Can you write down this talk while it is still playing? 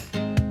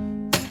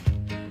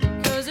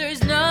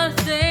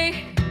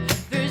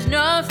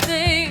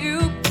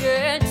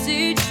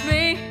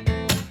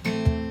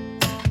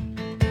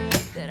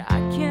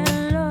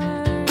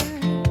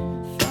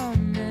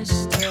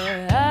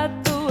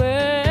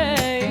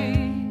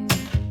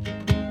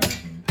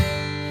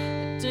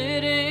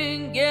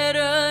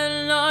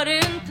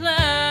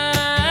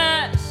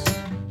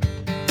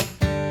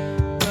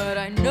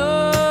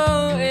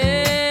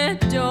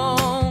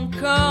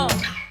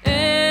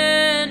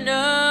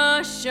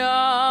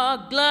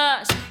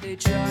hourglass. They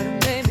try to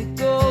make me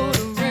go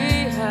to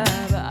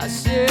rehab. I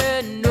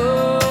said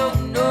no,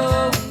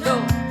 no,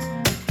 no.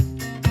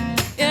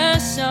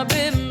 Yes, I've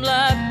been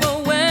black,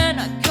 but when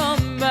I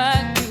come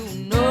back,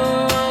 you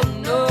know,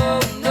 no,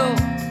 no.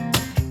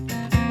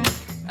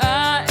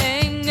 I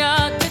ain't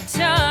got the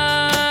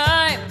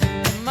time.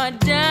 My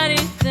daddy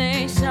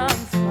thinks I'm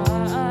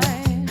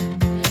fine.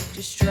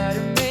 Just try to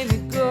make me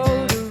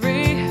go to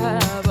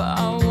rehab.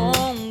 I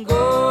won't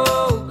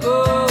go,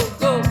 go,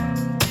 go.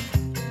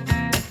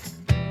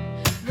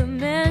 The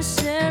man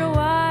said,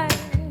 why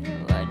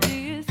do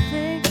you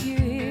think you're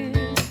here?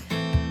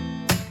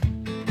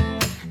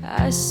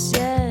 I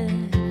said,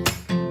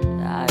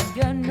 I've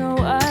got no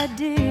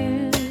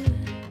idea.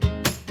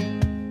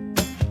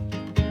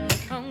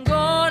 I'm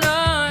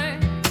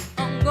gonna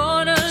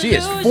She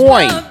is lose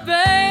fine. my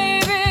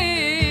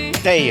baby.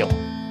 Damn.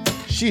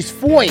 She's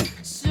fine.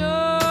 So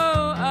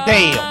I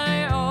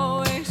Damn.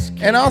 always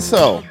And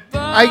also,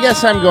 I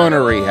guess I'm going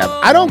to rehab.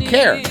 I don't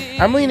care.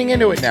 I'm leaning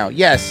into it now.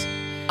 Yes,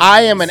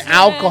 I am an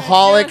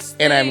alcoholic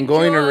and I'm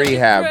going to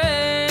rehab.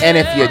 And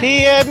if you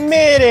He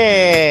admitted.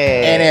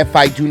 and if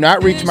I do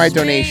not reach my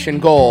donation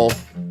goal,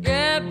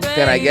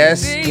 then I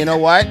guess, you know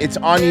what? It's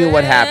on you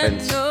what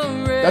happens.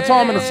 That's all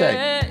I'm going to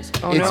say.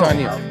 It's on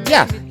you.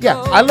 Yeah.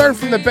 I learned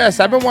from the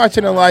best. I've been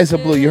watching Eliza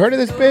Blue. You heard of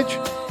this bitch?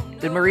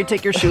 Did Marie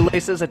take your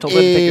shoelaces? I told her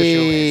to take your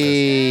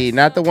shoelaces.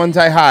 Not the ones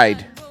I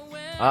hide.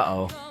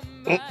 Uh-oh.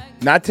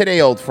 Not today,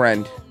 old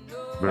friend.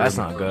 That's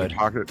not good.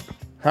 Pocket.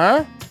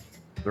 Huh?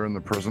 They're in the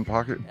prison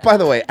pocket. By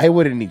the way, I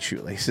wouldn't need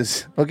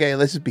shoelaces. Okay,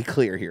 let's just be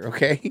clear here,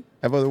 okay? I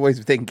have other ways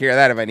of taking care of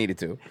that if I needed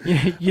to.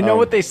 You know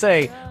what they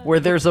say, where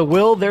there's a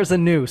will, there's a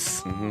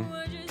noose.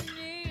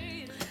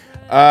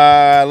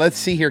 Let's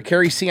see here.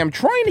 Carrie C. I'm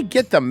trying to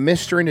get the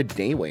Mister into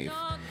Daywave.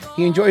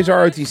 He enjoys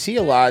ROTC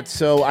a lot,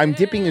 so I'm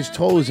dipping his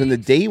toes in the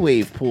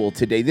Daywave pool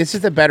today. This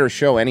is the better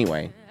show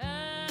anyway.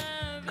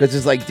 Because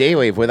it's like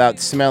Daywave without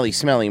smelly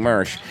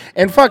Mersh.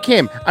 And fuck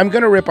him. I'm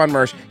going to rip on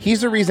Mersh.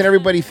 He's the reason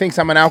everybody thinks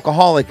I'm an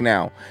alcoholic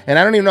now. And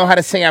I don't even know how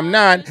to say I'm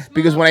not,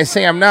 because when I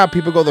say I'm not,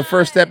 people go, the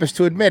first step is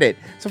to admit it.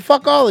 So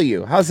fuck all of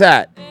you. How's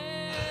that?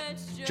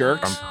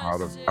 Jerks.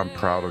 I'm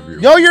proud of you.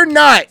 No, you're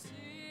not.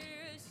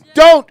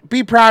 Don't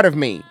be proud of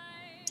me.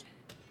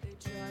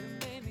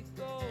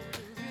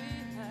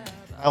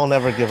 I'll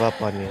never give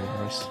up on you,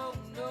 Morris.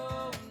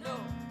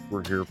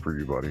 We're here for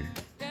you, buddy.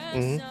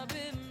 Hmm.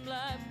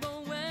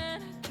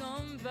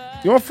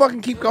 You want to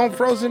fucking keep going,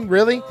 Frozen?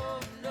 Really?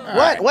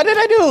 What? What did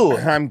I do?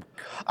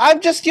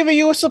 I'm just giving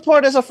you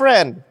support as a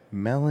friend.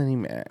 Melanie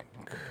Mac.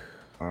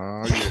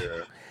 Oh,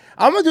 yeah.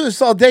 I'm going to do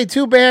this all day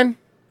too, man.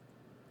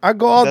 I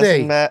go all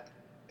day.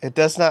 It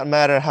does not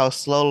matter how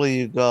slowly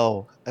you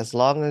go, as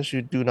long as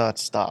you do not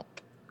stop.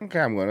 Okay,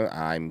 I'm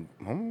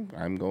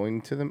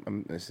going to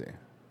the. Let's see.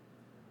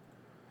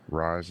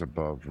 Rise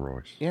above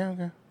Royce. Yeah,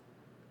 okay.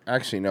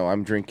 Actually, no,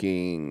 I'm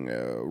drinking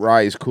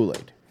Rise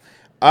Kool-Aid.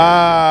 All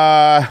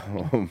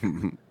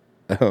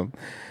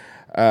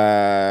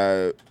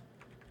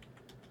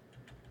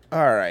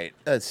right,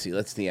 let's see.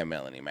 Let's DM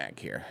Melanie Mac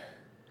here.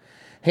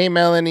 Hey,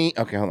 Melanie.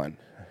 Okay, hold on.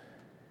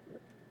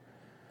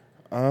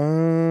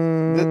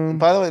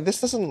 By the way,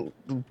 this doesn't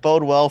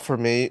bode well for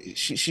me.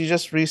 She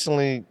just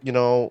recently,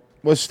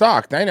 was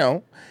stalked. I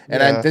know,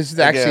 and Yeah, this is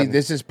actually again.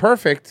 this is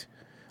perfect.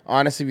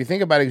 Honestly, if you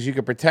think about it, because you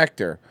could protect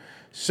her.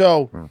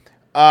 So,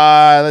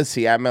 let's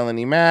see. At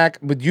Melanie Mac,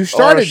 but you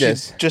started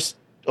this.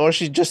 Or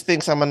she just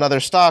thinks I'm another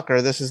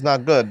stalker. This is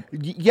not good.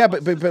 Yeah,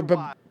 but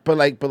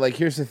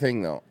here's the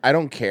thing though. I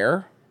don't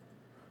care.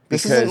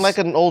 This isn't like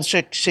an old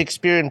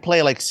Shakespearean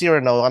play like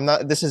Cyrano.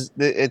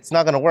 It's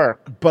not gonna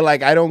work. But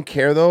I don't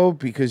care though,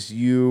 because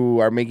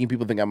you are making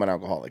people think I'm an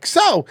alcoholic.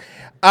 So,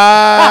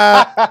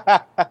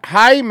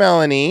 hi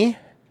Melanie,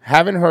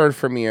 haven't heard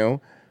from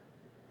you.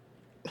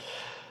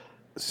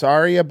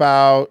 Sorry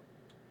about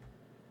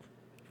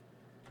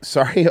the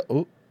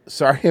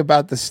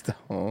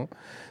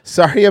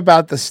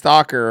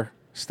stalker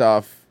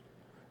stuff.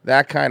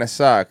 That kind of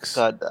sucks.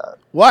 God,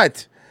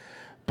 What?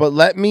 But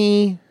let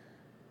me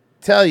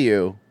tell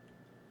you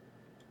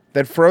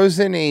that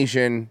Frozen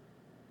Asian.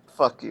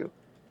 Fuck you.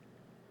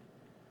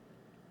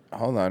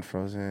 Hold on,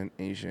 Frozen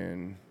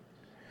Asian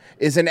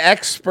is an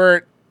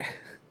expert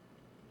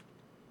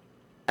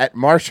at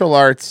martial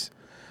arts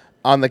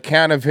on the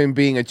count of him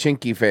being a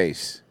chinky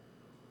face.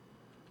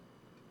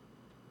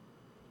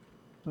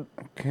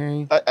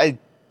 Okay. I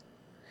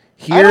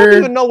don't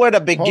even know where to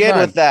begin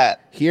with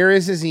that. Here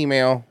is his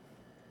email.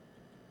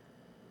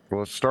 Well,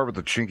 let's start with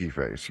the chinky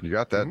face. You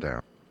got that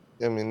down.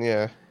 I mean,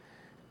 yeah.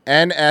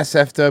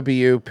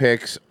 NSFW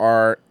picks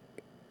are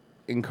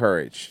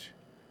encouraged.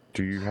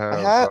 Do you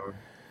have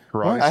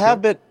karate? I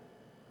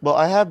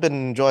have been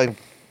enjoying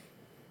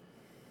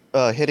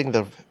hitting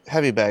the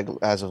heavy bag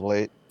as of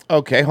late.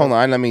 Okay, hold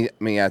on. Let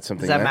me add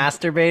something. Is that then.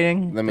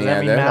 masturbating? Let me Does that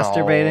add mean that.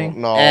 masturbating?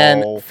 No.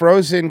 And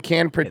Frozen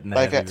can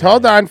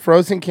hold on.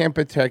 Frozen can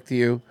protect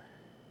you.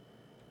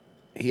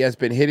 He has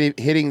been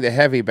hitting the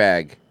heavy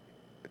bag. ...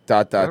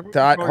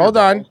 Hold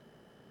on.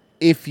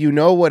 If you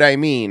know what I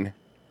mean.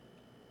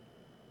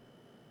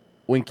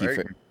 Winky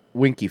face.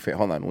 Winky face.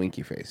 Hold on,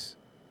 winky face.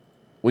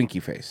 Winky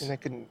face. And I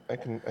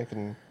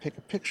can pick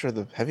a picture of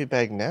the heavy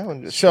bag now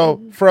and just.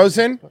 So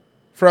Frozen.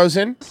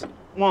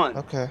 One.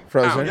 Okay.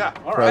 Frozen. Yeah,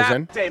 all right.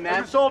 Frozen. Day,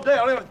 man. This all day.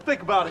 I don't even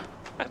think about it.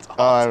 That's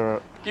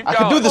awesome. Keep I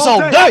going. can do this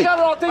All all day. I day. got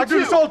it all day I do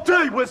this all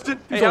day, Winston.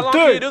 Hey, This how all long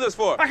day. can you do this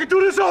for? I can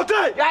do this all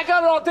day. Yeah, I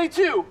got it all day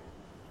too.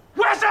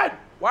 Winston!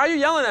 Why are you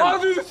yelling at I'll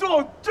me? do this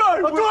all day.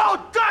 I'll do it all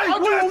day.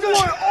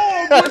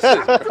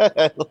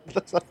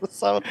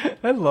 Winston.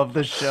 I love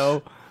this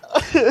show.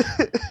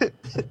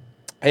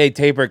 Hey,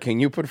 Taper, can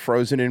you put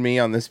Frozen and me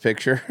on this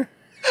picture?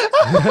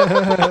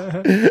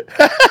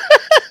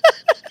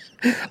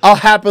 I'll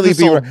happily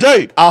be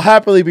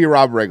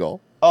Rob Riggle.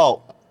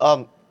 Oh,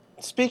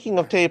 speaking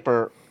of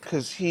Taper,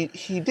 because he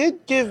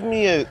did give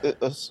me a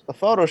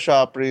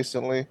Photoshop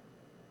recently.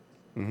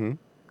 Mm-hmm.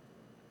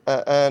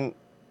 And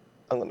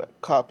I'm gonna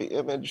copy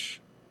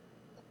image.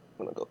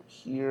 I'm gonna go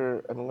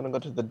here, and I'm gonna go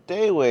to the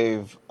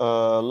Daywave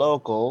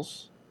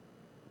locals.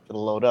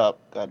 It'll load up.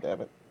 God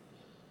damn it.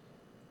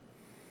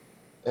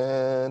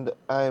 And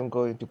I am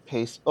going to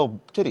paste. Oh,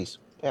 titties.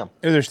 Damn.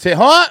 There's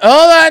hold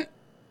on.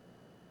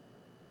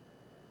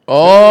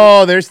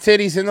 Oh, there's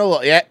titties in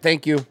the yeah.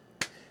 Thank you.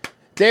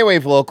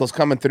 Daywave locals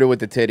coming through with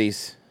the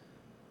titties.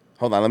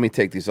 Hold on, let me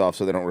take these off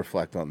so they don't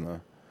reflect on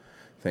the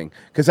thing.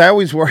 Because I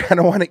always worry. I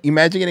don't want to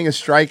imagine getting a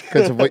strike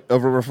because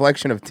of a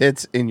reflection of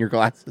tits in your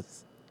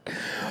glasses.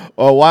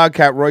 Oh,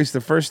 Wildcat Royce.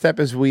 The first step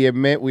is we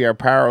admit we are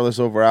powerless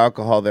over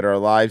alcohol. That our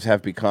lives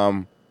have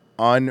become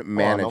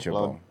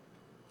unmanageable.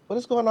 What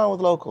is going on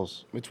with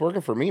locals? It's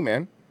working for me,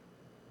 man.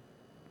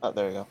 Oh,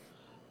 there you go.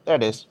 There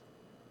it is.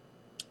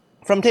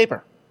 From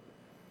Taper.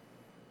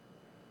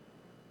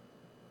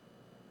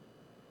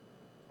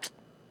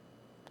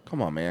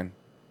 Come on, man.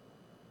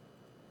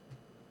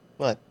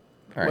 What?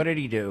 All right. What did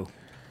he do?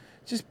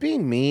 Just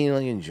being mean,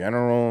 like in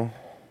general.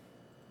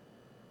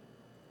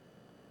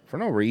 For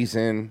no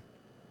reason.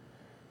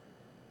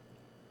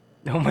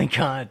 Oh my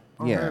god.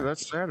 Oh, Yeah. hey,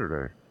 that's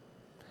Saturday.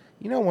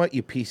 You know what,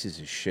 you pieces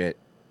of shit.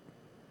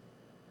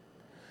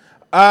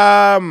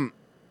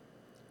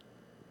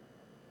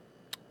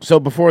 So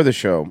before the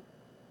show,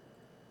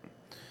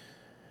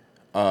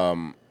 we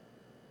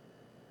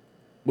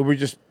were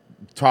just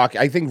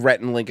talking. I think Rhett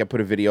and Link, I put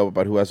a video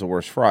about who has the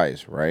worst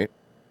fries, right?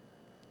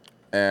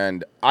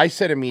 And I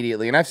said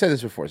immediately, and I've said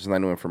this before, this is not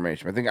new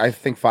information. I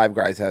think Five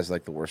Guys has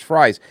like the worst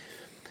fries,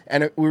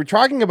 and we were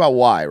talking about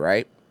why,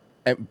 right?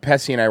 And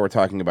Pessy and I were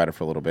talking about it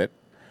for a little bit,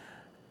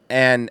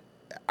 and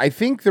I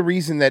think the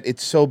reason that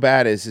it's so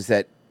bad is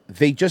that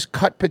they just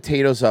cut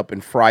potatoes up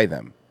and fry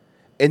them,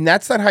 and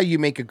that's not how you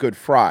make a good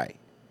fry.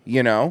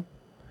 You know,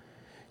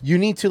 you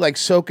need to like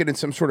soak it in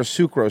some sort of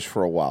sucrose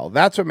for a while.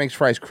 That's what makes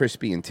fries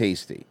crispy and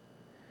tasty.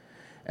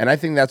 And I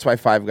think that's why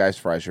Five Guys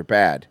fries are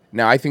bad.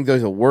 Now, I think they're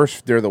the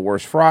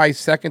worst fries.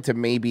 Second to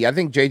maybe, I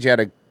think JJ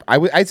had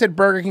I said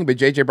Burger King, but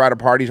JJ brought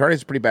up Hardee's. Hardee's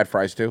has pretty bad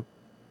fries too.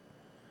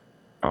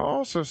 I'll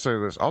also say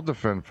this. I'll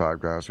defend Five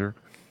Guys here.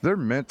 They're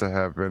meant to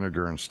have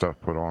vinegar and stuff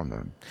put on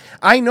them.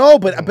 I know,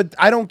 but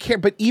I don't care.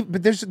 But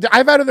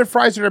I've had other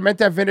fries that are meant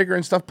to have vinegar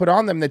and stuff put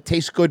on them that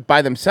taste good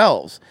by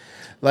themselves.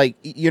 Like,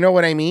 you know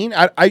what I mean?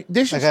 I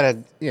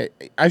shouldn't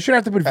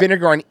have to put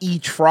vinegar on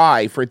each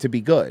fry for it to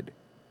be good.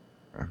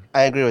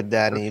 I agree with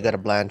Danny. You gotta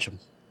blanch them.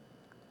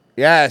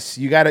 Yes,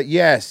 you gotta.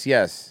 Yes,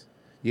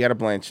 you gotta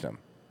blanch them.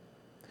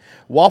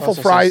 Waffle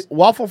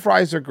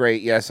fries are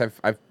great. Yes,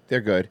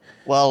 they're good.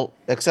 Well,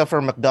 except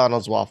for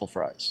McDonald's waffle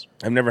fries.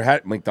 I've never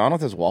had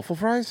McDonald's has waffle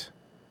fries.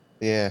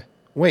 Yeah.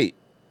 Wait,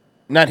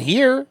 not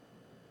here.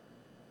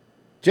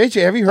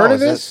 JJ, have you heard of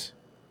this?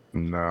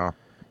 No.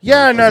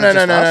 Yeah,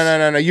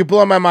 no. You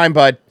blew my mind,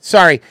 bud.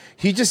 Sorry.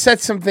 He just said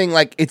something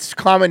like it's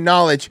common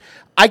knowledge.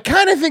 I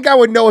kind of think I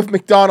would know if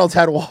McDonald's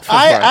had waffle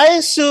fries. I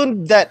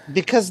assumed that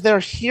because they're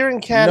here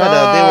in Canada,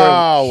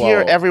 they were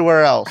here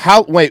everywhere else.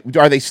 Wait,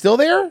 are they still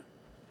there?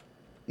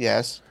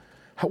 Yes.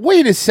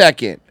 Wait a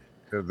second.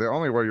 The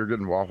only way you're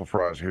getting waffle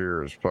fries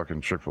here is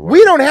fucking Chick-fil-A.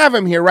 We don't have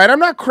them here, right? I'm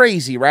not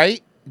crazy,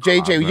 right?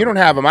 JJ, you don't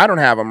have them. I don't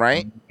have them,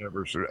 right?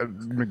 Never seen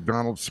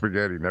McDonald's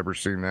spaghetti. Never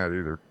seen that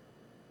either.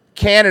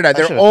 Canada.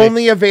 They're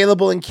only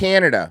available in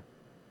Canada.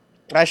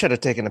 I should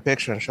have taken a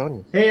picture and shown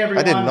you. Hey,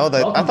 everyone. I didn't know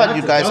that. I thought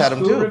you guys had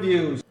them too.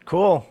 Reviews.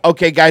 Cool.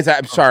 Okay, guys,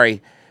 I'm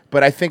sorry,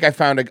 but I think I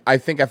found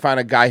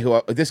a guy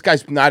who this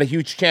guy's not a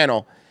huge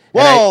channel.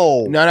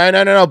 Whoa!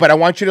 No. But I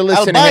want you to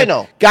listen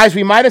Albino. to him. Guys,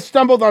 we might have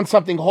stumbled on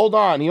something. Hold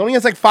on. He only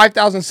has like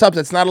 5,000 subs.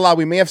 That's not a lot.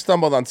 We may have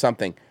stumbled on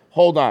something.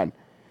 Hold on.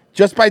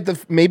 Just by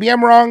maybe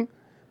I'm wrong,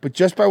 but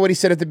just by what he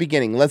said at the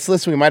beginning. Let's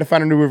listen. We might have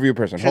found a new review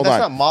person. Sure, Hold on.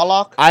 that's not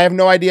Moloch? I have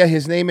no idea.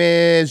 His name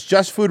is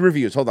Just Food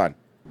Reviews. Hold on.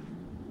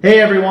 Hey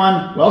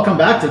everyone, welcome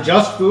back to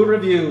Just Food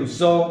Reviews.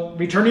 So,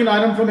 returning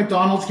item from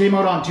McDonald's came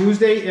out on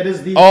Tuesday. It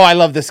is the... Oh, I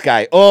love this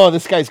guy. Oh,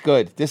 this guy's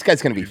good. This guy's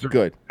going to be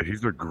good.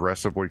 He's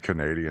aggressively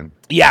Canadian.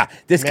 Yeah,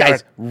 this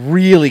guy's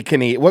really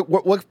Canadian.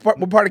 What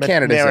part of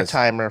Canada is this?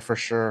 Maritimer for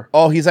sure.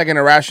 Oh, he's like an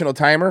irrational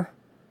timer?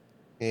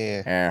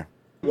 Yeah.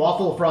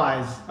 Waffle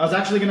fries. I was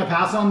actually going to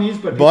pass on these,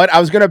 but... Bud, I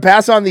was going to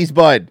pass on these,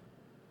 bud.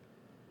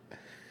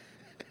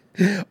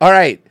 All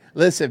right.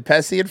 Listen,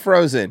 Pessy and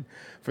Frozen,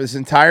 for this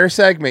entire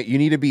segment, you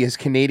need to be as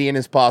Canadian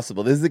as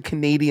possible. This is the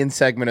Canadian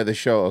segment of the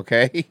show,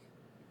 okay?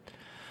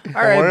 All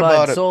right, worry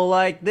about bud. it. So,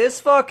 like, this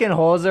fucking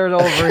hoser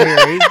over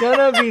here, he's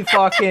gonna be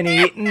fucking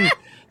eating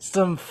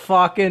some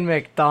fucking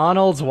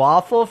McDonald's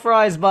waffle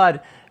fries,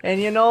 bud. And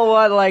you know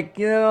what? Like,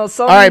 you know,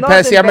 All right, nothing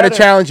Pessy, I'm going to better-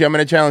 challenge you. I'm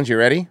going to challenge you.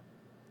 Ready?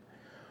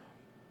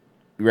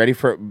 You ready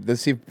for?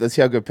 Let's see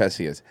how good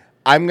Pessy is.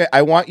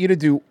 I want you to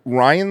do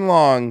Ryan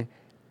Long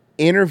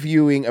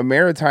interviewing a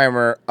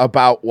Maritimer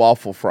about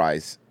waffle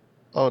fries.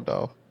 Oh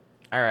no.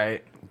 All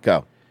right.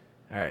 Go.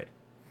 All right.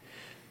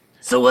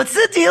 So what's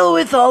the deal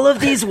with all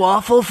of these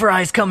waffle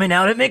fries coming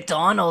out at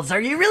McDonald's?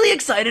 Are you really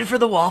excited for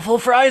the waffle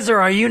fries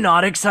or are you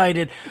not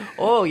excited?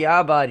 Oh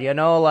yeah, bud. You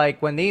know, like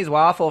when these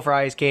waffle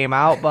fries came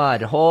out,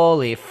 bud,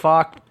 holy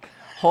fucking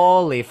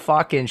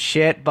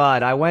shit,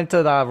 bud. I went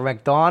to the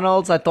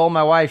McDonald's. I told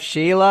my wife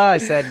Sheila, I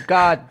said,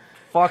 God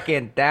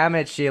fucking damn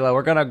it, Sheila,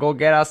 we're gonna go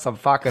get us some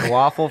fucking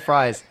waffle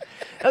fries.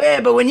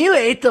 Okay, but when you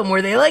ate them,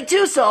 were they like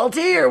too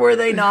salty or were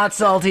they not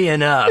salty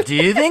enough? Do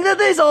you think that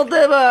they salt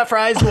the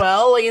fries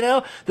well? You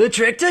know, the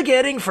trick to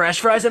getting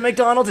fresh fries at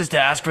McDonald's is to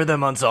ask for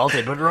them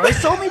unsalted. But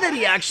Royce told me that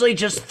he actually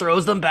just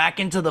throws them back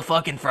into the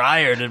fucking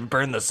fryer to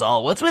burn the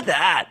salt. What's with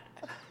that?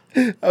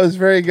 That was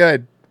very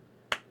good.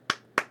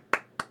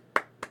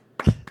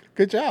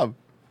 Good job.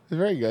 It was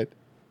very good.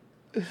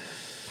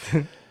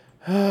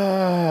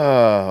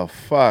 Oh,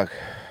 fuck.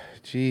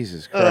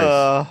 Jesus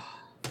Christ.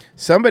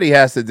 Somebody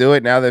has to do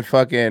it now that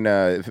fucking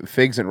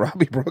Figs and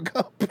Robbie broke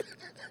up.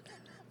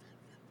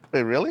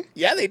 Wait, really?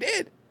 Yeah, they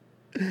did.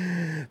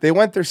 They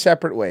went their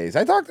separate ways.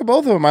 I talked to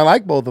both of them. I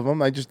like both of them.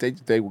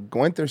 They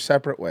went their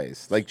separate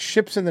ways, like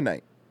ships in the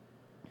night.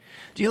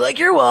 Do you like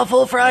your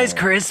waffle fries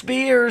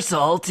crispy or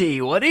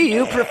salty? What do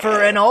you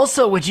prefer? And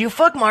also, would you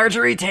fuck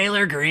Marjorie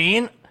Taylor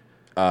Greene?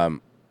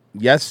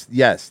 Yes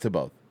to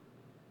both.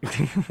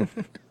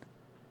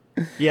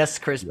 Yes,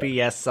 crispy.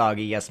 Yes,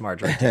 soggy. Yes,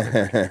 Marjorie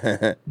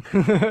Taylor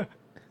Greene.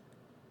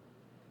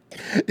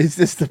 Is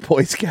this the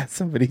Boys Cat?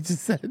 Somebody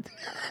just said.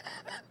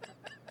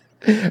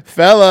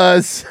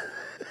 Fellas.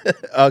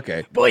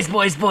 Okay. Boys,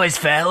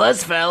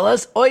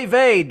 fellas. Oy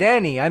vey,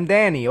 Danny. I'm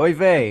Danny. Oy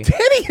vey.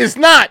 Danny is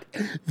not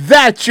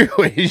that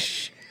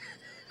Jewish.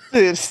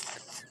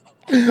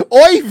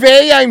 Oy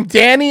vey, I'm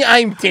Danny.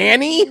 I'm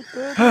Danny.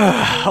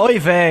 Oy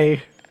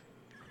vey.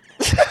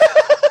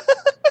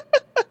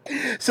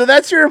 So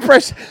that's your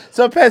impression.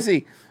 So,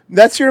 Pessy,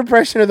 that's your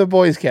impression of the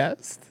Boys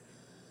Cast.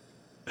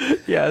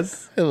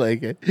 Yes. I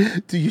like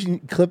it. Do you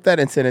clip that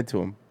and send it to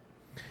them?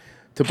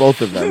 To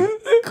both of them.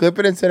 Clip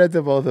it and send it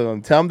to both of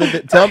them. Tell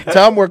them tell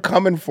them we're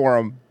coming for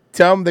them.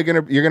 Tell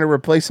them you're gonna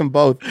replace them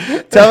both.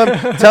 Tell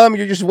them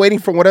you're just waiting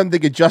for one of them to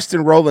get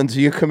Justin Roiland, so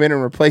you come in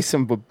and replace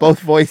them with both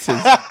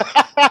voices.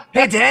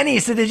 Hey, Danny,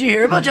 so did you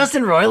hear about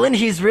Justin Roiland?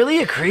 He's really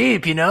a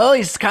creep, you know?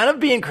 He's kind of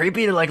being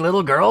creepy to, like,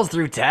 little girls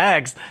through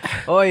text.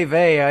 Oy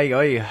vey, I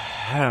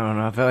don't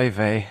know, oy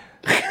vey.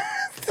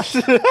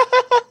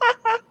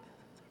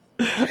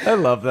 I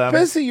love them.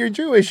 Pessy, you're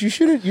Jewish. You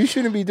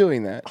shouldn't be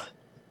doing that.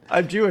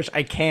 I'm Jewish.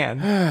 I can.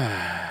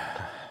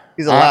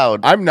 He's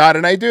allowed. I'm not,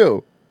 and I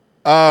do.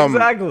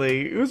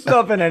 Exactly. Who's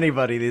stopping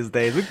anybody these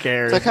days? Who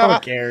cares? Like how Who I-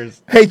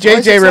 cares? Hey, Why is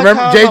JJ, it remember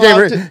like how I'm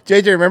allowed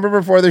JJ, remember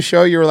before the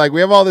show you were like,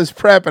 we have all this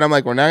prep, and I'm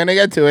like, we're not gonna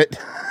get to it.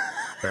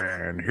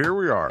 And here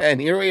we are.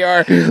 And here we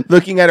are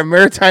looking at a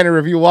Maritime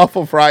review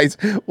waffle fries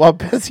while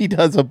Pessy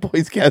does a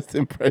Boys Cast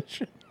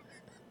impression.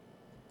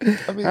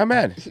 I mean, I'm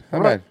mad.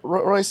 I'm mad.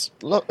 Royce,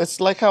 look, it's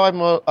like how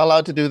I'm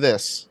allowed to do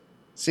this.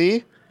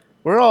 See,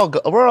 we're all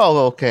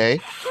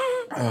okay.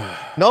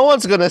 No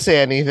one's gonna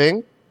say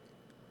anything.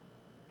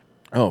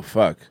 Oh,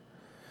 fuck.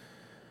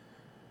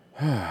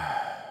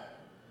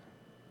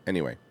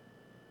 Anyway.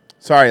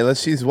 Sorry,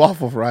 let's see these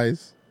waffle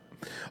fries.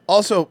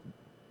 Also,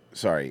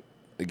 sorry,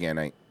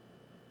 again,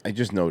 I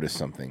just noticed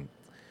something.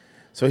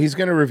 So he's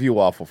going to review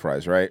waffle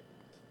fries, right?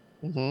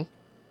 Mm-hmm.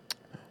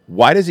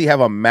 Why does he have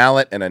a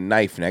mallet and a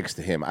knife next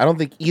to him? I don't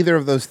think either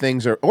of those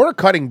things are, or a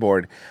cutting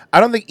board. I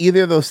don't think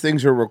either of those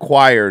things are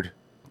required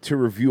to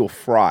review a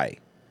fry.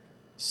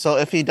 So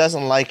if he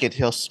doesn't like it,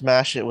 he'll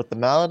smash it with the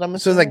mallet. I'm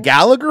So assuming. it's a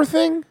Gallagher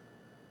thing?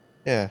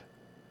 Yeah.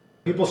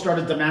 People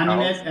started demanding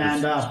it,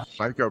 and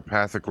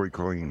Psychopathically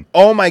clean.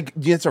 Oh my,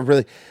 it's a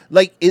really,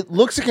 like, it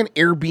looks like an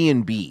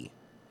Airbnb,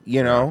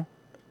 you know?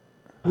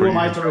 who am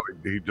I But to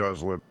he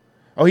does live.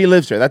 Oh, he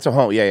lives there. That's a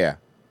home. Yeah, yeah.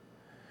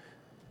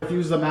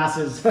 refuse the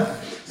masses?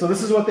 So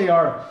this is what they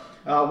are.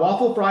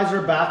 Waffle fries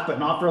are back, but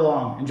not for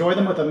long. Enjoy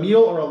them with a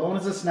meal or alone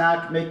as a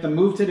snack. Make the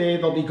move today.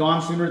 They'll be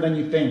gone sooner than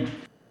you think.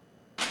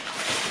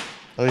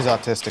 Oh, he's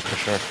autistic for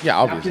sure. Yeah,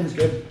 obviously. Napkin's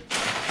good.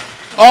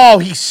 Oh,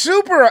 he's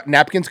super.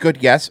 Napkin's good.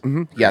 Yes.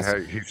 Yes.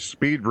 Hey, he's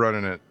speed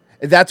running it.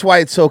 That's why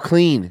it's so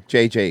clean,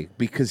 JJ,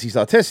 because he's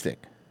autistic.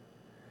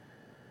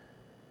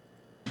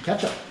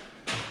 Ketchup.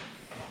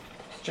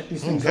 Check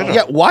these things out.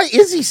 Yeah, why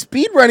is he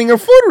speed running a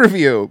food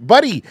review?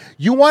 Buddy,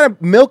 you want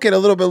to milk it a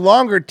little bit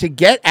longer to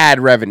get ad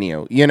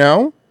revenue, you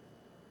know?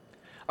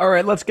 All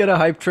right, let's get a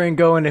hype train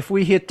going. If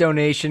we hit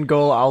donation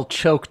goal, I'll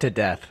choke to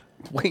death.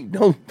 Wait,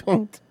 no,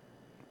 don't.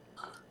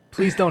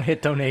 Please don't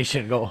hit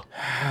donation goal.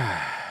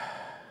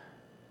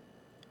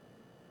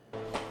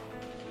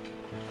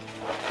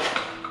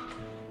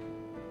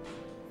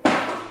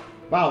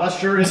 Wow, that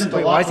sure isn't a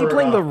Wait, lot why is he for,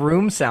 playing the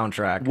Room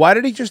soundtrack? Why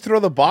did he just throw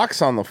the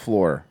box on the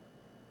floor?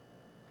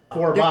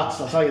 $4,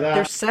 I'll tell you that.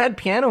 There's sad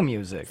piano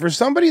music. For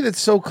somebody that's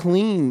so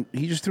clean,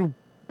 he just threw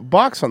a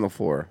box on the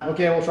floor.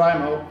 Okay, we'll try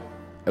them out.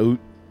 Oh.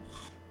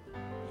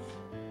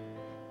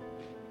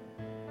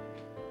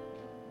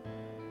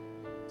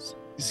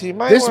 See,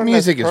 my This one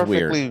music that's is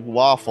weird. perfectly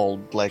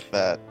waffled like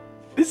that.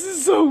 This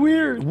is so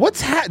weird.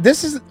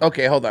 This is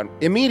okay. Hold on.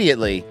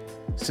 Immediately,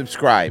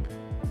 subscribe.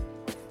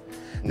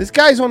 This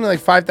guy's only like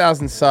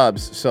 5,000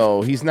 subs,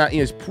 so he's not.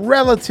 He's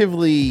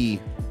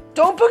relatively.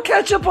 Don't put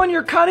ketchup on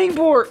your cutting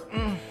board.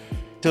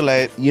 Too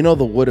late. You know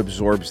the wood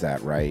absorbs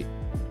that, right?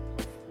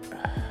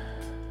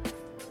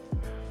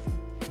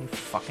 You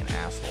fucking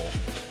asshole.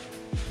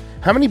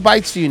 How many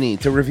bites do you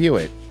need to review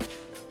it?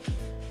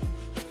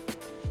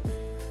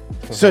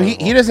 So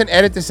he doesn't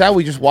edit this out.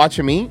 We just watch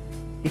him eat.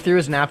 He threw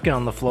his napkin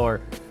on the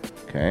floor.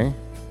 Okay.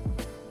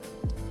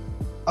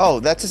 Oh,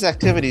 that's his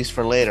activities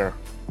for later.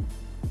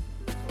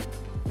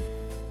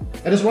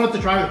 I just wanted to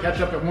try with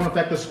ketchup. It won't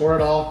affect the score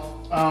at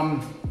all.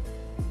 Are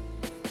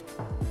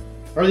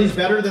these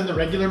better than the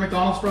regular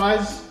McDonald's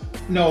fries?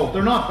 No,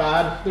 they're not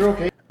bad. They're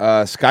okay.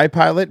 Sky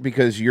Pilot,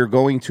 because you're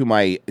going to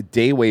my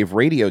Daywave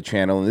radio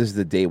channel, and this is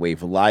the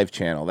Daywave live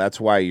channel. That's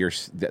why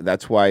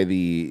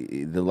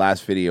the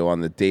last video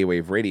on the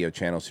Daywave radio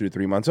channel is 2 to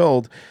 3 months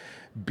old,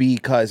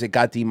 because it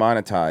got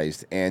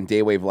demonetized, and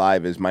Daywave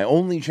Live is my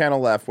only channel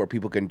left where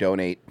people can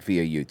donate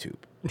via YouTube.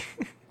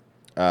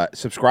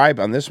 Subscribe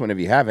on this one if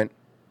you haven't,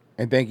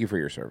 and thank you for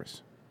your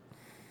service.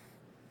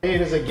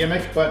 It is a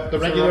gimmick, but the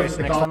So, regular Royce, next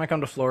McDonald's... time I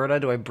come to Florida,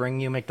 do I bring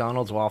you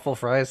McDonald's waffle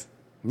fries?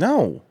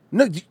 No.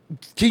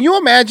 Can you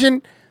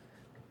imagine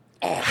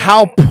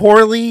how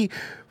poorly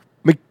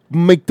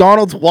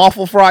McDonald's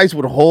waffle fries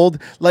would hold?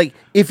 Like,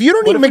 if you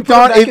don't What eat if we put them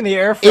McDonald's, back in the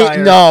air fryer?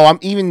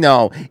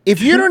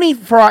 If you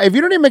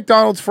don't eat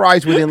McDonald's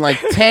fries within like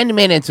 10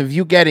 minutes of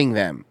you getting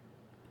them,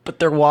 But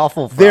they're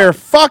waffle fries. they're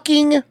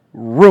fucking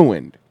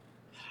ruined.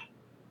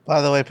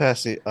 By the way,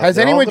 Passy, Has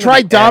they're all anyone gonna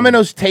tried be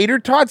Domino's tater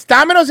tots?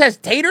 Domino's has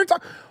tater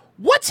tots.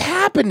 What's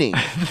happening?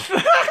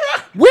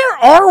 Where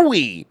are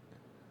we?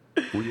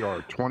 We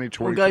are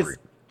 2023. Well, guys,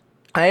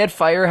 I had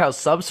Firehouse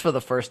subs for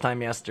the first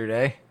time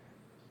yesterday.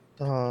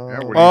 Yeah, what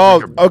do you Oh,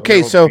 think of okay.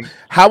 grilled So, beef?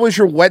 how was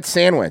your wet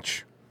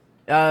sandwich?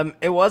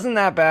 It wasn't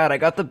that bad. I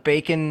got the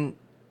bacon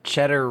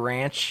cheddar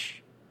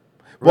ranch.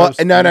 Well,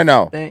 roast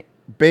no. beef thing.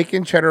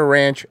 Bacon, cheddar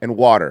ranch, and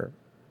water.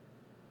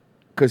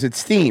 Because it's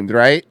steamed,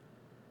 right?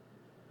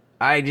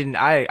 I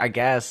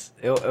guess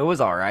it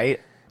was all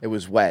right. It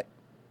was wet.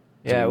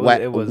 Yeah,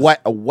 It was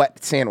a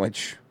wet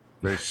sandwich.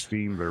 They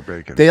steam their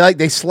bacon.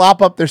 They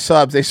slop up their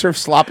subs. They serve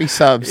sloppy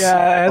subs. Yeah, I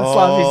had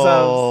sloppy Oh.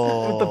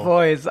 subs with the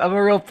boys. I'm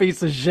a real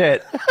piece of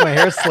shit. My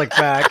hair's slicked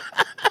back.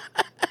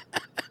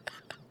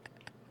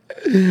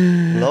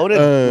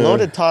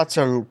 Loaded tots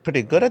are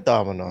pretty good at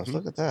Domino's.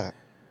 Look at that.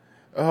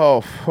 Oh,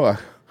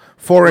 fuck.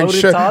 4-inch.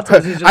 Loaded tots, or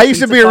is it just I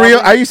used to pizza be a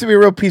toppings?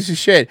 real piece of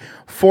shit.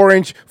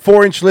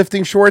 4-inch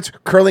lifting shorts,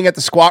 curling at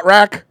the squat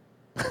rack.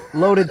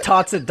 Loaded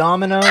tots at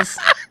Domino's.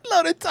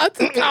 Loaded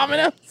tots at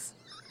Domino's.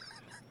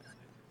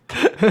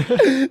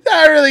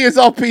 That really is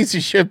all piece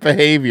of shit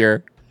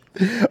behavior.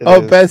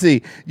 is.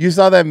 Bessie, you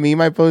saw that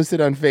meme I posted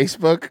on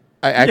Facebook?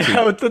 I actually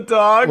Yeah, with the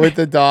dog. with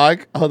the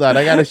dog. Hold on,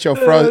 I gotta show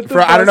Frozen.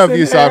 the I don't know if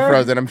you Boston saw hair.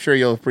 Frozen. I'm sure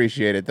you'll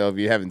appreciate it though if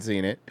you haven't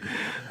seen it.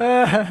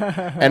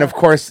 And of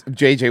course,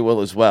 JJ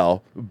will as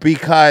well,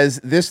 because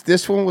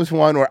this one was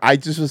one where I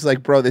just was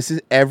like, bro, this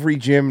is every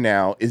gym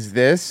now. Is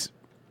this?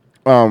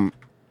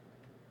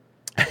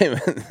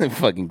 It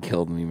fucking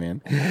killed me,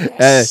 man. What?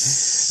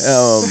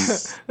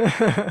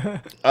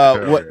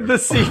 The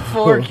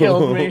C4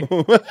 killed me.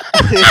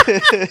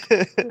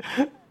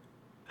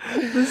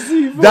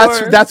 The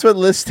C4. That's what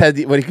Liz said.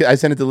 I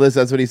sent it to Liz.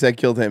 That's what he said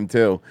killed him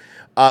too.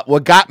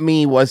 What got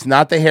me was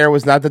not the hair,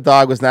 was not the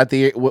dog, was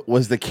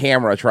the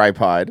camera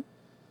tripod.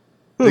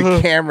 The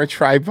camera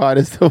tripod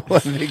is the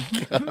one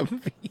that got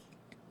me.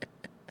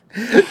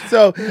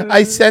 So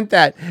I sent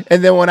that,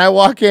 and then when I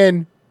walk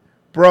in,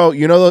 bro,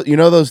 you know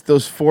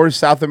those 4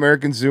 South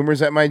American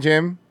Zoomers at my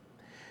gym,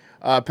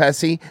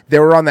 Pessy, they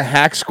were on the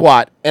hack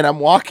squat, and I'm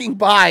walking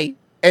by.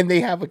 And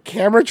they have a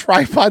camera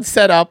tripod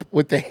set up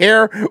with the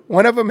hair.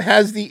 One of them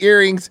has the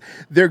earrings.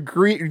 They're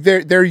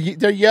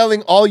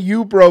yelling "all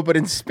you, bro," but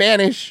in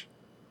Spanish.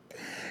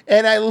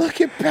 And I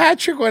look at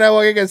Patrick when I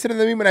walk in. I sit in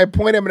the meme and I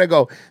point at him and I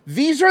go,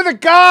 "These are the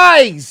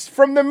guys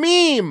from the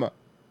meme."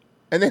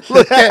 And they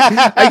looked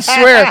at. I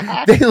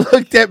swear they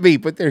looked at me,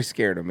 but they're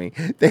scared of me.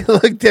 They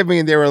looked at me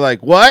and they were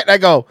like, "What?" I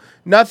go,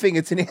 "Nothing.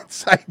 It's an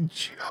inside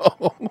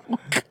joke."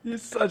 You're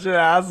such an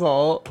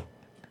asshole.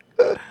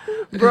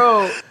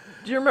 Bro,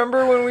 do you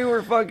remember when we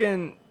were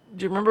when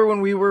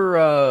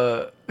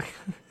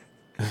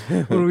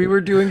we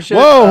were doing shit?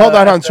 Whoa, hold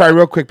on. Sorry,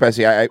 real quick,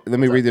 Pessy. Let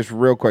me read this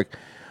real quick.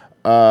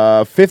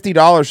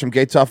 $50 from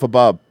Gates Off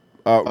Above.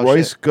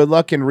 Royce, shit. good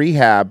luck in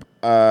rehab.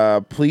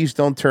 Please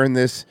don't turn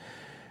this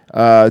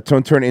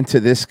Don't turn into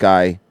this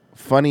guy.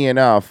 Funny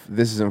enough,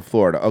 this is in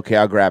Florida. Okay,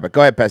 I'll grab it.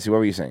 Go ahead, Pessy. What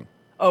were you saying?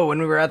 Oh, when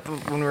we were at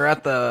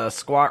the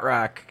squat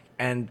rack,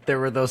 and there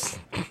were those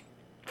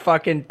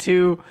fucking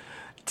two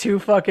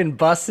fucking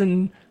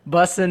bussin'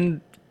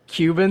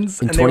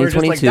 Cubans, In and they were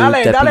just like 2022,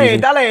 dale,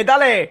 deputies dale,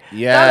 dale,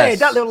 Yes.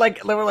 dale. They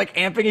were like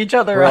amping each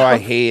other Bro, up. I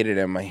hated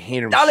him. I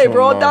hate him Dale, so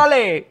bro, much.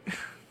 dale.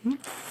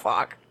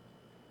 Fuck.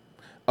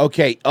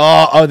 Okay.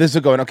 Oh, this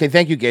is going. Okay,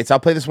 thank you, Gates. I'll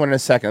play this one in a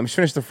second. Let me just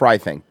finish the Fry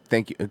thing.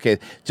 Thank you. Okay,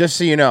 just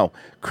so you know,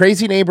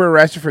 crazy neighbor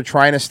arrested for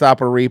trying to stop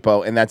a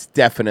repo, and that's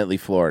definitely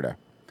Florida.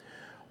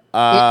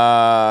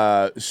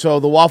 So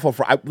the waffle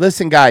fry.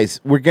 Listen, guys,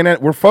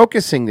 we're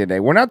focusing today.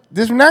 We're not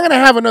gonna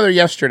have another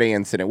yesterday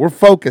incident. We're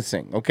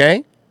focusing.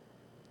 Okay.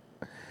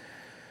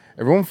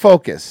 Everyone,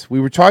 focus. We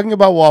were talking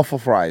about waffle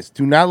fries.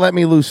 Do not let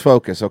me lose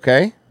focus.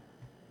 Okay.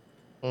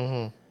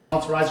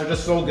 Fries are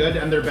just so good,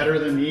 and they're better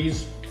than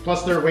these.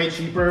 Plus, they're way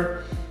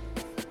cheaper.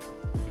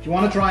 If you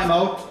want to try them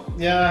out,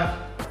 yeah,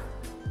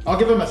 I'll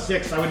give them a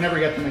 6. I would never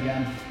get them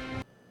again.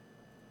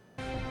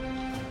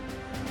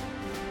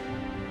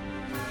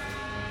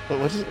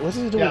 What's he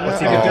doing Yeah, now? let's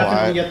see. You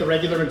definitely get the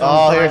regular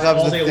McDonald's Oh, here fries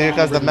all comes day the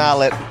long with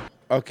mallet.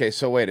 Okay.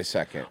 So wait a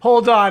second.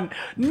 Hold on.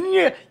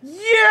 Yeah,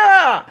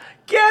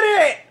 get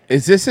it.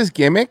 Is this his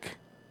gimmick?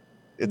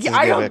 It's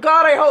Yeah,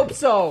 God, I hope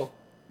so.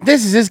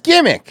 This is his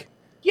gimmick.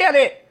 Get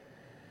it.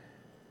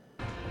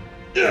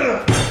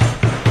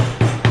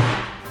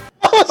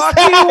 Fuck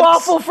you,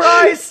 waffle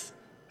fries.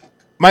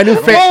 My new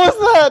What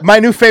was that? My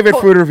new favorite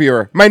food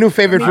reviewer. My new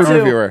favorite Me food too.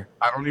 reviewer.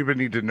 I don't even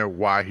need to know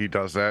why he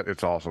does that.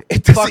 It's awesome.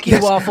 It doesn't- Fuck you,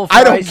 waffle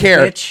I don't fries, care.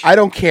 bitch. I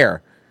don't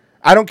care.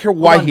 I don't care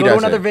why Hold on, he go to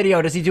does another it.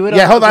 video. Does he do it?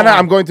 Yeah, on- hold on. go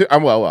I'm going to. I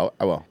will.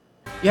 You have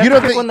You to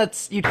don't pick think- one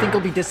that's you think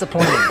will be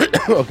disappointing.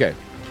 Okay.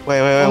 Wait.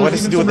 Oh, What there's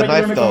does he even do with the some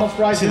regular knife, though? McDonald's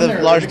fries See in the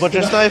there. large Mixed it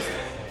butcher's up. knife?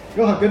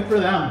 Oh, good for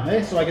them.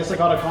 Hey, so I guess I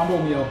got a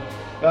combo meal.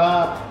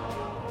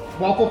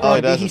 Waffle Oh, fries.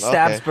 he does. He Okay.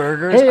 stabs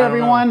burgers. Hey I don't know.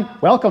 everyone,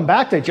 welcome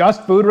back to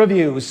Just Food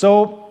Reviews.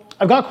 So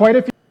I've got quite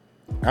a few.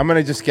 I'm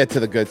gonna just get to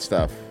the good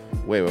stuff.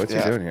 Wait, what's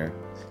Yeah. he doing here?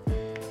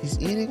 He's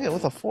eating it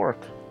with a fork.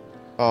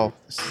 Oh,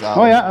 this is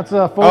Oh yeah, that's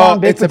a Oh, full-on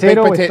baked it's a baked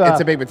potato. potato. with,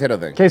 It's a baked potato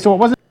thing. Okay, so it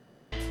wasn't.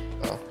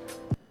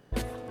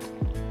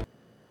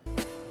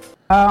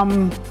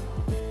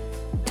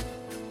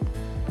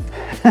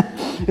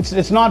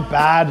 It's not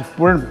bad.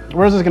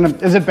 Where's this gonna?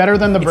 Is it better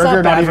than the It's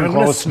burger? not bad, even but I'm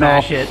gonna close.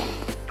 smash no. it.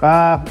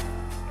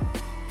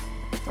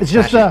 It's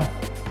just Oh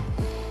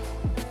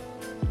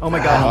my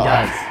god, he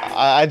does.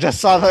 I just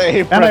saw the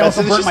apron. and I As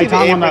also soon as burnt you my see the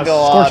tongue on apron the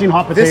go scorching on.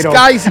 hot potato. This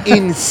guy's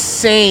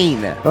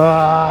insane.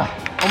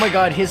 Oh my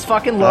god, his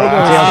fucking logo This is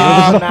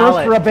is the a first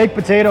mallet. for a baked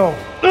potato.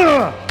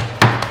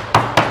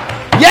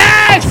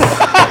 Yes!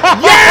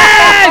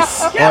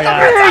 Yes! Oh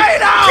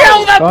yeah.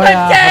 Kill the Oh,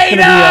 yeah, that's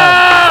potato!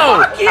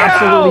 gonna Fuck you!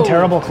 Absolutely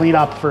terrible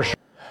cleanup for sure.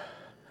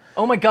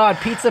 Oh my god,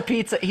 pizza.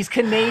 He's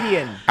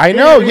Canadian. I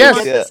know. Can we Yes.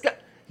 get this guy- Can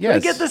we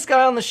Yes. get this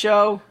guy on the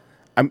show?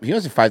 He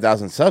has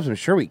 5,000 subs. I'm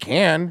sure we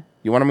can.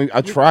 You want me?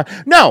 I'll try.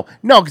 No,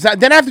 because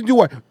then I have to do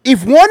what?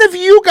 If one of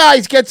you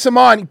guys gets him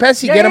on,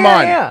 Pessy, get him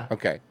on. Yeah.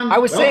 Okay. I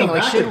was saying, Welcome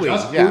like, back should to we?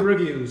 Just Yeah. Food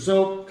Reviews.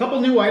 So, a couple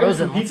new items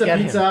Rosen, from let's Pizza get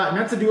him. Pizza. I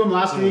meant to do them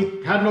last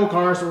week. Had no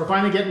car, so we're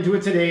finally getting to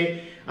it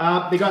today.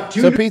 They got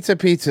two. So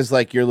Pizza is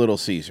like your Little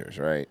Caesars,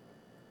 right?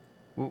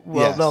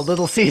 Well, Yes. no,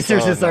 Little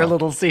Caesars Oh, is our no.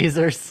 Little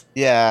Caesars.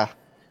 Yeah.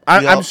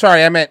 I'm Yup.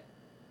 sorry. I meant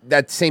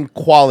that same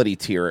quality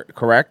tier,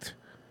 correct?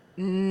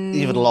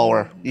 Even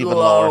lower. Even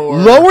lower.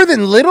 Lower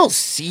than Little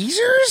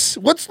Caesars?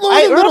 What's lower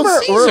I than Little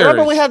remember, Caesars?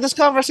 remember we had this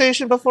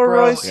conversation before, Bro,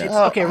 Royce? it's-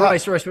 How- okay, how-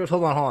 Royce,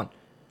 hold on.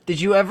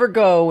 Did you ever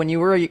go when you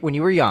were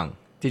young?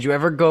 Did you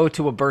ever go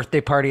to a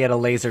birthday party at a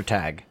laser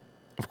tag?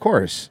 Of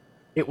course.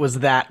 It was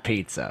that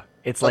pizza.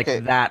 It's like Okay.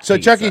 that. So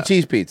pizza. Chuck E.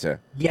 Cheese pizza.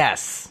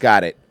 Yes.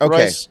 Got it.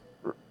 Okay. Royce,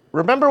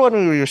 remember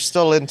when we were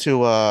still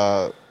into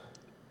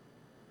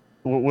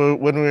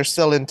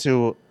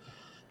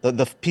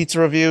the pizza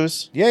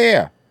reviews?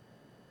 Yeah.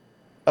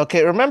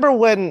 Okay, remember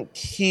when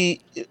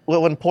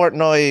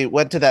Portnoy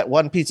went to that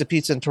one pizza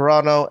in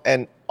Toronto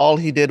and all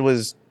he did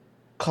was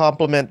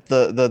compliment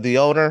the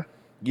owner?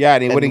 Yeah,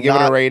 and he And wouldn't give it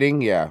a not-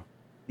 rating. Yeah.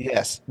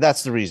 Yes,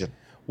 that's the reason.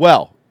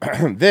 Well,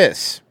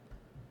 this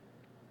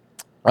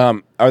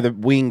are the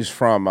wings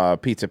from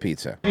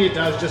Pizza. It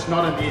does, just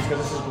not on these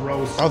because this is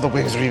gross. Oh, the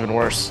wings are even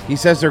worse. He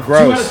says they're 2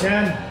 out of gross.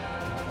 10.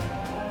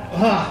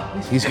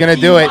 He's gonna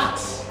do it.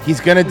 He's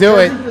gonna do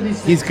it.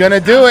 He's gonna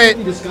do it.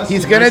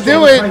 He's gonna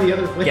do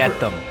it. Get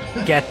them.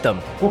 Get them.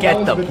 Well, Get that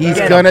was a them. bit He's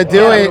better. gonna do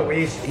Yeah, it.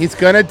 waste. He's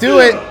gonna do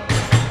it.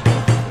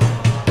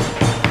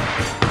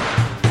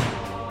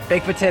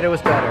 Baked potato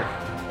was better.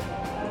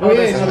 Oh, yeah,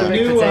 there's so another the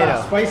baked new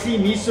potato. spicy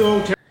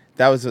miso.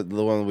 That was the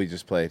one we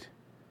just played.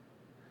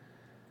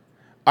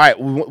 All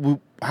right.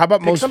 How about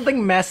Pick most?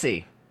 something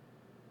messy.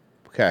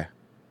 Okay.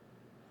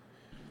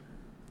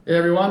 Hey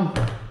everyone,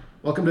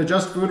 welcome to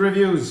Just Food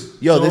Reviews.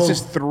 Yo, So, this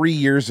is 3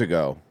 years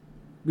ago.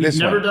 we've this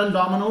never one. done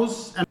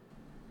Domino's, and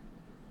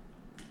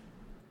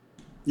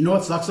you know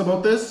what sucks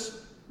about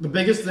this? The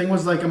biggest thing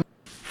was like,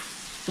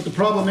 but the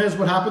problem is,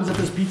 what happens if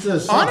this pizza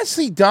is soft?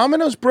 Honestly,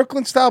 Domino's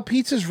Brooklyn style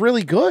pizza is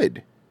really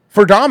good.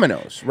 for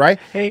Domino's, right?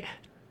 Hey,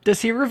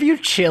 does he review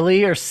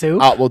chili or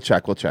soup? We'll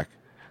check.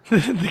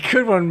 The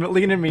good one,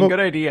 lean and mean. Good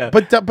idea.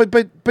 But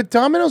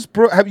Domino's,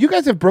 have you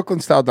guys have Brooklyn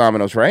style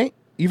Domino's, right?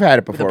 You've had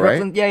it before,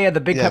 right? Yeah, the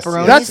big Yes.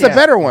 pepperoni. That's the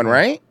better one,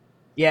 right?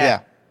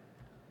 Yeah.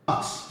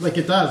 Like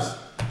it does.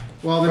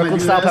 Well, then I Brooklyn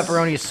do style this.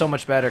 pepperoni is so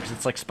much better because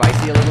it's like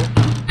spicy a little.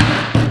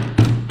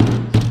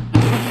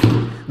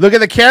 Look at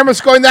the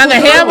cameras going down the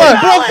hammer.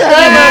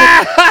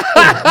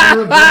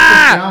 Hammer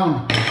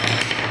down.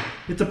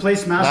 Get to play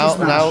Smash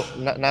and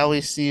Smash. Now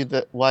we see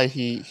why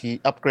he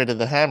upgraded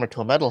the hammer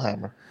to a metal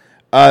hammer.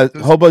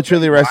 Hobo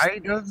Chili Rest. Why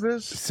does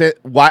this?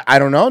 Why? I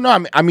don't know.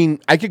 No, I mean,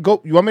 I could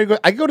go. You want me to go?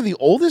 I could go to the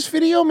oldest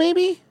video,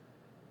 maybe.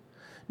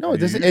 No, it You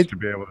doesn't. used to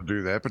be able to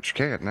do that, but you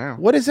can't now.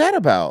 What is that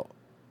about?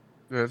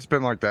 Yeah, it's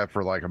been like that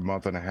for like a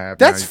month and a half.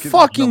 That's now. You can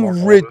fucking no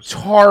more oldest.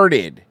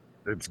 retarded.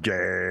 It's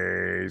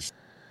gays.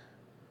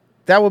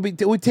 That would be.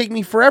 It would take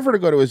me forever to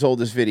go to his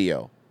oldest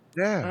video.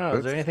 Yeah. Oh,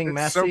 is there anything it's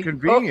messy? so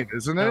convenient,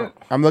 isn't it? Oh.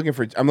 I'm looking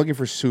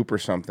for soup or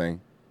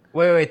something.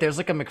 Wait. There's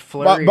like a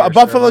McFlurry. or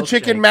Buffalo a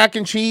chicken, milkshake. mac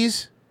and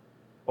cheese.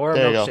 Or a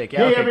There you go. milkshake. Hey,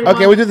 Yeah, okay. everyone.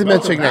 Okay, we'll do the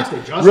Welcome milkshake next.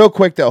 back to Just- Real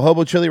quick though,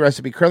 Hobo Chili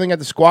recipe. Curling at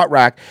the squat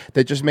rack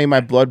that just made my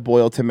blood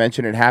boil to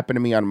mention it happened to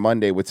me on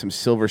Monday with some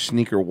silver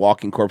sneaker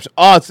walking corpse.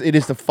 Oh, it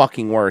is the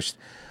fucking worst.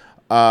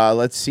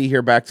 Let's see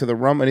here. Back to the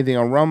Rumble. Anything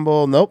on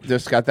Rumble? Nope.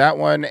 Just got that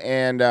one.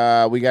 And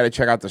we got to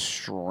check out the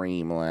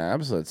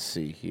Streamlabs. Let's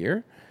see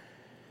here.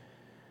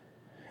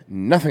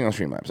 Nothing on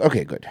Streamlabs.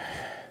 Okay, good.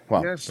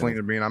 Well, Yes,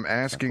 Lena Bean. I'm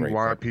asking great,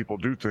 why but- people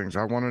do things.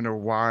 I want to know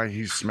why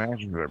he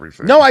smashes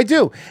everything. no, I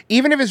do.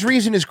 Even if his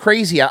reason is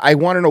crazy, I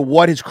want to know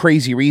what his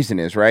crazy reason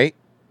is, right?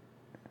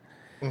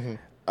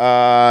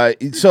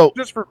 So,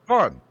 just for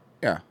fun.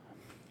 yeah.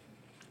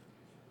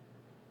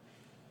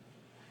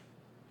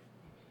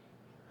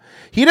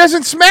 He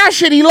doesn't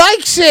smash it. He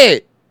likes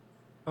it.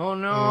 Oh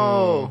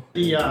no.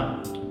 The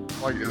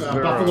Like, is Uh,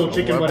 there buffalo a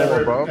chicken, level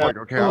whatever. above? Like,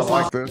 okay, I Oh,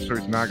 like this, so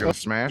he's not gonna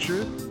smash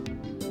it.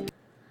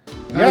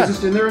 I was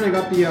just in there and I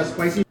got the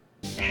spicy.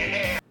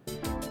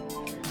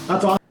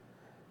 That's awesome.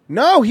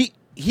 No, he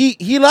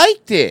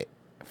liked it.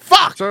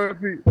 Fuck. So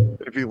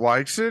if he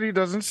likes it, he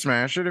doesn't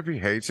smash it. If he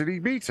hates it, he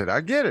beats it.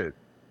 I get it.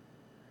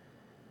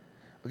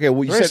 Okay,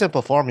 well, you Very said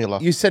simple formula.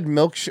 you said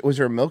milkshake. Was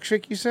there a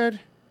milkshake? You said.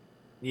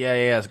 Yeah.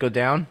 Let's go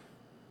down.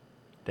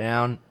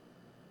 Down.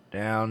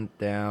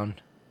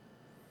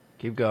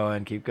 Keep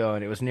going.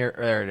 It was near.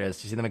 There it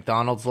is. You see the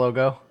McDonald's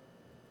logo?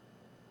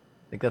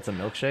 I think that's a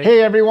milkshake.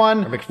 Hey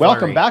everyone, Or McFlurry.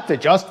 welcome back to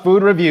Just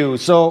Food Review.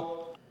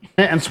 So,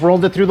 and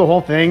swirled it through the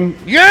whole thing.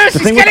 Yes, The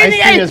he's thing with getting ice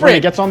the cream is when apron.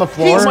 it gets on the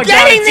floor. He's my God,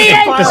 getting it's the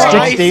a apron. the fire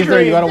stick ice stays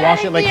there. You cream. gotta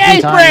wash it like The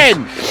 3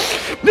 times.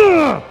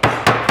 apron.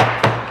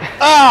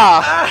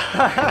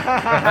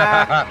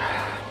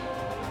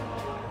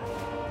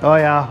 Oh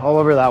yeah, all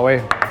over that way.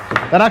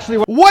 That actually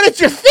What did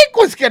you think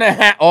was gonna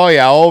happen? Oh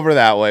yeah, over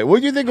that way. What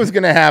did you think was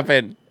gonna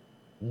happen?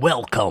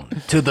 Welcome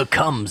to the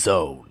cum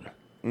zone.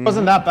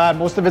 wasn't that bad.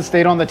 Most of it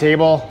stayed on the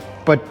table.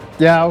 But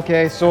yeah,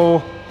 okay.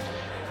 So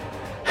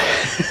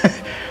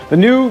the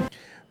new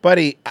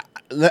Buddy,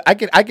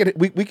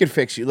 we could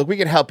fix you. Look, we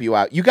could help you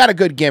out. You got a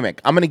good gimmick.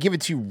 I'm gonna give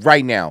it to you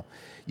right now.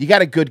 You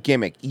got a good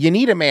gimmick. You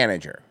need a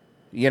manager,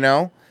 you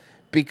know,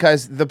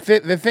 because the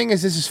thing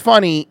is, this is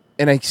funny,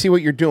 and I see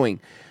what you're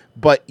doing,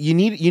 but you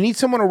need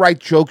someone to write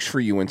jokes for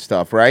you and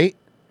stuff, right?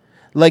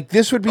 Like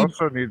this would be.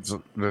 Also needs.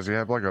 Does he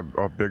have like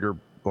a bigger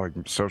like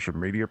social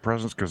media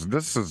presence? Because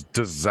this is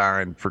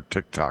designed for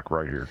TikTok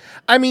right here.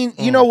 I mean,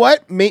 you know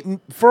what?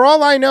 For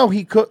all I know,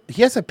 he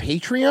has a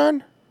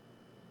Patreon.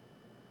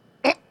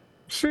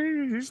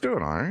 See, he's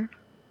doing all right.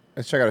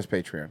 Let's check out his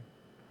Patreon.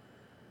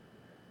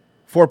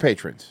 4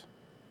 patrons.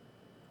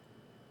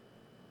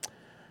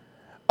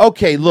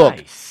 Okay, look.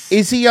 Nice.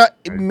 Is he Hey,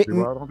 see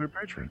why I don't do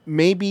Patreon.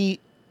 maybe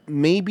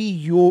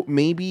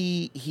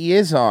he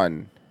is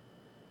on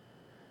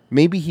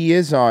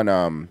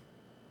The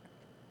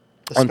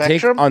on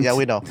spectrum? on- Yeah,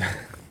 we know.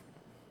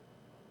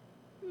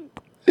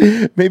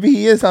 maybe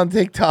he is on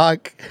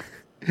TikTok.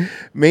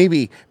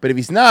 Maybe, but if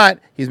he's not,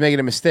 he's making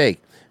a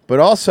mistake. But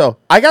also,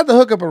 I got the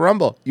hookup at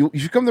Rumble. You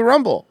should come to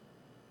Rumble.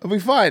 It'll be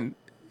fun.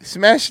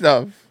 Smash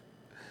stuff.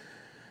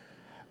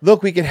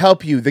 Look, we can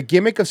help you. The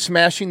gimmick of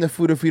smashing the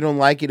food if you don't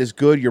like it is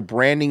good. Your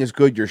branding is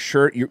good. Your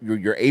shirt,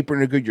 your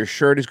apron is good. Your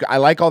shirt is good. I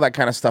like all that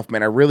kind of stuff,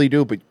 man. I really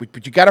do. But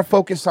you got to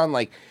focus on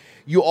like.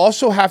 You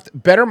also have to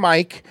better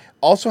mic.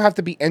 Also have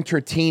to be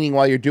entertaining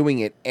while you're doing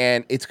it,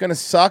 and it's gonna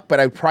suck. But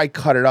I'd probably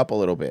cut it up a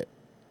little bit.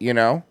 You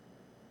know.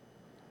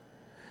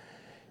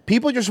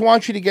 People just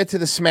want you to get to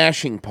the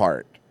smashing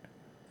part.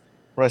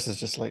 Royce is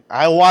just like,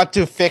 I want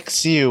to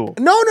fix you.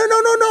 No.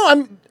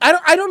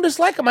 I don't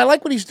dislike him. I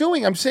like what he's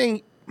doing. I'm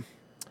saying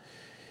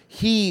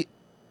he's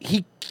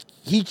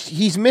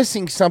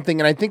missing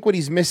something, and I think what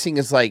he's missing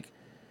is like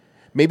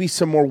maybe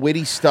some more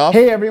witty stuff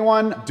hey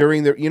everyone,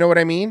 during the. You know what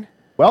I mean?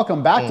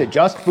 welcome back to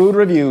Just Food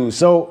Review.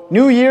 So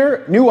new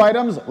year, new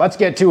items. Let's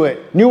get to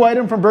it. New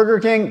item from Burger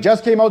King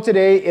just came out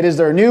today. It is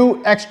their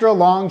new extra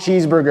long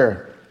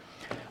cheeseburger.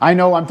 I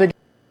know. I'm thinking.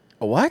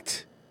 A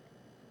what?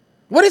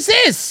 What is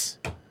this?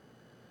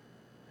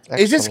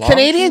 Is this Extra long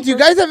Canadian? Do you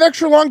guys have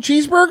extra long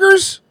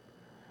cheeseburgers?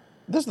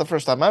 This is the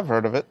first time I've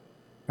heard of it.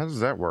 How does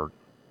that work?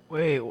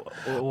 Wait.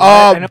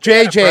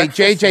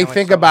 JJ,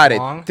 think about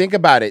it. Think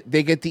about it.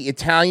 They get the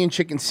Italian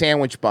chicken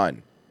sandwich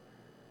bun.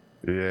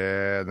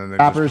 Yeah, and then they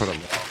Wrappers. just put a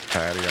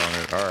long patty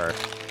on it. All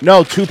right.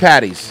 No, 2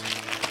 patties.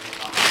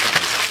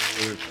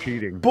 It's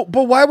cheating. But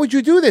why would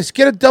you do this?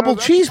 Get a double No,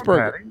 that's one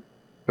cheeseburger. patty.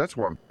 That's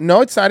one.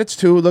 No, it's not. It's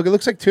 2. Look, it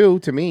looks like 2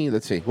 to me.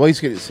 Let's see. Well, he's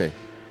going to say.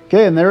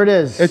 Okay, and there it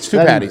is. It's 2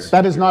 That- patties.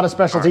 That is not a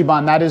specialty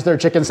bun. That is their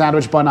chicken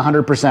sandwich bun,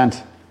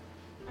 100%.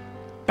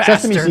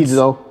 Sesame seeds,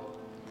 though.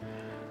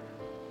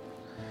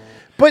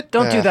 But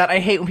Don't do that. I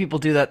hate when people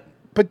do that.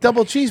 But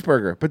double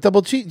cheeseburger. But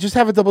double cheese. Just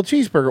have a double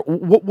cheeseburger.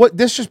 What?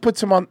 This just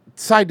puts them on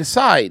side to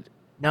side.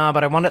 No,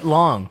 but I want it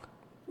long.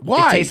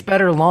 Why? It tastes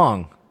better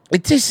long.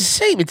 It tastes the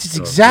same. It's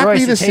exactly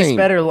Royce, the it tastes same.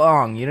 better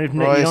long. You don't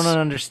Royce,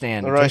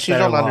 understand. It Royce, tastes you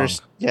better don't long.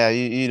 understand. Yeah,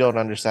 you don't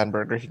understand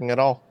Burger King at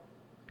all.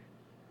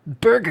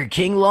 Burger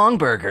King long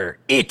burger.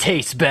 It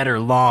tastes better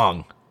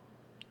long.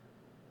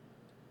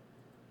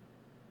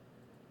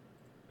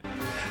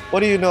 What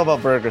do you know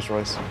about burgers,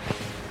 Royce?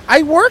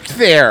 I worked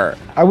there.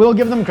 I will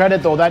give them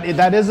credit, though.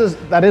 That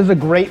is a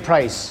great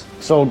price.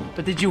 So,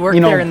 But did you work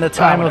You know, there in the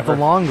time of the whatever.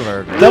 long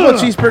burger? Double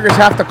cheeseburgers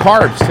half the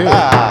carbs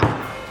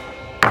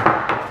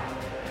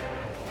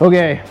too.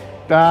 okay.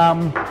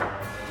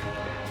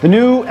 The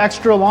new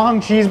extra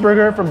long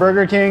cheeseburger from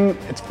Burger King.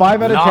 It's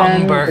 5 out of Long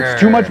 10. burger.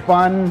 It's too much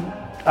bun.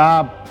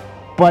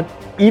 But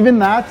even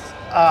that,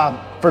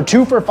 for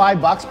 2 for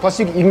 $5, plus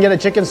you can get a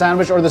chicken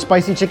sandwich or the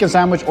spicy chicken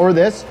sandwich or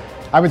this.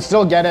 I would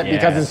still get it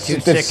because it's 2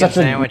 it's chicken such a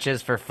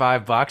sandwiches for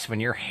 $5 when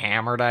you're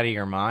hammered out of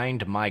your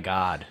mind. My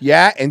God.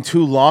 Yeah, and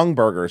 2 long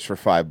burgers for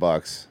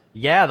 $5.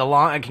 Yeah, the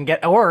long I can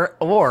get, or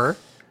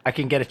I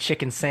can get a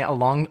chicken a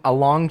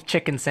long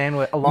chicken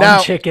sandwich, a long Now-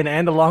 chicken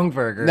and a long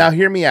burger. Now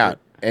hear me out,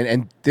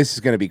 and this is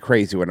going to be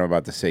crazy what I'm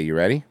about to say. You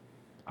ready?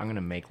 I'm gonna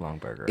make long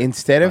burger.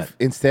 Instead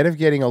of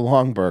getting a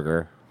long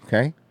burger,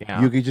 okay, Yeah.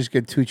 you could just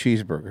get 2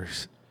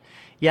 cheeseburgers.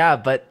 Yeah,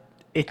 but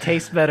it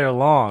tastes better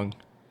long.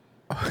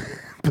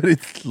 But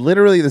it's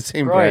literally the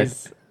same bread.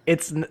 Royce,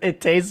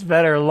 it tastes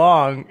better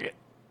long.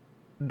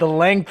 The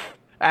length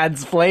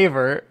adds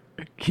flavor.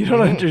 You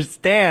don't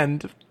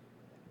understand.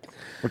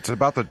 It's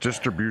about the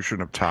distribution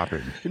of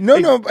toppings.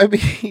 No, I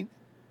mean,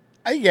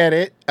 I get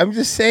it. I'm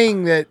just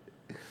saying that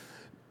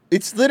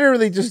it's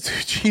literally just 2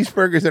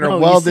 cheeseburgers that No, are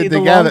you welded see, the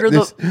together.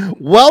 longer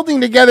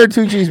Welding together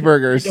 2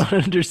 cheeseburgers. You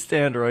don't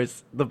understand,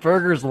 Royce. The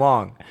burger's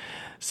long,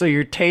 so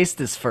your taste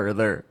is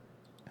further.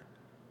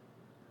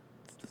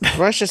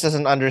 Royce just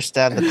doesn't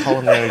understand the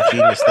culinary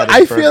genius that is I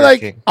Burger feel like,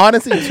 King.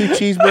 honestly, 2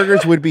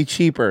 cheeseburgers would be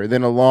cheaper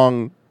than a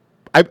long.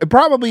 It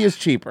probably is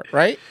cheaper,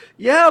 right?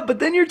 Yeah, but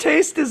then your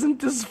taste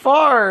isn't as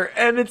far,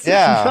 and it's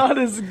Yeah. not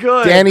as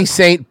good. Danny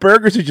Saint,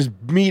 burgers are just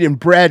meat and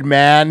bread,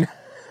 man.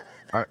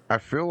 I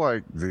feel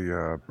like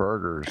the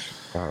burgers,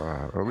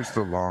 at least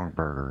the long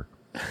burger,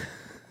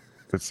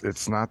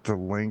 it's not the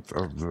length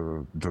of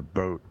the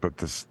boat, but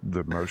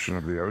the motion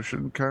of the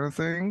ocean kind of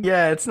thing.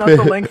 Yeah, it's not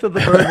the length of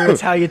the burger;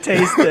 it's how you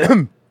taste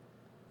it.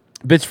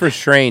 Bits for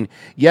strain.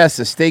 Yes,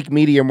 a steak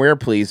medium rare,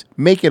 please.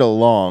 Make it a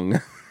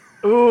long.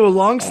 Ooh,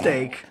 long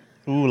steak.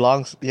 Ooh,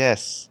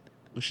 yes.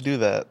 We should do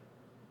that.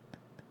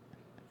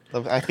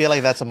 I feel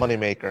like that's a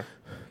moneymaker.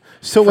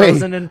 So wait,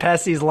 Frozen and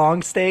Pessy's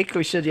long steak.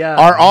 We should, yeah.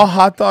 are all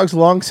hot dogs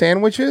long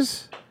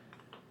sandwiches?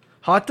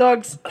 Hot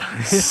dogs?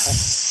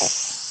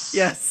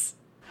 Yes.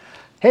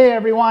 Hey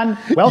everyone,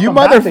 welcome You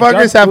back to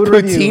motherfuckers Just have Food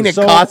poutine Review. at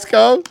So,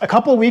 Costco? A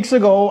couple weeks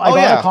ago, I got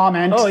yeah. a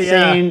comment Oh, yeah.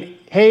 saying,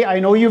 "Hey, I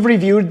know you've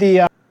reviewed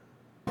the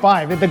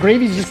 5. The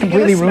gravy's just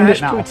completely ruined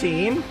it now."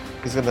 Poutine?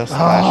 He's gonna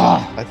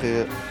smash it. I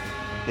feel.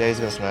 Yeah, he's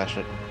gonna smash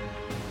it.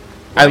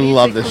 I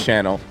love this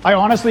channel. I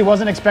honestly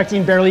wasn't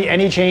expecting barely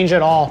any change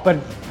at all, but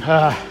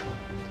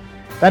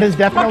that is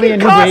definitely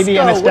Fucking a new gravy,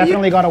 and Costco, it's what do you-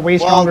 definitely got a way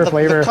Well, stronger the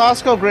flavor.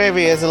 Costco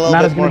gravy is a little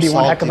That bit is gonna more be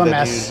one salty heck of a than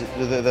mess.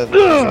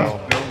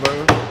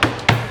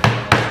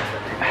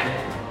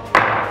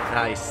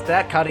 Nice.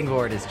 That cutting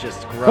board is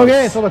just gross.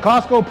 Okay, so the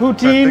Costco I think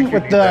poutine you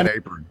with need that the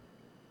apron.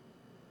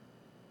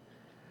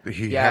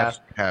 He Yeah. has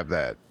to have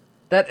that.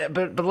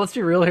 But let's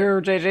be real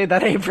here, JJ.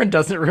 That apron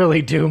doesn't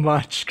really do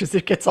much because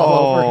it gets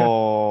all over him.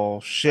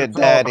 Oh shit, It's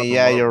all about Daddy! the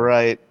Yeah, logo. you're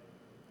right.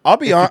 I'll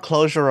be If you on.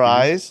 close your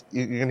eyes,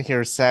 you're gonna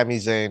hear Sami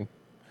Zayn.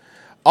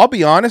 I'll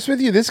be honest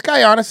with you. This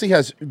guy honestly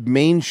has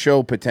main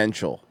show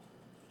potential.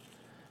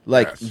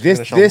 Like Yes. this,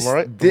 Gonna show this.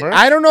 him thi- merch?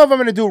 I don't know if I'm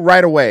going to do it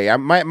right away. I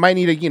might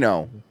need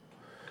to,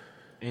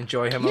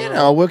 Enjoy him a you little.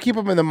 know, we'll keep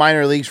him in the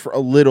minor leagues for a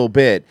little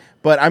bit.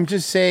 But I'm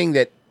just saying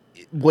that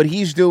what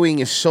he's doing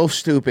is so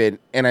stupid,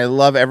 and I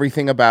love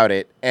everything about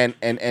it. And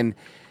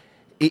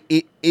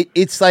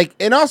it's like,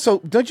 and also,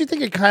 don't you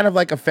think it kind of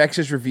like affects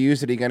his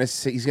reviews that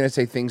he's gonna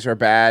say things are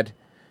bad,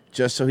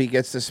 just so he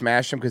gets to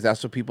smash them because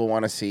that's what people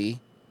want to see.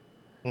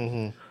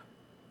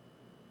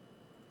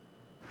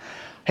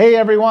 Hey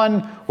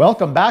everyone,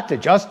 welcome back to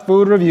Just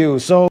Food Review.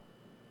 So,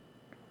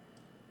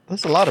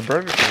 There's a lot of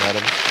Burger King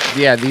items.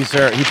 Yeah, these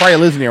are. He probably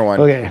lives near one.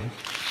 okay,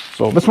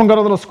 so this one got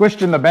a little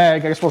squished in the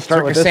bag. I guess we'll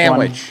start It's like with a this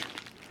sandwich.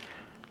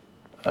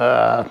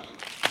 one.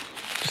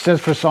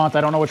 says croissant.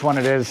 I don't know which one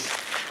it is.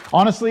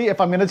 Honestly, if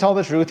I'm going to tell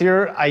the truth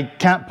here, I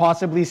can't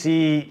possibly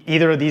see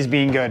either of these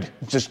being good.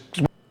 Just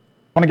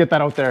want to get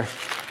that out there.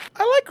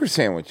 I like croissant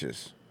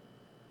sandwiches.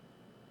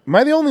 Am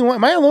I the only one?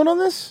 Am I alone on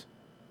this?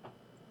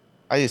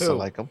 I used to Who?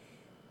 like them.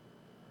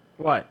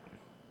 What?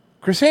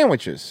 Croissant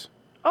sandwiches.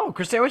 Oh,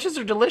 croissant sandwiches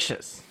are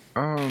delicious.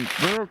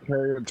 They're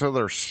okay until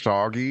they're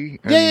soggy.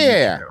 And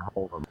Yeah. you can't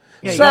hold them.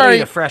 Yeah, you gotta Sorry,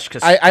 eat a fresh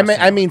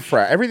I mean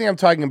fresh. Everything I'm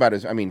talking about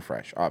is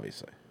fresh,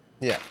 obviously.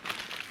 Yeah.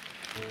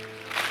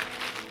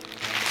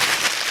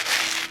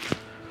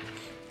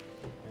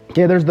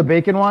 Okay, there's the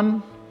bacon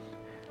one.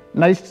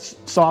 Nice,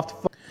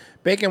 soft,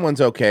 Bacon one's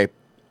okay.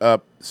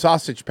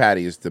 Sausage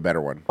patty is the better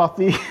one.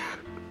 fluffy.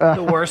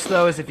 The worst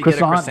though is if you get a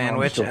Croissant? croissant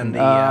sandwich No, I'm and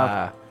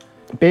joking.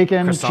 the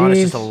Bacon, croissant is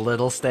cheese. just a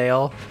little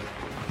stale.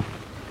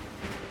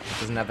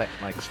 Doesn't have that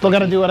like. Still got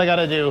to do what I got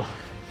to do.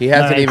 He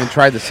hasn't Alright. even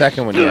tried the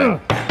second one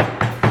yet.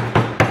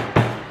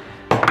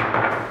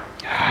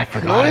 I He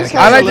forgot. always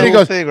I has like a that he little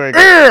goes, thing right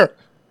It's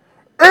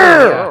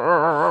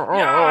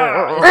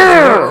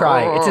his war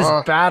cry. It's his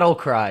battle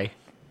cry.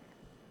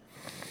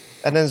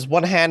 and then his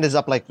one hand is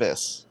up like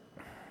this.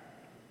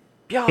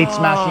 Hate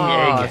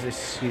smashing egg.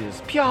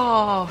 Excuse.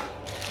 Pyaw.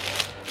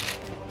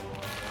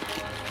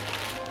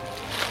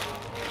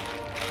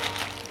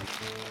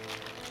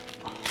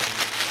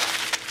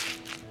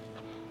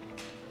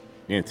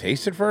 You gonna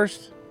taste it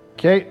first?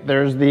 Okay,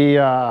 there's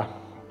the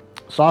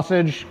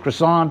sausage,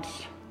 croissant.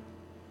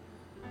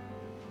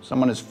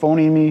 Someone is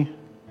phoning me.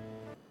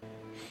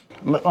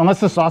 Unless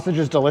the sausage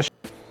is delicious.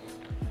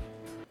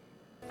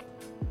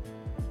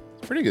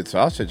 It's pretty good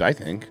sausage, I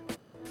think.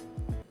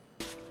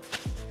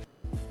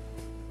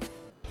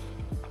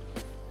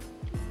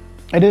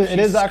 It is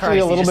Jesus actually Christ, a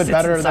he little just bit sits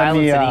better in than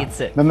silence and eats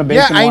the it. than the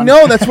Yeah, bacon I one.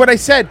 know. That's what I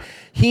said.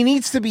 He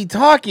needs to be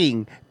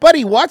talking,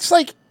 buddy. Watch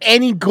like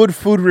any good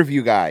food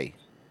review guy.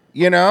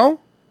 You know?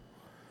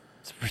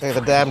 Like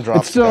the damn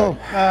drops. It's still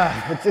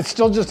it's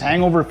still just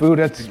hangover food.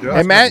 It's He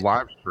does Ima- have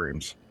live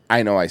streams.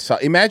 I know. I saw.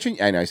 I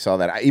know. I saw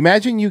that.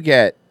 Imagine you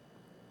get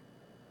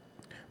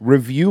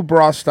review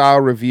bra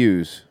style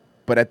reviews,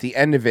 but at the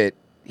end of it,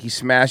 he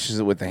smashes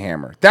it with the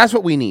hammer. That's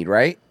what we need,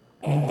 right?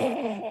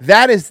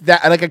 That is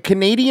that like a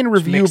Canadian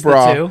review mix the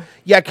bra. two?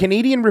 Yeah,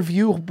 Canadian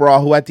review bra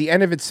who at the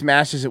end of it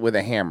smashes it with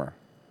a hammer.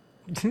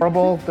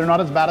 horrible. They're not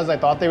as bad as I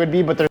thought they would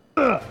be, but they're.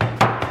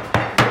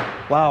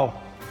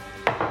 Wow.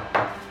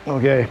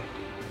 Okay.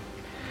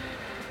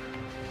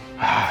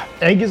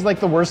 Egg is like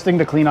the worst thing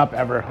to clean up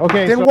ever.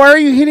 Okay. Then so why are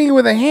you hitting it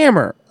with a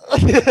hammer?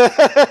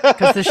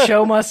 Because the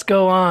show must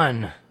go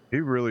on.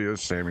 He really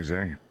is Sami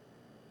Zayn.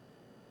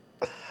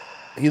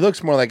 He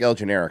looks more like El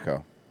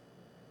Generico.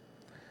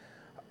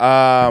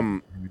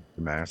 The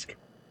mask.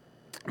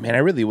 Man, I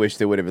really wish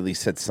they would have at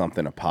least said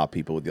something to pop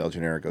people with the El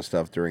Generico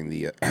stuff during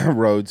the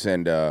Rhodes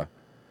and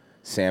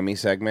Sammy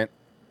segment.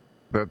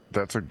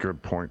 That's a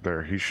good point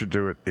there. He should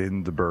do it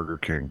in the Burger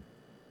King.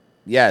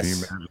 Can you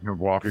Yes. imagine him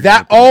walking?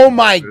 That. with the- Oh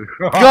my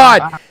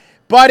God,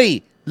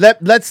 buddy.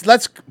 Let's.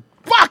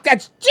 Fuck.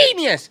 That's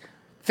genius.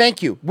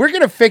 Thank you. We're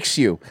gonna fix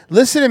you.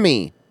 Listen to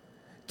me.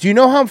 Do you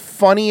know how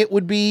funny it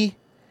would be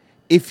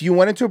if you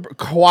went into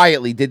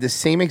quietly did the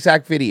same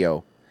exact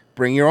video?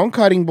 Bring your own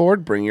cutting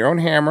board. Bring your own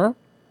hammer.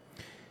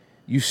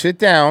 You sit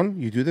down.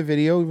 You do the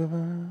video.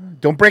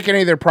 Don't break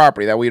any of their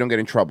property. That way you don't get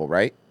in trouble,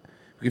 right?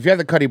 If you have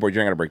the cutting board,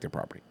 you're not gonna break their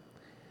property.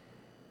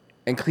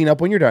 And clean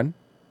up when you're done.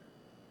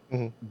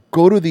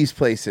 Go to these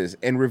places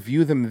and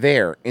review them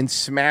there and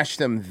smash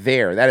them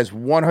there. That is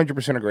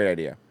 100% a great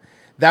idea.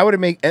 That would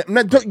make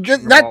not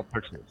All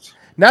pixels.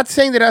 not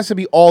saying that it has to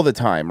be all the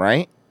time,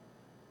 right?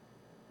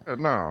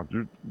 No,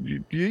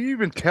 you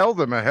even tell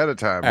them ahead of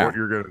time Yeah. what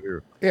you're going to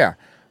do. Yeah,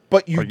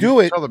 but you Like,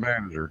 do it. Tell the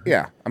manager.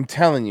 Yeah, I'm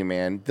telling you,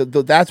 man.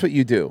 That's what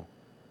you do.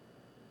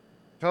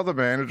 Tell the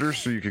manager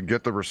so you can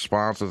get the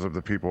responses of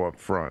the people up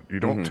front.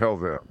 You don't tell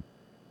them.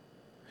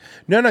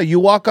 No, you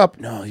walk up.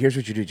 No, here's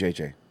what you do,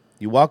 JJ.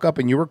 You walk up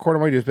and you record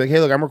on what you do. Just be like, hey,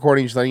 look, I'm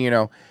recording. Just letting you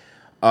know.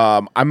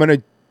 I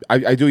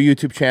do a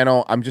YouTube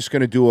channel. I'm just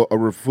gonna do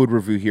a food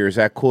review here. Is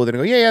that cool? Then I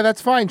go, yeah, that's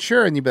fine,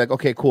 sure. And you'd be like,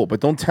 okay, cool, but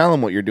don't tell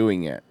them what you're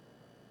doing yet.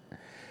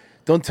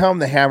 Don't tell them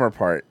the hammer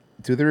part.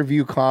 Do the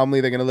review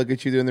calmly. They're gonna look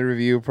at you doing the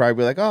review. Probably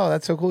be like, oh,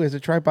 that's so cool. He has a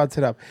tripod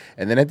set up.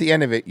 And then at the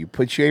end of it, you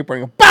put your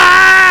apron and go,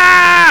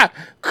 bah!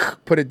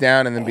 Put it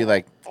down, and then be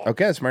like,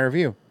 okay, that's my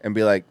review. And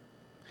be like,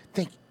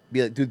 thank you.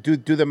 Be like,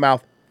 do the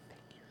mouth.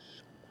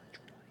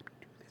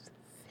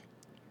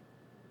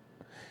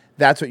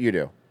 That's what you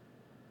do.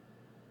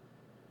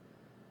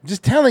 I'm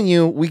just telling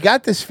you, we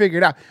got this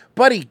figured out.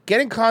 Buddy,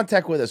 get in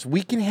contact with us.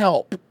 We can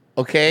help,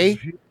 okay?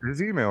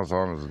 His email's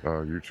on his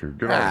YouTube.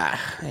 Get on.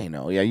 I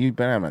know. Yeah,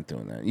 but I'm not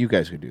doing that. You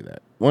guys could do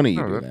that. One of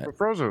you No, do that's that. what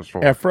Frozo's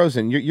for. Yeah,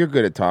 Frozen, you're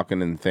good at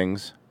talking and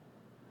things.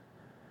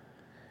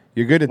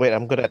 You're good at... Wait,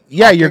 I'm good at.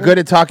 Yeah, you're talking? good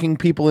at talking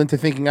people into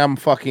thinking I'm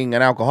fucking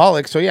an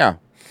alcoholic, so yeah.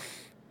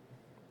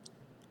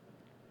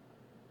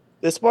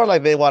 It's more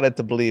like they wanted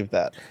to believe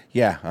that.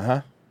 Yeah,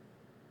 uh-huh.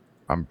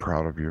 I'm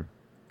proud of you.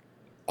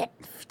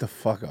 The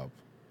fuck up.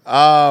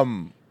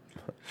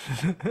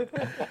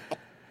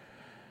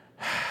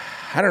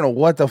 I don't know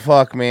what the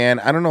fuck, man.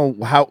 I don't know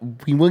how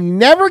we will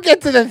never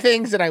get to the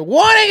things that I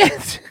want to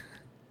get to.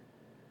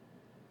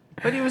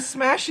 But he was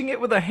smashing it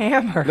with a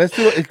hammer. Let's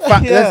do it.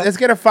 Let's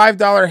get a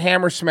 $5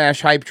 hammer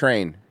smash hype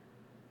train.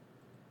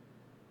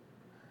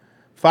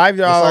 $5.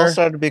 This all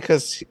started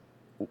because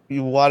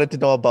you wanted to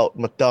know about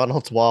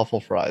McDonald's waffle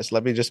fries.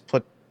 Let me just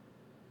put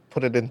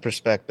it in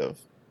perspective.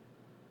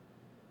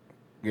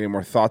 Getting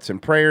more thoughts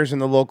and prayers in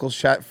the local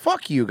chat.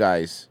 Fuck you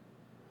guys.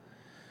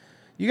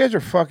 You guys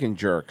are fucking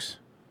jerks.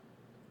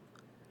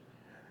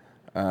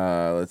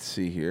 Let's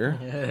see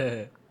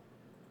here.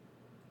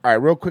 All right,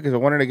 real quick, because I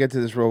wanted to get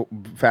to this real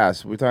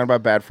fast. We're talking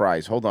about bad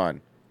fries. Hold on.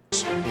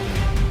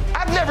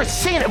 I've never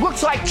seen it.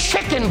 Looks like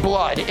chicken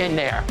blood in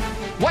there.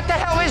 What the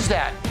hell is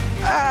that?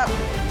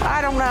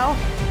 I don't know.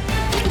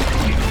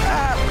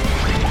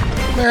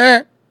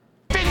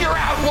 Figure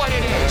out what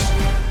it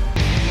is.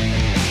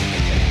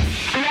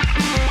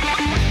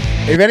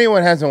 If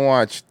anyone hasn't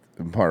watched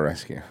Bar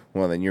Rescue,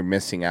 well, then you're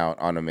missing out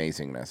on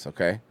amazingness,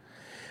 okay?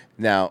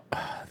 Now,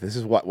 this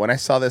is what, when I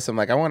saw this, I'm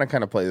like, I want to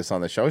kind of play this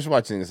on the show. I was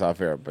watching this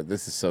off air, but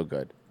this is so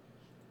good.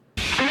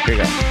 Here you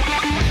go.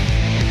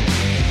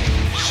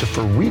 So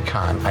for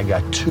Recon, I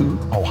got 2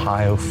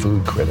 Ohio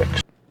food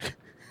critics.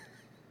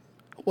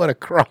 What a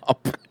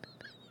crop.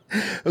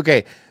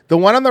 Okay, the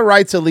one on the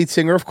right's the lead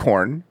singer of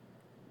Korn.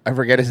 I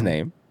forget his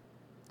name.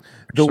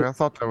 Actually, I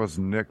thought that was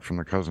Nick from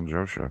the Cousin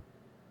Joe show.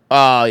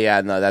 Oh,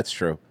 yeah, no, that's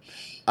true.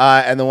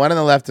 And the one on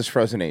the left is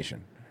Frozen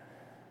Nation.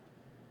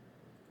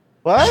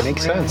 What?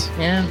 Makes sense.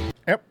 Yeah.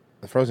 Yep,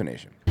 the Frozen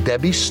Nation.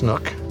 Debbie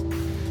Snook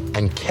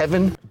and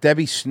Kevin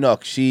Debbie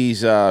Snook, she's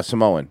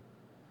Samoan.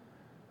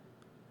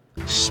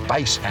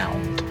 Spice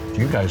Hound.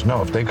 You guys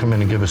know if they come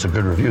in and give us a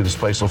good review, this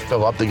place will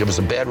fill up. They give us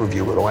a bad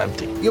review, it'll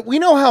empty. Yeah, we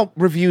know how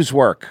reviews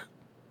work.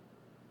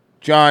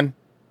 John?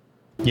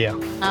 Yeah.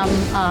 I'm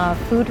a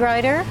food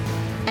writer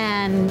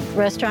and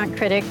restaurant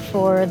critic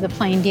for The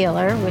Plain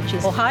Dealer, which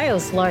is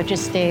Ohio's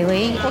largest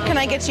daily. What can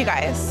I get you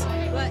guys?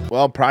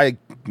 Well, probably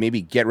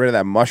maybe get rid of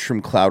that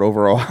mushroom cloud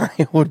over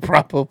Ohio would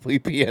probably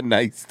be a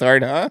nice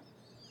start, huh?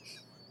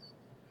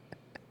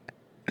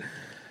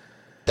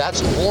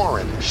 That's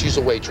Lauren. She's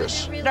a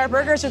waitress. Our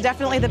burgers are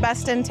definitely the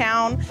best in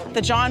town.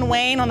 The John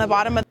Wayne on the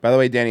bottom of By the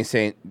way, Danny's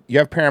saying, you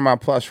have Paramount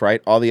Plus, right?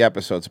 All the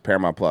episodes of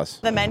Paramount Plus.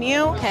 the menu.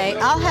 Okay,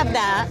 I'll have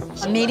that.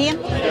 A medium?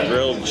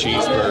 Grilled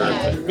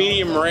cheeseburger,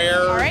 medium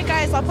rare. All right,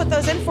 guys, I'll put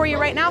those in for you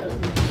right now.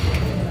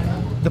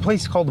 The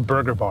place is called the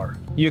Burger Bar.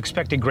 You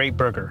expect a great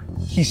burger.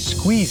 He's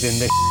squeezing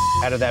the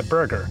out of that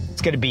burger.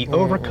 It's going to be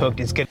overcooked.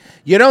 It's going.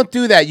 You don't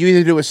do that. You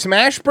either do a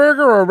smash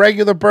burger or a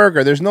regular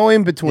burger. There's no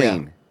in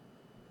between.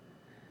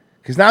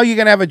 Because now you're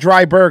going to have a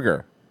dry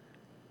burger.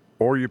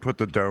 Or you put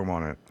the dome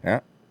on it. Yeah.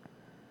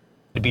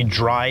 It'd be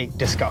dry,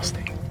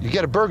 disgusting. You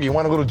get a burger, you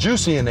want a little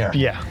juicy in there.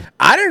 Yeah.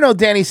 I didn't know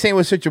Danny Saint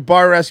was such a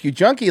bar rescue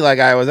junkie like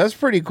I was. That's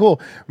pretty cool.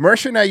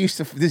 Mercer and I used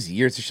to, this is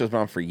years, this show's been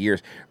on for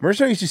years.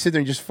 Mercer and I used to sit there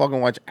and just fucking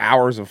watch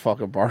hours of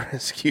fucking bar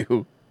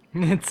rescue.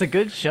 It's a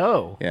good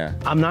show. Yeah.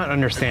 I'm not It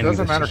understanding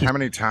doesn't this. matter how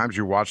many times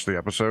you watch the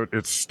episode,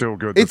 it's still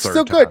good. It's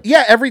still good.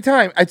 Yeah, every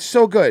time. It's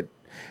so good.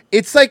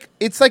 It's like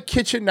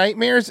Kitchen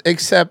Nightmares,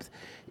 except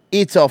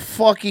it's a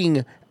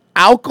fucking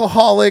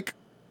alcoholic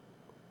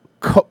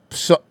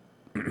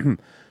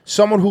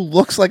someone who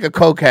looks like a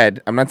cokehead.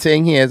 I'm not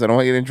saying he is. I don't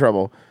want to get in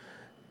trouble.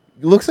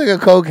 Looks like a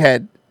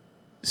cokehead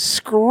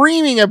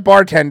screaming at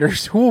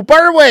bartenders who,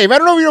 by the way, if I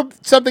don't know if you know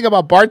something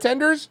about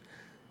bartenders,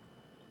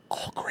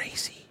 all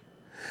crazy.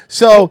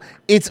 So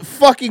it's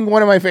fucking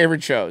one of my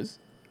favorite shows.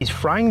 He's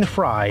frying the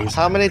fries.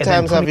 How many and then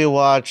times have putting you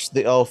watched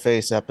the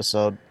O-Face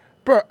episode?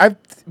 Bro, I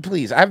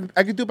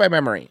could do it by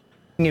memory.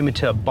 him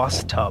into a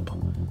bus tub.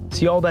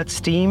 See all that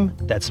steam?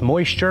 That's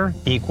moisture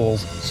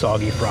equals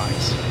soggy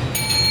fries.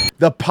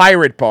 The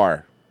Pirate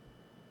Bar.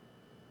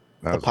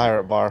 The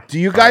Pirate Bar. Do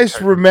you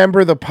guys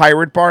remember the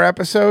Pirate Bar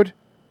episode?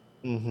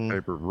 Mm-hmm.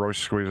 Royce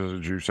squeezes the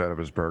juice out of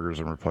his burgers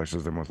and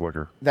replaces them with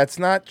liquor. That's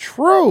not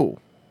true.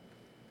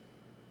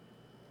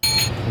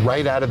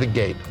 Right out of the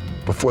gate,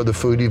 before the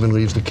food even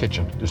leaves the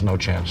kitchen. There's no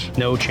chance.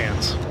 No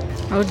chance.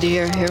 Oh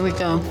dear, here we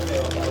go.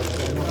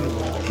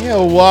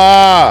 Ew.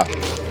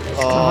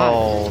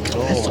 Oh, no.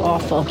 That's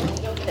awful.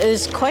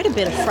 There's quite a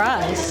bit of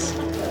fries.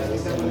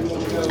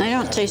 I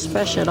don't taste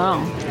fresh at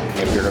all.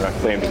 If you're going to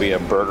claim to be a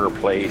burger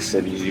place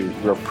and you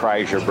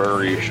reprise your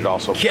burger, you should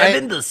also...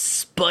 Kevin the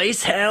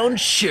Spice Hound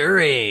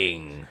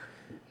Shuring.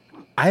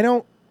 I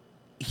don't...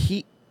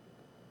 He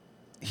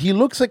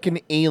looks like an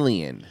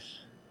alien.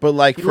 But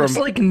like He from... looks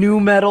like New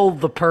Metal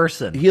the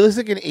person. He looks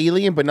like an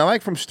alien, but not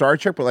like from Star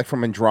Trek, but like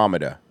from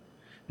Andromeda.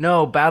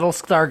 No,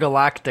 Battlestar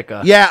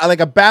Galactica. Yeah, like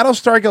a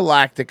Battlestar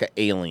Galactica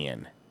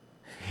alien.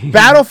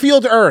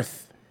 Battlefield Earth.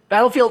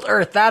 Battlefield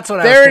Earth, that's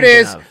what There I was it thinking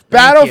is. of. Thank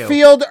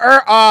Battlefield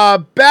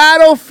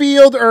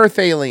Battlefield Earth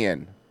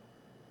alien.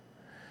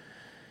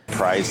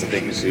 Fries the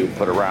things you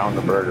put around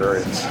the burger.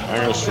 It's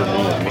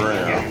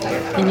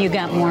And you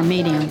got more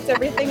medium. Is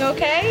everything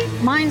okay?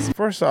 Mine's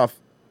First off,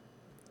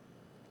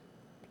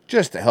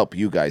 just to help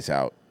you guys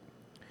out,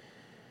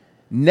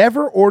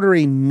 never order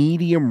a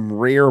medium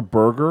rare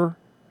burger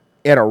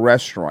at a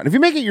restaurant. If you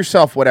make it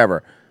yourself,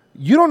 whatever,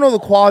 you don't know the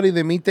quality of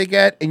the meat they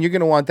get, and you're going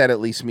to want that at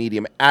least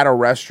medium at a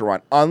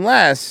restaurant,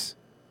 unless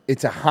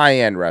it's a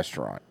high-end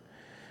restaurant.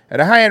 At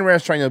a high-end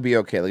restaurant, you'll be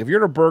okay. Like, if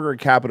you're at a burger at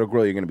Capital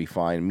Grill, you're going to be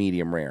fine,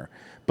 medium rare.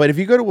 But if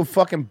you go to a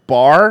fucking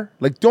bar,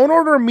 like, don't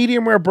order a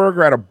medium rare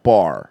burger at a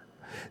bar.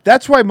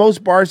 That's why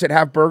most bars that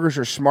have burgers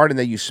are smart and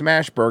they use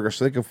smash burgers,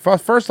 so they can,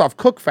 first off,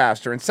 cook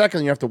faster, and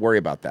secondly, you don't have to worry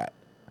about that.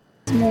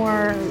 It's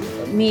more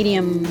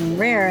medium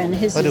rare, and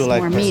his I do is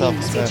like more myself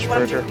medium. a smash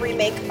burger.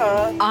 Remake.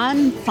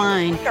 I'm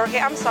fine. Okay,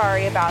 I'm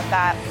sorry about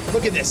that.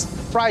 Look at this.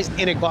 Fries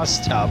in a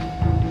glass tub.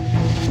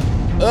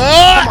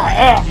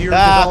 You're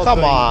come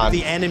developing on.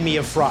 the enemy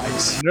of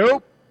fries.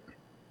 Nope.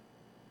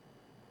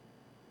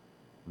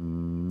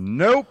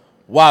 Nope.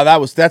 Wow,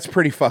 that's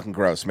pretty fucking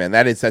gross, man.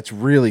 That's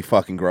really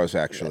fucking gross,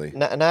 actually.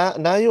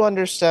 Now you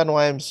understand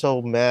why I'm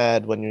so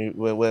mad when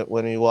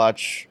you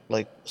watch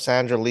like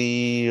Sandra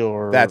Lee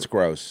or That's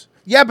gross.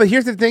 Yeah, but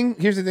here's the thing,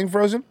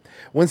 Frozen.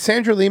 When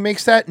Sandra Lee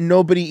makes that,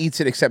 nobody eats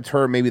it except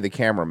her, maybe the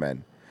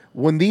cameraman.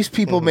 When these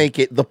people make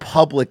it, the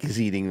public is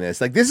eating this.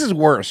 Like, this is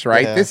worse,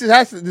 right? Yeah. This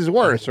is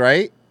worse,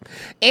 right?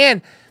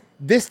 And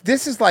this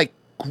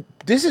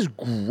is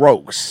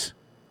gross.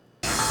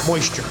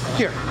 Moisture.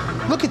 Here,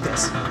 look at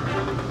this.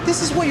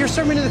 This is what you're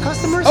serving to the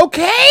customers?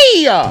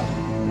 Okay!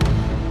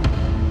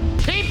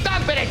 Keep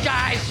dumping it,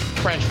 guys.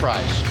 French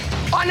fries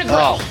on the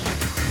grill.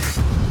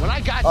 When I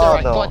got there,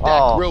 I thought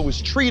that grill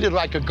was treated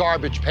like a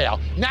garbage pail.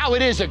 Now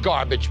it is a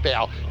garbage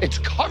pail. It's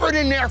covered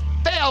in their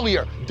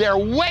failure, their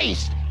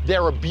waste,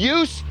 their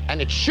abuse,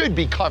 and it should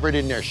be covered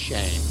in their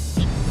shame.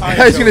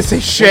 I was gonna say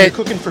When shit. you're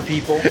cooking for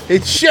people,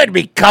 It should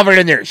be covered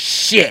in their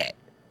shit.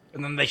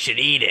 And then they should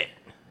eat it.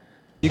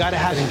 you gotta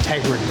have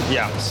integrity.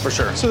 Yeah, for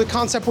sure. So the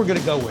concept we're gonna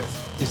go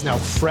with is now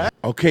fresh.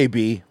 Okay,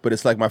 B, but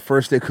it's like my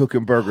first day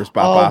cooking burgers,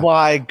 Papa. Oh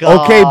my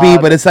god. Okay, B,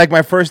 but it's like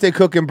my first day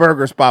cooking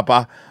burgers,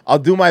 Papa. I'll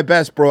do my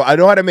best, bro. I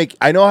know how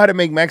to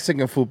make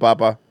Mexican food,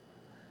 Papa.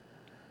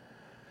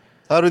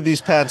 How do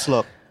these pants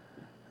look?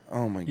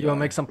 Oh my god. You wanna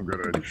make some? I'm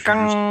gonna infuse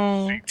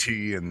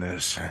CT in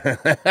this.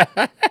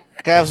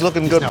 Calves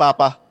looking good,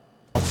 Papa.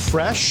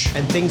 Fresh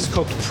and things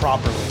cooked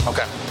properly.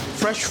 Okay.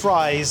 Fresh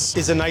fries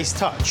is a nice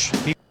touch.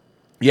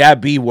 Yeah,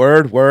 B,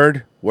 word.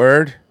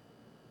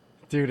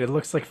 Dude, it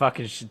looks like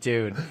fucking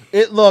dude.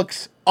 It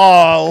looks a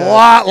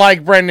lot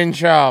like Brendan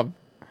Schaub.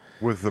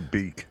 With the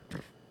beak.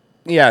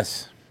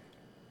 Yes.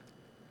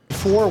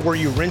 Before, were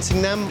you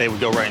rinsing them? They would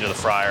go right into the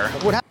fryer.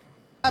 What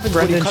happens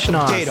when you Brendan cut the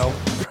Schnoz. potato?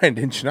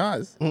 Brendan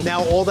Schnoz.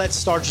 Now all that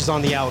starch is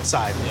on the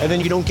outside, and then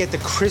you don't get the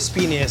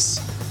crispiness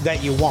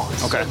that you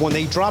want. Okay. When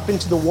they drop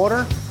into the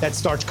water, that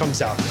starch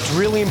comes out. It's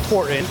really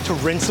important to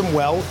rinse them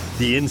well.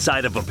 The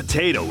inside of a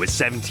potato is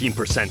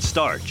 17%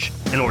 starch.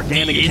 An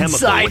organic The chemical.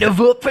 inside of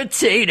a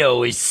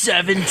potato is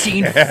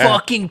 17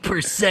 fucking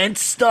percent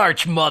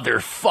starch,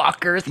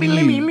 motherfuckers.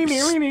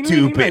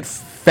 Stupid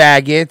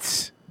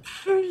faggots.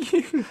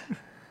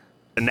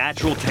 A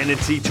natural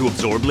tendency to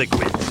absorb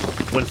liquid.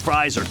 When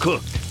fries are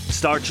cooked,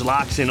 starch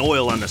locks in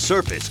oil on the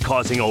surface,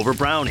 causing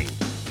overbrowning.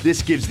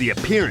 This gives the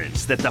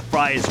appearance that the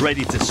fry is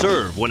ready to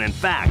serve when in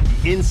fact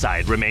the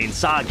inside remains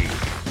soggy.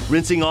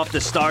 Rinsing off the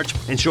starch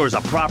ensures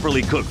a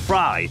properly cooked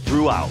fry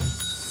throughout.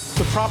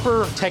 The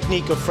proper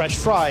technique of fresh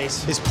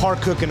fries is par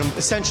cooking them.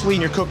 Essentially,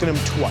 you're cooking them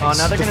twice. Oh,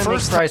 now they're The gonna make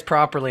first fries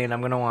properly, and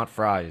I'm gonna want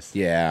fries.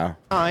 Yeah.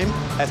 time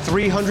at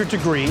 300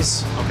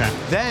 degrees. Okay.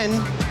 Then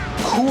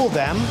cool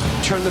them.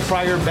 Turn the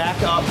fryer back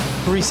up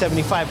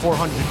 375,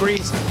 400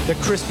 degrees. They're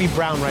crispy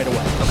brown right away.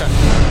 Okay.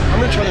 I'm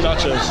gonna try the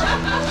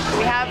nachos.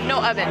 We have no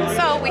oven,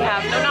 so we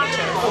have no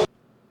nachos.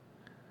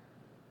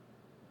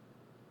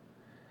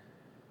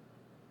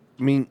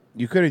 I mean,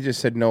 you could have just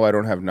said, no, I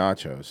don't have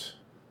nachos,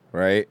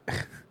 right?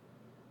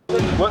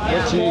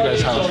 What do you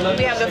guys have?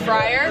 We have the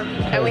fryer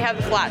and we have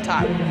the flat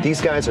top. These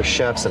guys are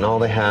chefs, and all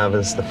they have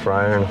is the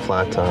fryer and a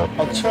flat top.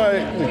 I'll try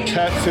the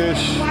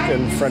catfish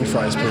and french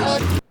fries,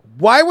 please.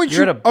 Why would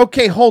You're you? at a-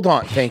 Okay, hold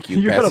on. Thank you,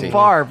 You're Bessie. at a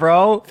bar,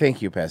 bro.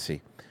 Thank you,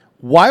 Bessie.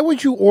 Why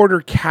would you order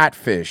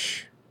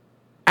catfish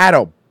at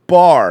a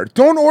bar?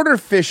 Don't order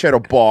fish at a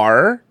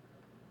bar.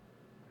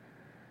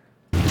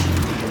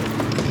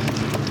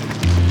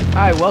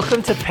 Hi,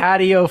 welcome to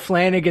Patio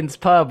Flanagan's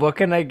Pub. What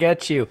can I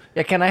get you?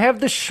 Yeah, can I have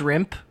the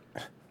shrimp?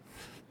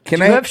 Can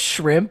Do I you have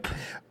shrimp?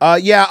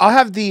 Yeah, I'll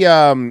have the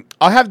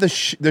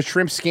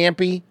shrimp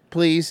scampi,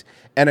 please,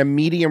 and a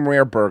medium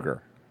rare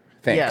burger.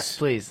 Thanks. Yes,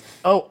 please.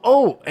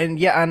 Oh, and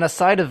yeah, and a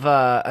side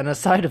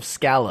of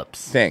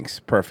scallops. Thanks.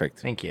 Perfect.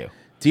 Thank you.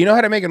 Do you know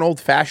how to make an old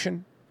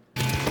fashioned?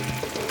 Look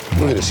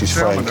at this. He's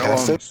frying Salmonella on the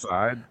catfish.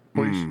 side,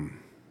 please.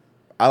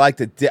 I like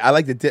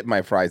to dip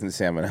my fries in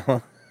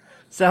salmonella.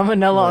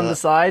 Salmonella on the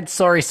side?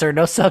 Sorry, sir,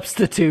 no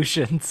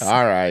substitutions.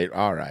 All right.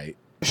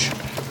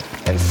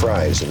 And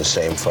fries in the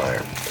same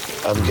fryer.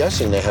 I'm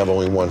guessing they have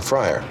only one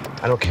fryer.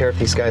 I don't care if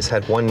these guys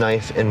had one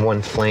knife and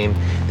one flame.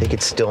 They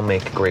could still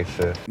make great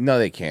food. No,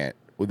 they can't.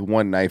 With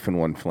one knife and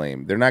one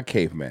flame, they're not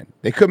cavemen.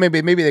 They could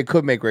maybe they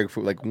could make great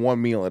food like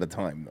one meal at a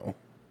time, though.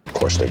 Of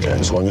course they can,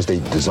 as long as they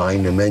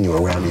design their menu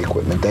around the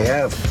equipment they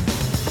have.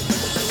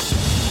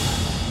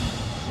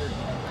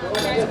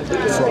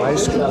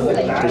 fries,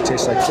 they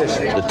taste like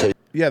fish.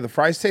 Yeah, the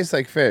fries taste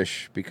like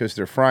fish because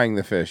they're frying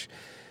the fish.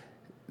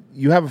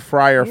 You have a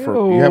fryer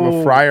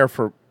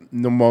for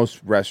the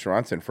most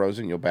restaurants, and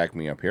Frozen, you'll back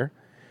me up here,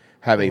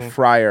 have a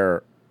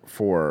fryer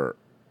for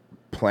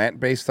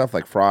plant-based stuff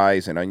like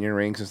fries and onion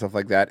rings and stuff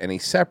like that, and a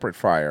separate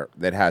fryer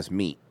that has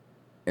meat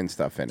and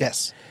stuff in it.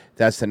 Yes.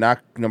 That's to not,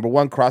 number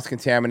one,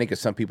 cross-contaminate, because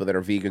some people that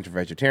are vegans or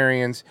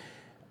vegetarians.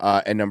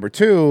 And number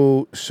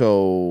two,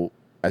 so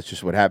that's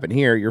just what happened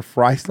here. Your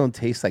fries don't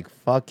taste like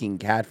fucking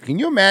cat. Can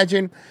you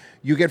imagine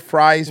you get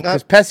fries,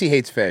 because Pessy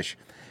hates fish.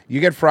 You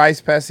get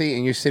fries, Pessy,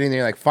 and you're sitting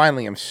there like,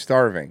 finally, I'm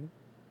starving.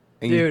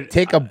 And you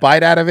take a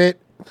bite out of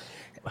it,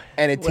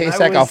 and it tastes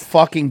like a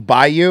fucking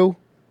bayou.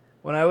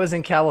 When I was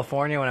in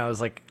California, when I was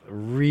like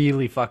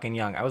really fucking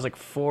young, I was like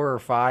 4 or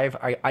 5.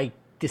 I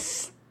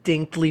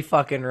distinctly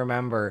fucking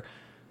remember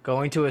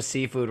going to a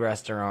seafood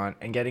restaurant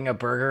and getting a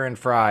burger and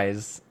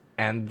fries,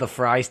 and the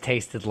fries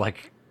tasted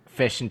like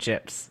fish and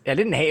chips. I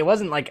didn't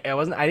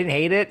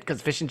hate it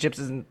because fish and chips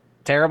isn't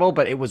terrible,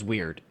 but it was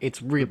weird.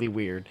 It's really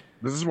weird.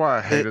 This is why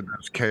I hated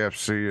those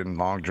KFC and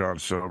Long John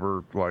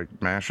Silver like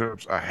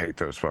mashups. I hate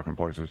those fucking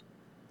places.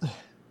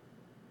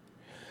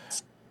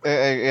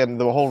 And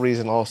the whole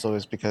reason also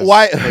is because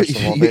Why? First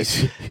of all,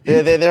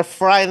 they're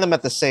frying them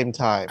at the same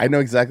time. I know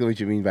exactly what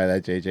you mean by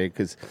that, JJ,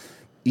 because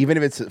even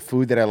if it's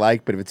food that I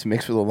like, but if it's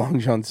mixed with a Long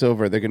John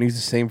Silver, they're going to use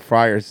the same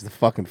fryers as the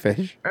fucking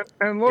fish.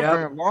 And look,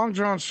 man, Long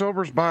John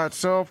Silver's by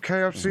itself,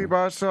 KFC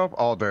by itself,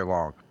 all day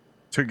long.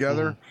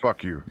 Together,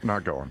 fuck you,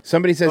 not going.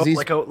 Somebody says these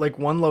like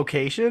one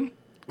location.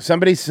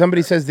 Somebody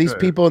says these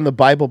people in the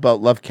Bible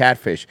Belt love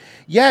catfish.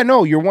 Yeah,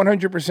 no, you're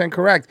 100%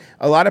 correct.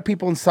 A lot of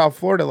people in South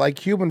Florida like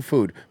Cuban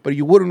food, but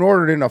you wouldn't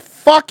order it in a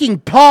fucking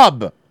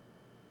pub.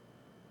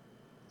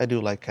 I do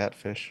like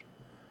catfish.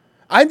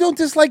 I don't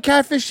dislike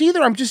catfish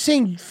either. I'm just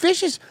saying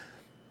fish is.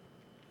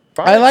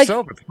 By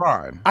itself, it's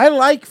fine. I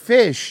like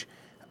fish.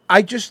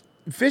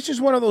 Fish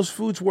is one of those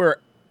foods where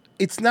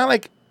it's not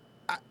like.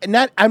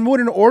 I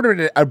wouldn't order it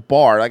at a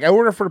bar. Like I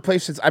order for the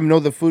places I know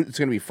the food is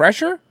going to be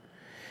fresher,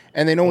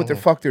 and they know what the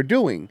fuck they're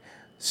doing.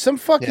 Some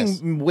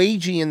fucking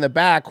wagey in the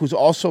back who's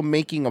also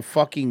making a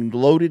fucking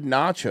loaded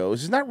nachos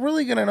is not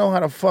really going to know how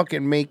to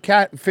fucking make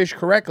catfish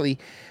correctly,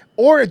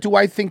 or do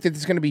I think that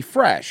it's going to be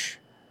fresh?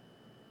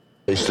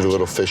 Tasted a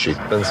little fishy.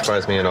 Doesn't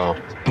surprise me at all.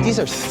 These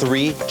are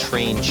 3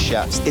 trained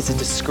chefs. It's a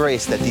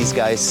disgrace that these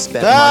guys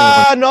spent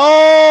money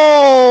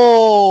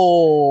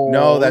on...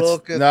 No,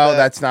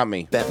 that's not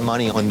me. Spent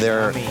money on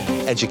their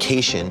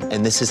education,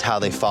 and this is how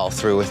they follow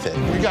through with it.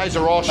 You guys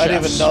are all chefs. I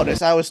didn't even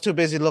notice. I was too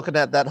busy looking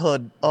at that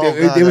hood. Oh,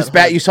 it was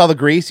bad. You saw the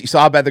grease? You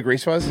saw how bad the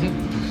grease was?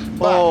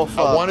 Oh,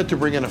 I wanted to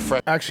bring in a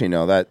fresh... Actually,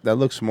 no. That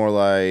looks more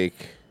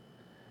like...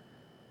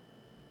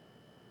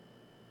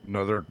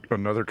 Another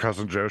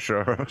Cousin Joe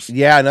show host.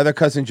 Yeah, another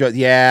Cousin Joe.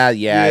 Yeah.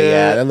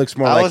 That looks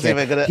more like him.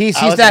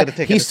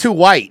 He's too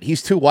white.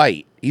 He's too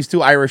white. He's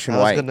too Irish and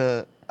white.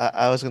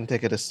 I was gonna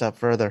take it a step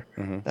further.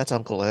 That's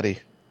Uncle Eddie.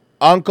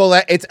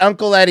 It's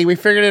Uncle Eddie. We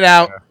figured it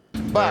out.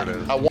 But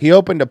He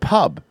opened a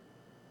pub.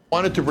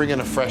 wanted to bring in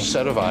a fresh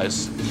set of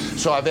eyes.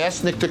 So I've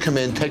asked Nick to come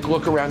in, take a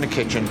look around the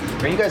kitchen.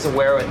 Are you guys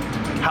aware of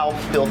how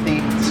filthy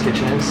this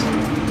kitchen is?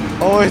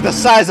 Oh, it's the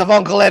size of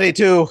Uncle Eddie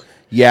too.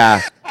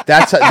 Yeah,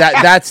 that's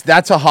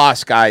a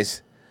hoss,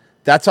 guys.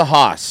 That's a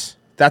hoss.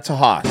 That's a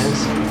hoss.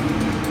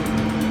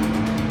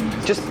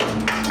 Just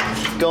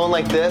going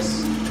like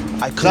this.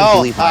 I couldn't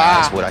believe my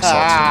eyes what I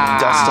saw.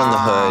 Dust on the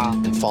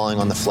hood and falling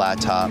on the flat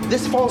top.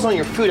 This falls on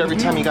your food every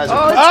time you guys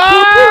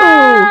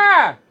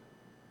are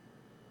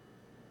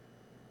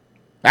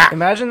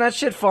Imagine that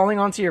shit falling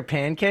onto your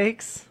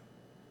pancakes.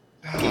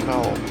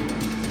 No.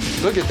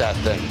 Look at that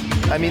thing.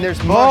 I mean,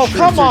 there's mushrooms. Oh,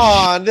 come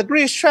on. The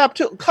grease trap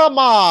too. Come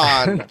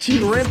on.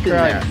 Shrimp in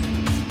there.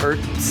 Or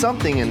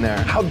something in there.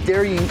 How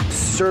dare you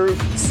serve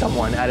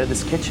someone out of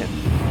this kitchen?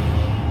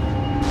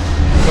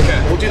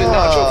 Okay, we'll do the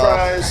nacho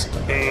fries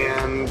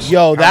and...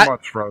 Yo, that... How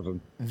much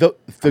Frozen?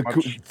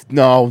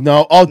 No.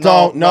 Oh,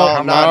 don't. No.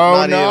 How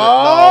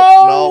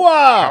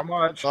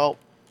much?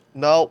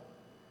 No.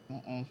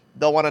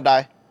 Don't want to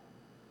die.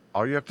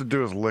 All you have to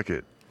do is lick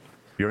it.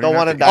 You Don't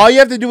want to die. All you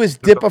have to do is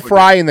dip a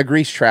fry in the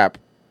grease trap.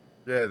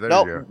 Yeah, there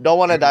Nope, you go. don't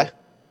want to die.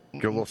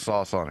 Get a little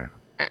sauce on it.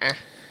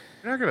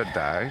 You're not going to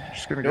die. You're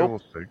just going to get a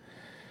little sick.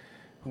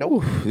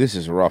 Nope. This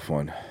is a rough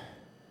one.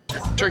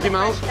 Turkey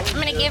mouth.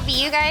 I'm gonna give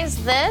you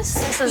guys this.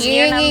 This is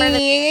your number.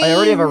 I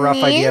already have a rough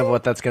idea of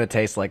what that's gonna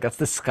taste like. That's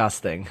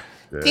disgusting.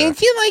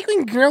 Don't you like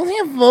when girls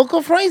have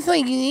vocal fries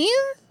like these?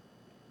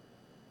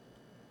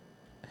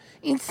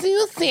 It's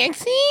so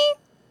sexy.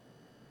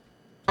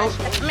 I'm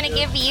gonna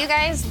give you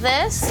guys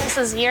this. This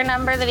is your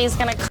number that he's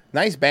gonna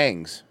Nice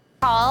bangs.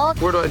 call.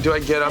 Where do I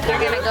get up? You're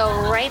gonna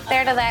go right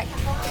there to that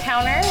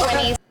counter.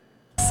 When he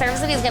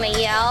serves it, he's gonna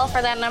yell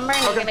for that number,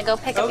 and you're gonna go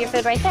pick up your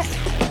food right there.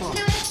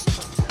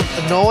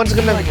 No one's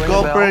gonna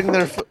go bring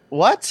their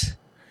what?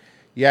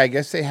 Yeah, I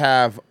guess they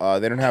have.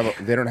 They don't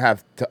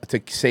have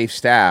to save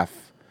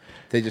staff.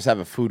 They just have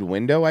a food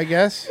window, I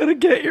guess. Gotta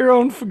get your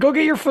own. Go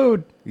get your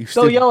food. They'll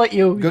still- yell at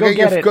you. Go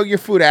get it. Go get your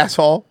food,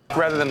 asshole.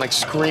 Rather than like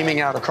screaming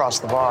out across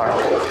the bar.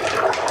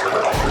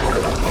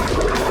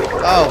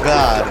 Oh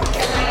God.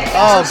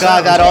 Oh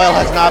God, that oil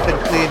has not been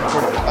cleaned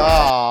for.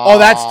 Oh,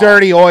 that's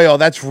dirty oil.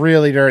 That's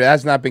really dirty.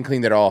 That's not been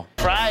cleaned at all.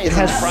 It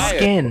has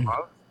skin.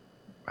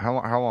 How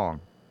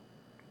long?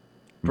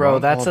 Bro,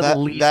 Month? that's Well, at that-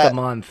 least that- a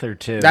month or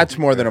two. That's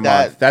more than a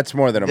month. That's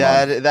more than a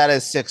month. That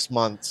is 6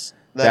 months.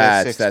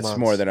 That's That's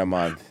more than a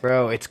month.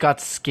 Bro, it's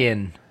got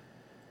skin.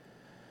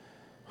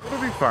 It'll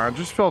be fine.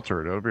 Just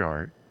filter it. It'll be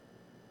all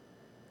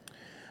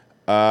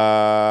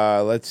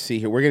right. Let's see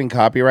here. We're getting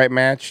copyright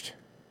matched,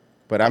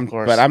 but I'm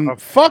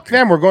fuck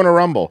them. We're going to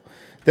Rumble.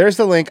 There's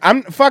the link.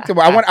 Fuck them.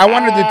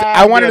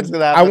 I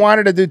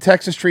wanted to do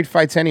Texas Street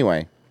Fights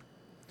anyway.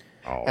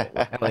 Oh,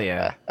 hell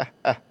yeah.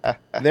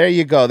 There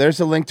you go. There's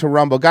a link to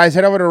Rumble. Guys,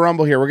 head over to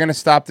Rumble here. We're going to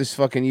stop this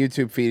fucking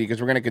YouTube feed because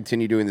we're going to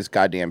continue doing this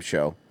goddamn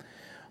show.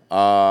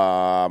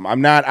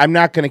 I'm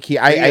not going to keep...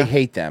 I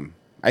hate them.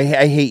 I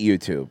hate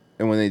YouTube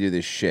and when they do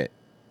this shit.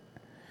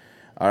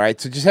 All right,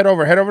 so just head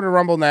over to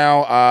Rumble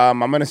now. I'm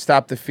going to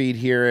stop the feed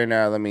here and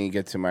let me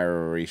get to my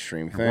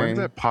restream thing. When's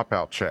that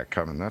pop-out check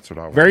coming? That's what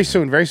I want. Very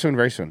soon.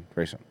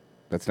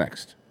 That's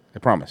next. I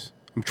promise.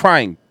 I'm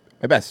trying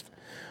my best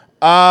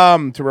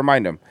to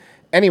remind them.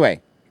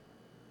 Anyway,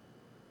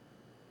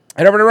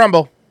 head over to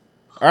Rumble.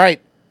 All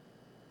right.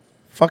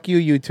 Fuck you,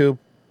 YouTube.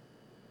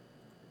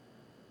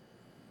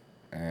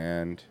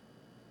 And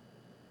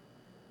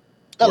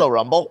hello,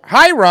 Rumble.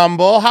 Hi,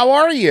 Rumble. How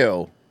are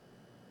you?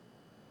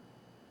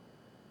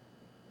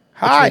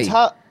 Hi.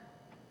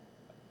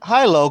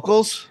 Hi,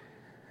 locals.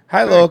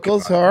 Hi,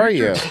 locals. How are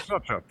you? You're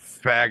such a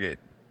faggot.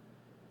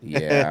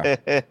 Yeah.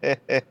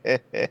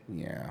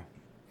 Yeah.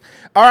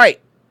 All right.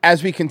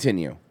 As we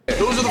continue.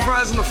 Those are the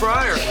fries in the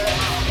fryer.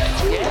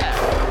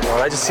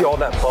 Well, I just see all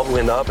that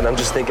bubbling up, and I'm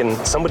just thinking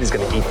somebody's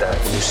gonna eat that.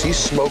 You see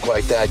smoke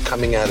like that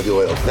coming out of the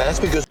oil. That's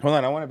because. Hold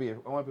on. I want to be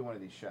one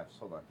of these chefs.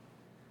 Hold on.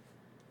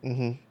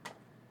 Mm-hmm.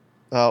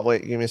 Oh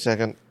wait, give me a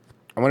second.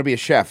 I want to be a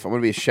chef.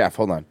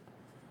 Hold on.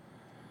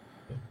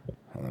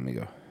 Let me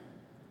go.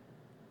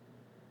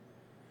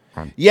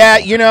 Yeah,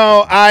 you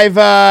know, I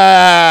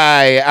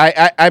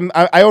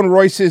own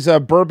Royce's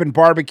Bourbon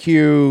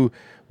Barbecue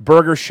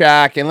Burger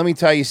Shack, and let me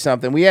tell you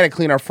something. We had to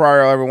clean our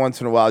fryer every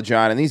once in a while,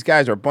 John, and these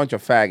guys are a bunch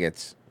of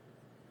faggots.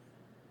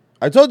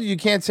 I told you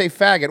can't say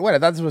faggot. What? I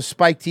thought this was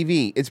Spike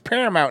TV. It's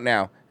Paramount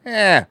now.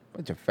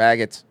 Bunch of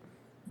faggots.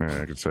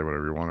 Man, I can say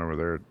whatever you want over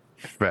there.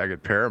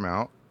 Faggot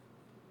Paramount.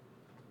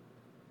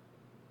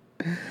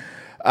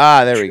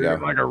 There we go.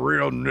 Like a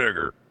real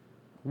nigger.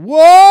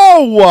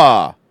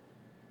 Whoa!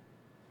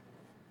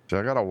 See,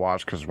 I gotta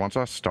watch because once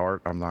I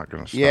start, I'm not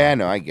gonna stop. Yeah,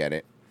 no, I get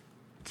it.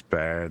 It's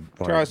bad.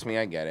 Trust me,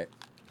 I get it.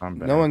 I'm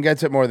bad. No one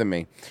gets it more than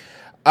me.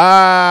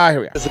 Here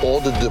we go. There's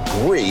all the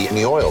debris in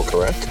the oil,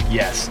 correct?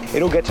 Yes.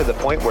 It'll get to the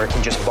point where it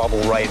can just bubble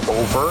right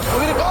over. Look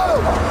at it go!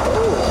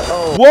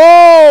 Oh.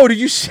 Whoa! Did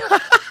you see?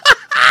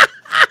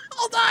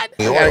 Hold on. I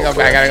gotta go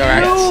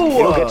back.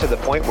 It'll get to the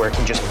point where it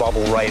can just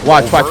bubble right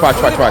Watch. over.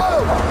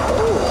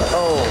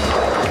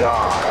 Oh, my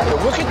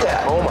God. Look at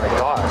that. Oh, my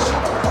gosh.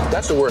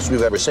 That's the worst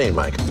we've ever seen,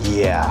 Mike.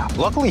 Yeah.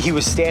 Luckily, he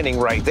was standing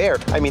right there.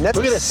 I mean, that's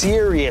a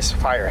serious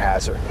fire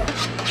hazard.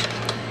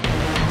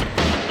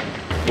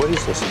 What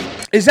is this?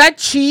 Is that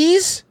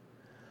cheese?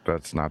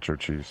 That's nacho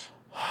cheese.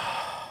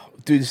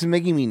 Dude, this is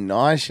making me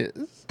nauseous.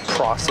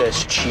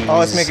 Processed cheese.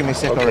 Oh, it's making me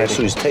sick Okay, already.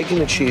 so he's taking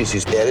the cheese,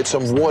 he's added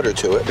some water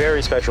to it.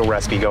 Very special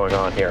recipe going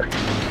on here.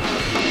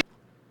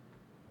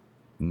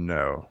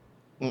 No.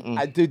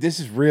 Dude, this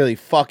is really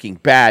fucking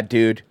bad,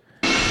 dude.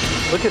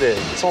 Look at it.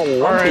 It's all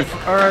lumpy.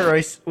 All right,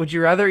 Royce. Would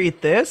you rather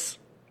eat this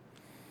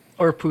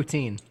or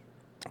poutine?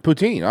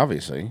 Poutine,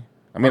 obviously.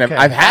 I mean, Okay.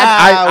 I've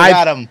had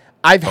got him.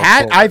 I've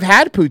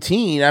had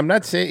poutine. I'm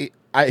not saying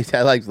I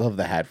love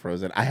the hat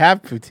frozen. I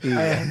have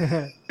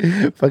poutine.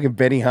 Fucking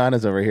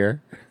Benihana's over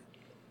here.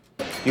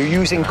 You're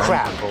using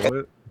crap.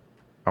 Bullet?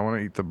 I want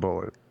to eat the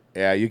bullet.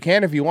 Yeah, you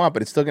can if you want,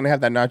 but it's still gonna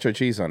have that nacho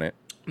cheese on it.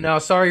 No,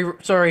 sorry.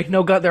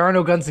 No gun. There are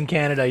no guns in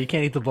Canada. You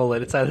can't eat the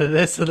bullet. It's either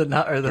this or the Can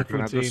I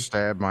poutine. just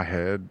stab my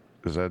head?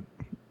 Is that?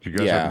 Do you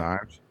guys Yeah. have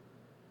knives?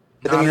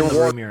 Not in the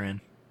room you're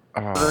in.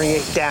 Watering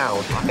it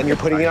down, and you're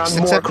putting it on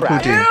more Except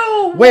crap.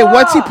 poutine. Wait,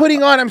 what's he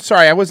putting on? I'm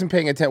sorry, I wasn't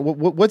paying attention.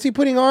 What's he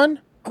putting on?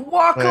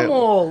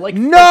 Guacamole, like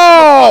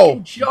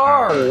No!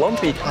 jar.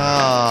 Lumpy.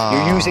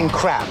 You're using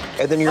crap,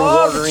 and then you're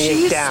Oh, watering it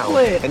cheese down,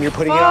 split. and you're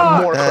putting it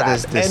on more That crap,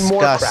 is and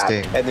more crap,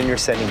 disgusting. and then you're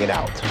sending it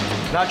out.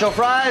 Nacho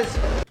fries.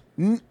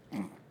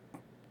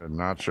 The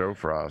nacho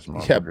fries,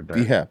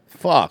 motherfucker. Yeah,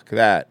 fuck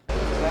that.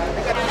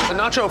 The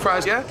nacho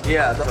fries, yeah?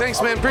 Yeah.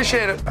 Thanks, man.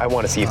 Appreciate it. I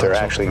want to see if they're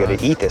actually going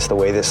to eat this the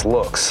way this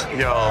looks.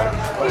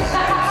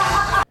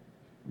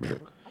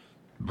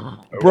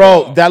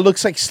 Bro, that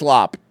looks like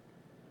slop.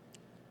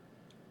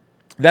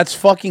 That's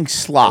fucking Are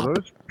slop.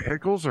 those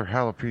pickles or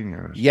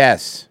jalapenos?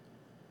 Yes.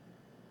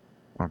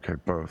 Okay,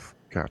 both.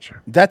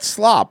 Gotcha. That's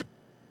slop.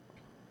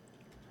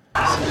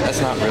 That's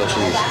not real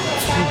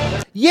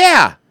cheese.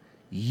 Yeah.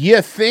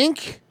 You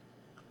think?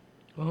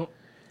 Well,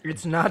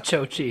 It's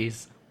nacho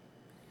cheese.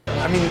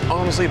 I mean,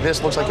 honestly,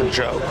 this looks like a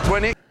joke.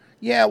 When it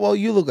Yeah, well,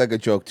 you look like a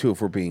joke too,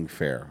 if we're being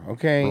fair.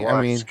 Okay, Relax,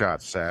 I mean, Scott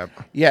Sapp.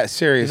 yeah,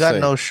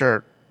 seriously.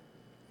 shirt.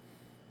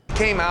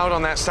 came out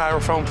on that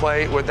styrofoam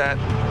plate with that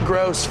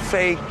gross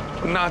fake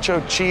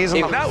nacho cheese,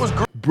 that was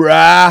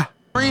Bruh.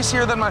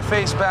 greasier than my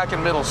face back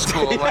in middle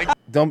school. Like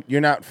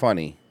You're not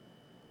funny.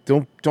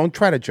 Don't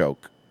try to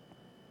joke.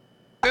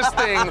 this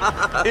thing,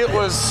 it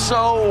was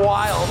so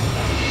wild.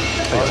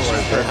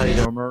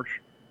 Emo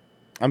merch?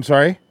 I'm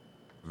sorry?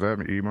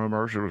 That emo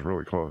merch? It was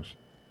really close.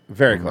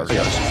 Very close.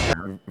 Yes.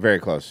 Very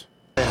close.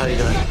 How you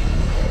doing?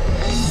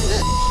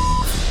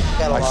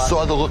 I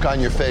saw the look on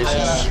your faces.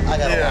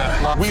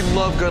 Yeah. We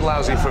love good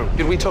lousy food.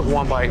 Dude, we took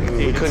one bite and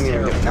we couldn't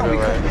even get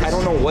through it. I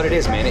don't know what it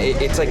is, man.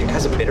 It's like it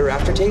has a bitter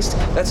aftertaste.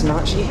 That's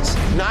not cheese.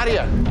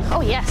 Nadia,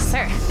 Oh, yes,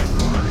 sir.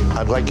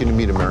 I'd like you to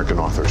meet American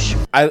authors.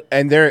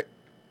 And they're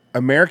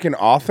American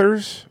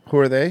authors? Who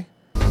are they?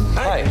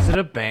 Hi. Is it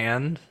a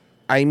band?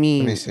 I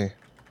mean, Let me see.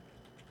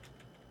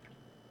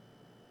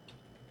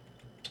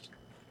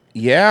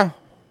 yeah.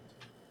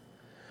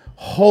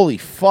 Holy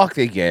fuck,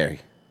 they gay.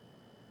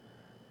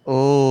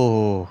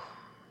 Oh.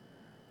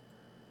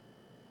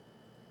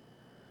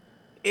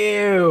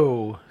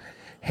 Ew.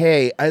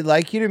 Hey, I'd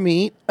like you to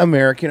meet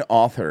American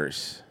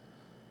authors.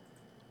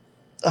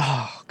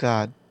 Oh,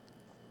 God.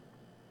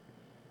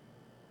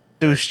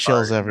 Douche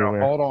chills All right, now,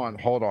 everywhere.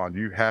 hold on.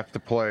 You have to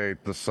play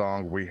the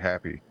song "We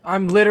Happy."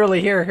 I'm literally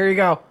here. Here you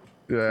go.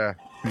 Yeah,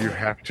 you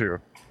have to.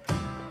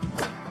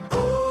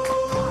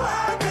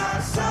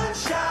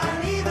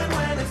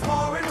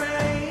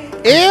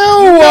 Ew!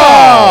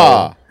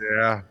 Yeah.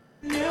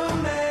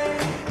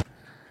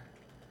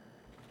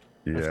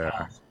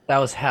 Yeah. That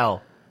was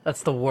hell.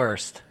 That's the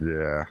worst.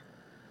 Yeah.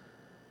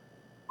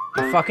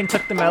 You fucking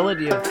took the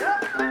melody of...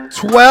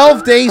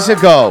 12 days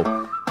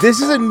ago. This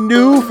is a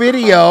new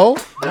video.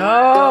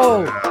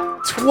 No.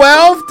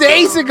 12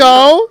 days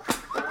ago.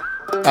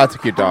 That's a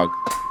cute dog.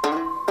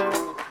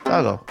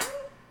 Doggo.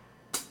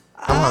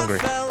 I'm hungry.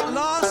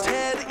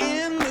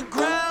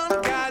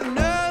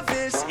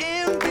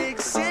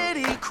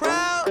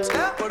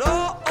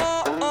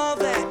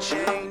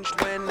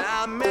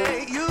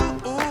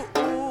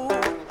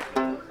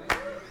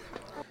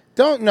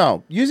 Don't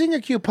know. Using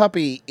a cute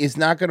puppy is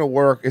not gonna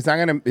work. It's not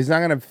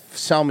gonna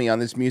sell me on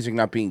this music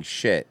not being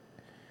shit.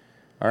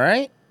 All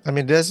right. I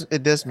mean,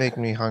 it does make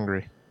me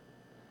hungry.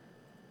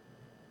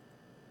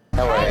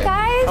 Hi,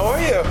 guys. How are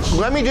you?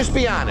 Let me just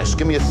be honest.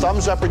 Give me a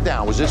thumbs up or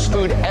down. Was this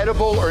food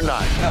edible or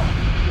not?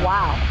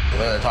 Wow.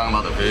 They're talking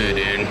about the food,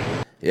 dude.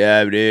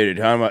 Yeah, dude.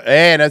 Talking about,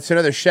 hey, that's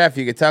another chef.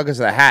 You can tell because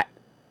of the hat.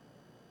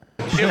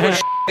 It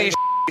was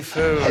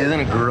food. She's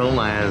gonna grill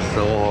my ass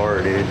so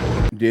hard,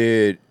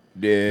 dude.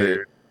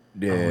 Dude.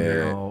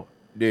 no.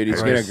 Dude,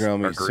 he's gonna grill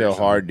me so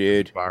hard,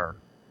 dude. Fire.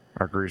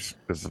 Our grease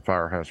is the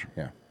fire hazard.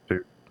 Yeah.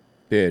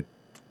 Dude.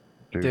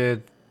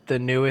 Dude, the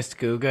newest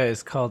Googa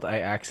is called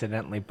I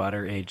accidentally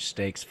butter aged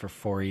steaks for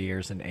 4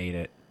 years and ate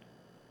it.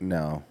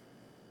 No.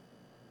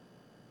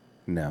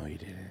 No, he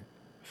didn't.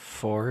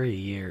 4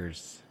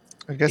 years.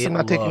 I guess I'm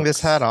not taking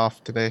this hat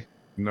off today.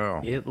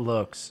 No. It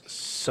looks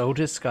so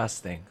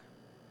disgusting.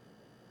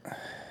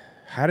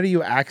 How do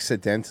you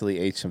accidentally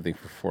ate something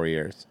for 4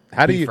 years?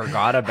 How do He you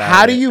forgot about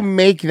How do it. you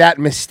make that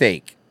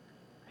mistake?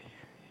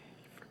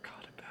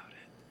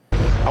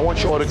 I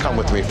want you all to come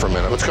with me for a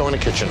minute. Let's go in the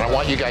kitchen. I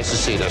want you guys to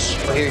see this.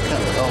 Here you come.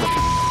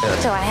 Oh,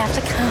 Do I have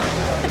to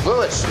come?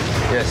 Lewis.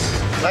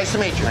 yes. Nice to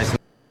meet you. Nice to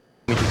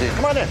meet you, too.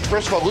 Come on in.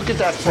 First of all, look at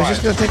that He's fry.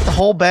 just gonna take the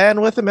whole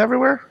band with him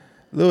everywhere.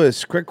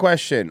 Lewis, quick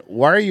question.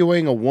 Why are you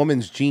wearing a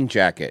woman's jean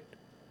jacket?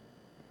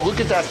 Look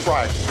at that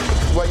fry.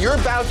 What you're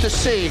about to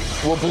see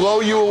will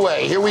blow you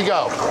away. Here we go.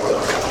 All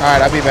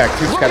right, I'll be back.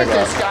 Dude's Look gotta at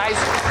go. this,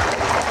 guys.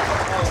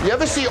 You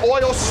ever see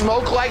oil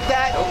smoke like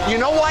that? You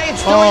know why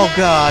it's doing Oh that?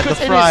 God, the 'Cause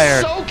it is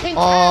fryer. so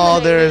Oh,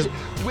 there's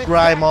with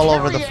grime all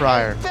over the bacteria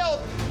fryer. and filth.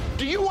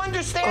 Do you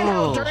understand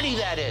how Oh. dirty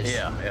that is?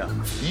 Yeah.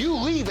 You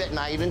leave at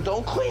night and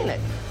don't clean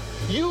it.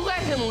 You let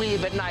him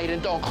leave at night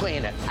and don't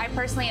clean it. I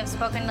personally have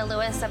spoken to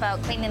Lewis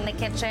about cleaning the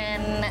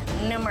kitchen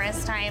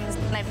numerous times,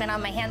 and I've been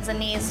on my hands and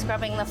knees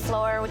scrubbing the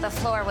floor. The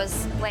floor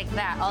was like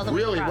that all the way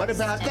Really? across. What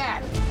about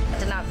that?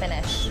 Did not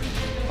finish.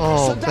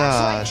 Oh So that's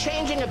God. like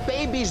changing a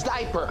baby's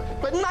diaper,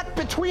 but not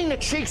between the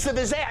cheeks of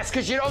his ass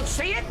because you don't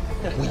see it?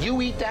 Will you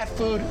eat that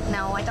food?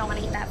 No, I don't want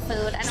to eat that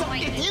food. I So don't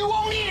want to if eat you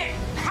won't eat it,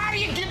 how do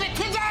you give it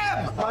to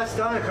them? My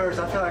stomach hurts.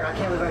 I feel like I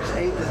can't believe I just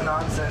ate this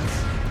nonsense.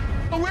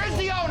 Where's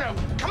the owner?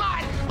 Come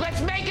on,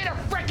 let's make it a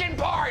frickin'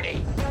 party.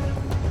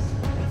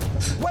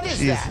 What is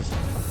that?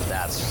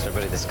 That's just a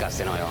really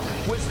disgusting oil.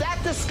 Was that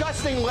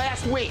disgusting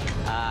last week?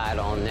 I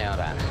don't know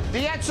that. The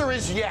answer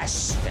is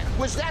yes.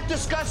 Was that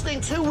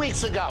disgusting 2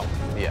 weeks ago?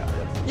 Yeah.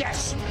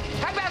 Yes.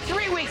 How about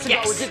 3 weeks ago?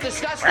 Yes. Was it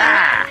disgusting?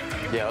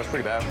 Yeah, it was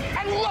pretty bad.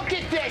 And look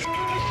at this.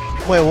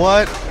 Wait,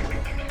 what?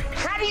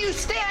 How do you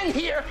stand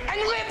here and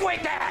live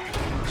with that?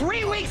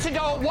 3 weeks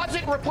ago, it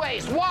wasn't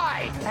replaced.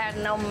 Why? I've had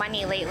no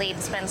money lately.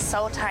 It's been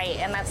so tight,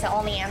 and that's the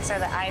only answer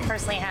that I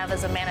personally have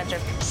as a manager.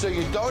 So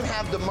you don't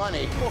have the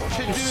money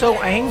to do So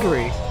that.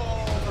 angry.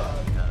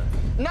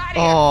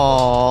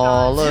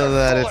 Oh, look at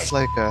that. It's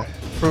like a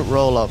fruit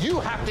roll-up. You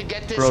have to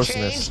get this Grossness.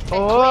 changed and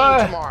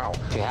cleaned tomorrow.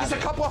 It's a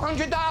couple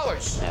 $100.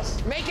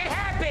 Yes. Make it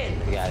happen.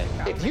 You got it.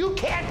 If you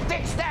can't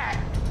fix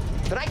that,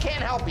 then I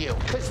can't help you.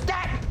 Because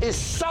that is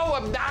so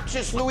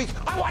obnoxious, Louis.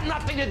 I want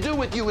nothing to do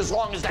with you as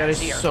long as That that's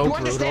is here. so you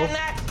brutal. understand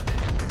that?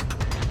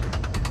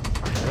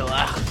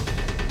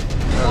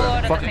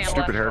 Fucking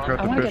stupid haircut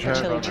I the want to bitch get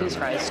the had. chili cheese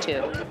fries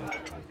too.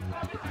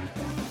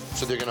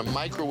 So they're going to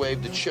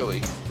microwave the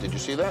chili. Did you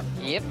see that?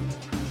 Yep.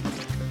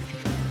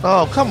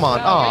 Oh, come on.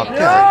 Oh,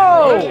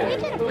 Can we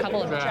get a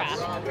couple of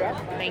traps?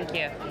 Thank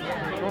you.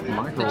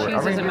 Microwave.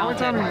 I mean, the only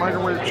time you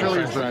microwave chili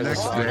is the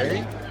next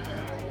day.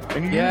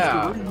 And you use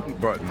the reheat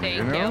button,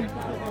 you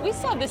know? We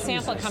still have the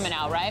sample coming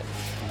out, right?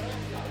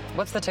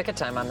 What's the ticket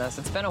time on this?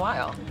 It's been a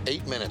while.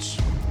 8 minutes.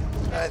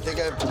 I think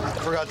I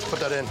forgot to put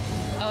that in.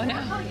 Oh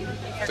no.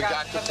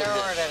 Forgot to put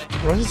that in.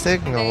 Bro, this is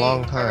taking a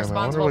long time. I wonder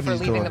Responsible what for he's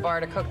leaving doing. the bar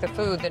to cook the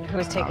food, then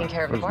who's taking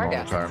care of It the was a bar long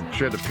guests? time.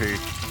 She had to pee.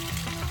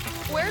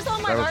 Where's all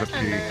my That was a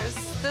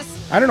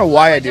bartenders? I don't know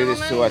why I do this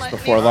to us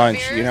before lunch.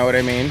 You know what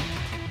I mean?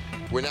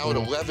 We're now at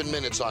 11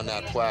 minutes on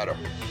that platter.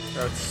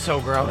 That's so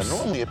gross.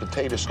 Normally a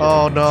potato skin.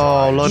 Oh,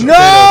 no. Look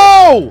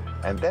No!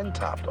 And then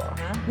topped off.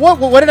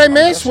 What did I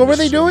miss? What were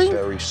they doing?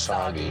 Very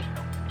soggy.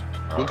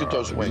 Look at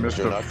those wings.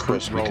 They're not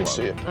crisp. You can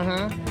see it.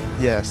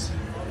 Yes.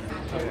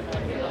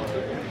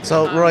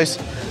 So, Royce,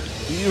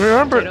 you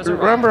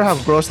remember how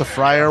gross the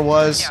fryer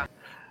was?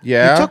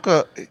 Yeah.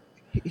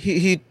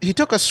 He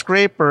took a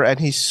scraper and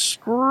he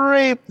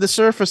scraped the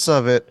surface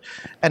of it,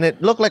 and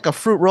it looked like a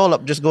fruit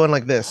roll-up just going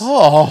like this.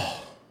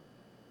 Oh.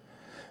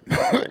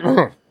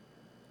 I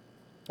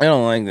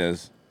don't like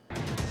this.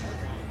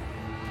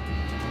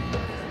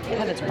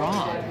 Yeah, that's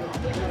wrong.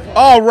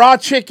 Oh, raw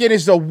chicken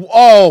is the...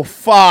 Oh,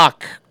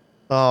 fuck.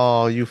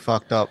 Oh, you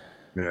fucked up.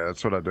 Yeah,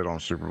 that's what I did on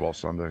Super Bowl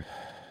Sunday.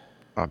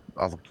 I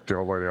looked at the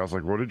old lady. I was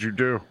like, what did you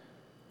do?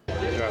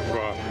 That's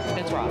raw.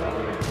 It's raw.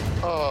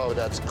 Oh,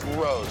 that's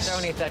gross.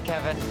 Don't eat that,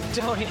 Kevin.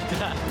 Don't eat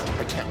that.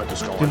 I can't let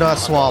this go Do on. not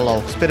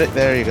swallow. Spit it.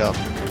 There you go.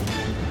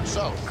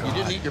 So, you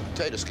didn't eat your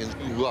potato skins.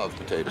 You love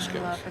potato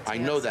skins. I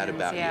know that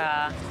about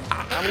Yeah. you.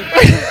 How many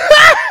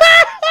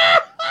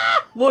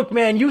Look,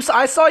 man,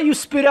 I saw you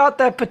spit out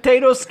that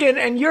potato skin,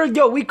 and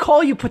we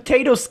call you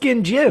Potato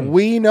Skin Jim.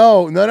 We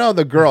know. No,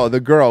 the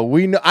girl.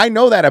 We know. I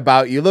know that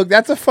about you. Look,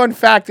 that's a fun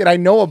fact that I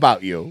know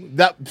about you.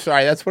 That's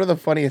one of the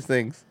funniest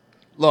things.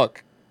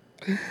 Look,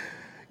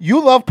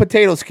 you love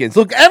potato skins.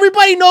 Look,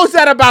 everybody knows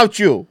that about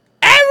you.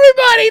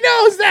 Everybody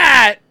knows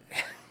that.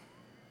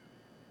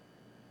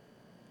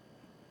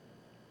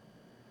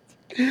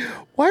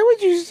 Why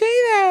would you say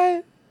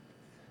that?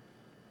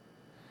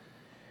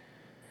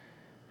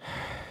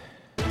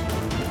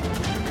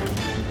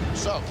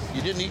 So,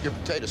 you didn't eat your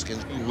potato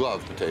skins. You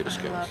love potato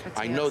skins.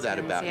 I know that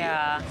about you.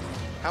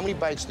 How many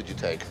bites did you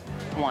take?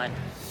 One.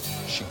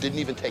 She didn't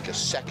even take a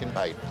second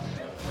bite.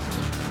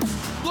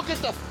 Look at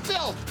the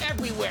filth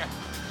everywhere.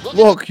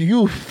 Look,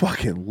 you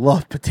fucking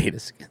love potato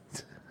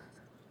skins.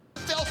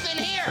 Filth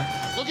in here.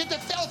 Look at the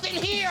filth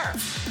in here.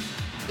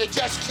 It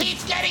just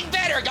keeps getting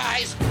better,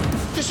 guys.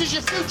 This is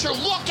your future.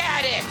 Look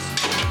at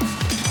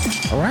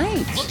it. All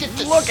right. Look at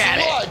the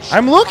sludge.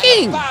 I'm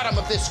looking. On the bottom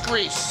of this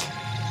grease.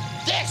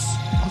 This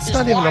It's is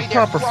not even why a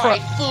proper their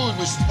fried food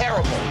was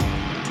terrible.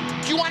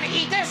 Do you want to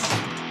eat this?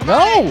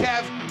 No.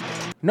 Kev.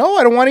 No,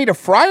 I don't want to eat a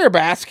fryer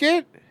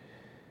basket.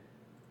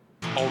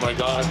 Oh my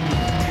God.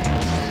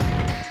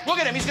 Look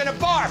at him. He's gonna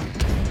barf.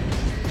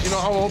 Do you know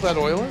how old that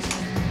oil is?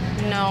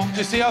 No. Do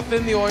you see how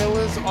thin the oil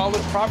is? All the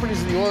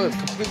properties of the oil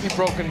have completely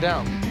broken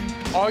down.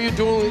 All you're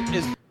doing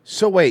is...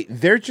 So wait,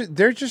 they're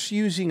just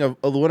using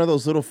one of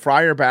those little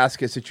fryer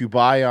baskets that you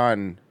buy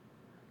on,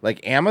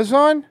 like,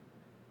 Amazon?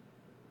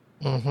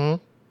 Mm-hmm.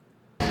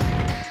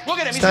 Look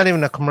at him. It's not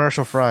even a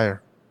commercial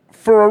fryer.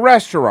 For a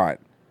restaurant?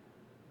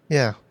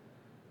 Yeah.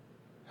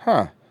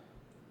 Huh.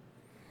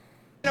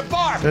 They're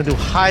gonna do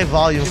high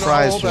volume Do you know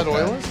fries. how old that with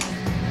oil is?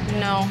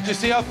 No. Do you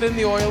see how thin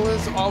the oil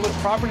is? All the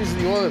properties of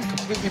the oil have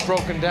completely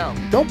broken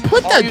down. Don't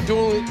put All that... you're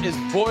doing is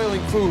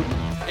boiling food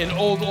in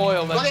old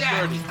oil that's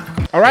dirty.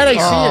 All right, I see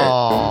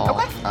Oh.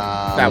 it.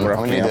 That would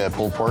we need the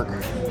pulled pork.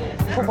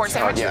 Pulled pork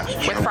sandwich? Yeah.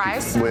 With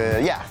fries?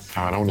 Yeah.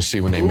 I want to see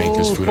when they make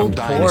this food. I'm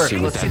dying to see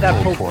what Let's see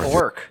that pulled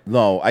pork.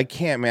 No, I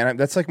can't, man.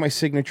 That's like my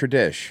signature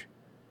dish.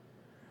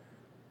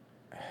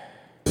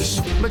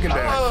 Look at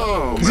that.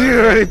 Oh, You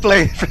already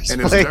played.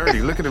 and it's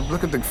dirty. Look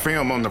at the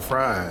film on the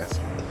fries.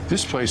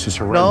 This place is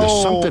horrendous.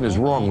 No. Something is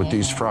wrong with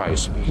these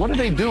fries. What are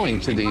they doing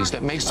to these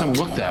that makes them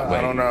look that way?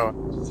 I don't know.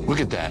 Look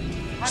at that.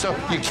 So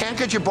you can't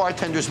get your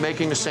bartenders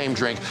making the same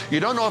drink. You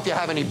don't know if you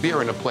have any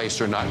beer in the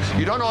place or not.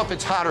 You don't know if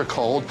it's hot or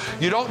cold.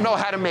 You don't know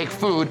how to make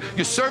food.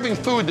 You're serving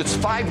food that's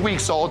 5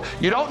 weeks old.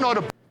 You don't know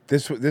the...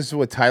 This is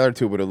what Tyler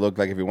Tube would have looked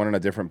like if he went on a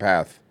different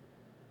path.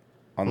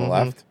 On the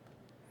left.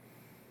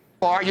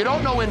 bar. You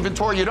don't know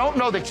inventory. You don't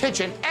know the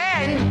kitchen.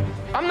 And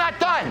I'm not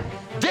done.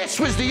 This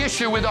was the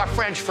issue with our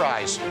French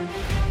fries.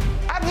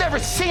 I've never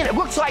seen it. It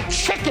looks like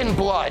chicken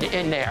blood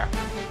in there.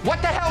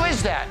 What the hell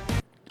is that?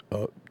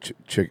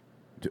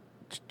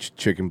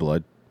 Chicken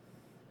blood.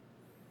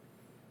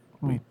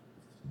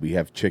 we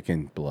have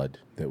chicken blood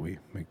that we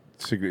make.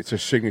 It's a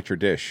signature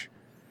dish.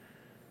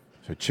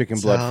 So chicken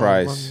blood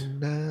fries.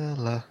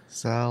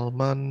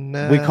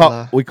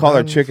 Salmonella. We call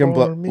our chicken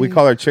blood. We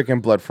call our chicken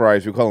blood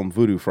fries. We call them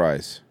voodoo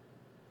fries.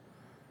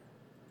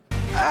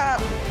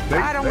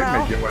 I don't know.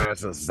 Make your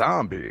ass a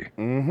zombie.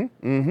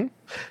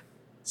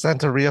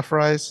 Santeria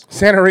fries.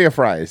 Santeria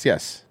fries.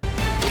 Yes.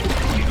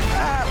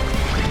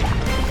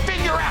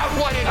 Figure out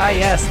what it is.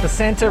 Yes, the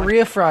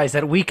Santeria fries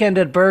at Weekend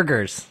at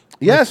Burgers.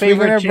 Yes, My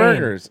Weekend favorite at chain.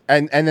 Burgers,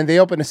 and then they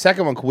opened a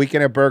second one,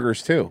 Weekend at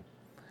Burgers too.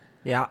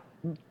 Yeah.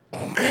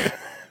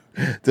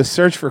 The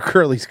search for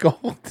Curly's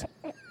gold.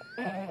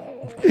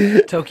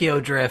 Tokyo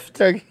Drift.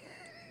 The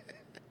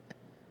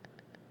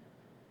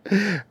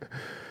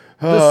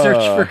The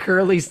search for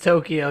Curly's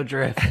Tokyo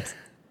Drift.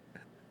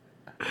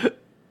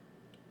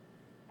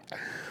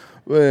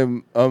 Let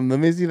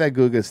me see that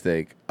Guga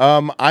steak.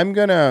 I'm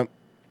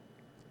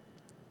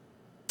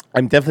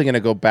definitely gonna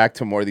go back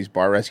to more of these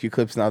bar rescue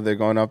clips now that they're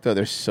going up though.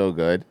 They're so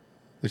good.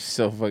 They're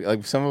so fucking,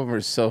 like, some of them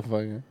are so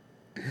fucking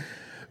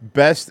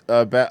best.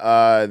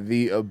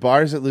 The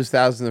bars that lose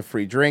thousands of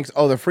free drinks.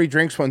 Oh, the free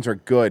drinks ones are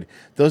good.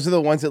 Those are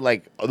the ones that,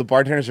 like, the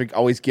bartenders are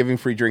always giving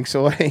free drinks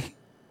away.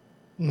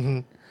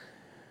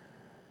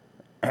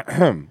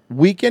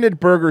 Weekend at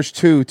Burgers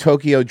 2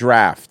 Tokyo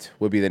Draft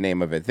would be the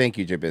name of it. Thank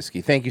you,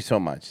 Jabisky. Thank you so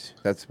much.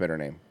 That's a better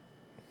name.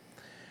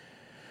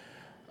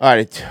 All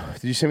right.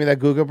 Did you send me that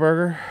Guga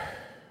burger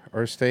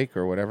or steak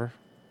or whatever?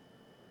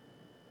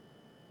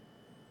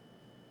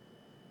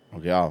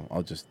 Okay,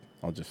 I'll just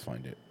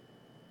find it.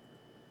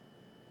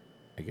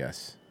 I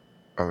guess.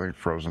 I think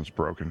Frozen's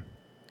broken.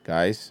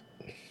 Guys.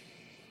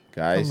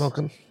 I'm Oh,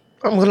 gonna.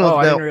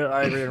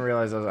 I didn't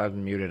realize I was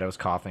muted. I was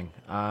coughing.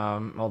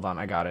 Hold on,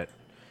 I got it.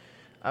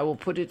 I will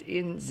put it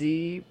in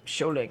the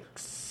show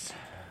links.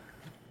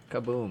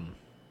 Kaboom.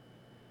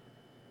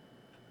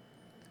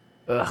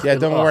 Ugh, Yeah,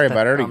 don't worry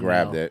about it. I already thumbnail.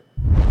 grabbed it.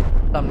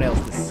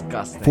 Thumbnail's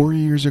disgusting. 4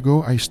 years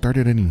ago, I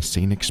started an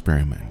insane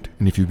experiment.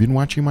 And if you've been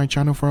watching my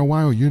channel for a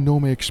while, you know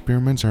my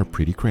experiments are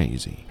pretty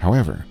crazy.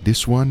 However,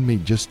 this one may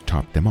just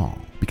top them all,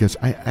 because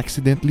I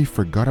accidentally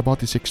forgot about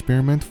this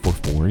experiment for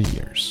 4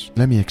 years.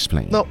 Let me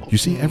explain. No. You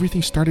see,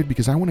 everything started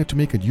because I wanted to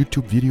make a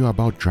YouTube video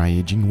about dry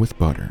aging with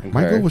butter.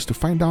 My Okay. goal was to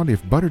find out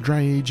if butter dry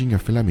aging a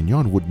filet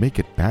mignon would make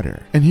it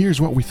better. And here's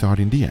what we thought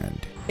in the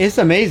end. It's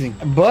amazing,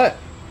 but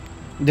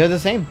they're the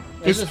same.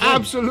 It's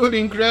absolutely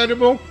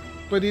incredible,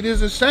 but it is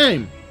the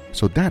same.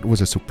 So that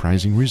was a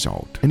surprising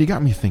result. And it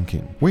got me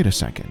thinking, wait a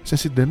second,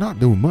 since it did not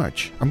do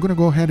much, I'm gonna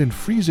go ahead and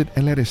freeze it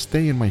and let it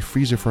stay in my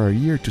freezer for a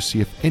year to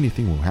see if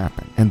anything will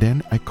happen. And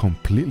then I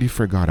completely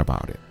forgot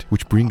about it.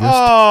 Which brings us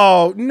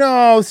Oh,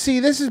 no. See,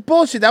 this is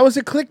bullshit. That was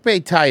a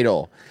clickbait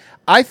title.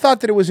 I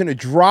thought that it was in a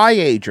dry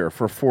ager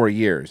for 4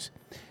 years.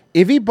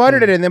 If he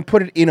buttered it and then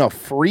put it in a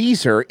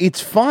freezer,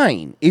 it's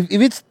fine. If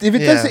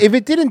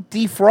it didn't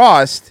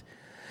defrost,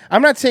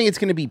 I'm not saying it's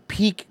going to be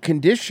peak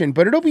condition,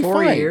 but it'll be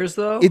 4 fine. years,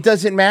 though? It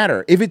doesn't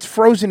matter. If it's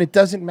frozen, it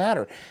doesn't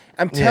matter.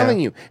 I'm telling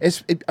you.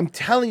 I'm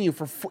telling you,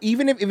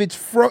 even if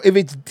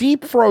it's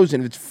deep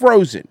frozen, if it's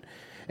frozen,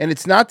 and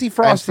it's not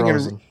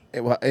defrosting,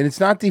 and it's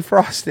not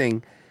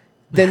defrosting,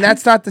 then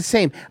that's not the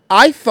same.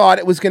 I thought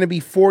it was going to be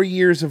 4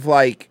 years of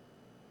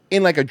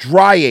in a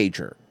dry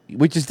ager,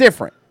 which is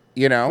different.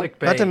 You know,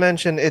 not to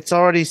mention it's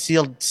already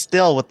sealed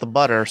still with the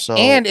butter, so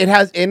and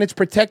it's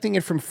protecting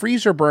it from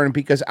freezer burn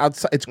because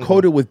outside it's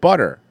coated with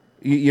butter.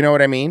 You know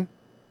what I mean?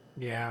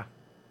 Yeah.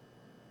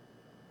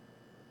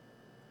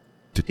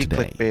 he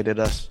clickbaited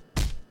us.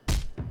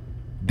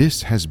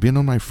 This has been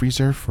on my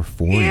freezer for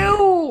 4 years.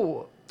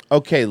 Ew!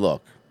 Okay,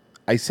 look,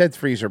 I said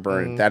freezer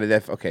burn.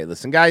 Okay,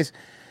 listen, guys.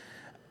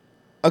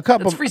 A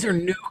couple. That's freezer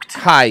nuked.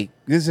 Hi,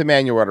 this is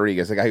Emmanuel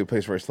Rodriguez, the guy who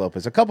plays for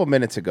Lopez. A couple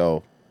minutes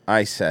ago,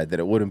 I said that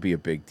it wouldn't be a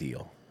big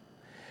deal.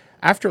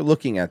 After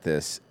looking at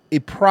this,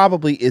 it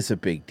probably is a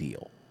big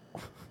deal.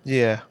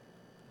 Yeah.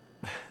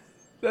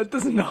 That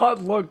does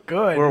not look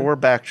good. We're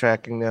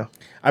backtracking now.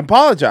 I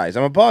apologize.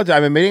 I'm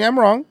admitting I'm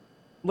wrong.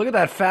 Look at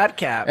that fat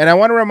cap. And I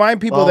want to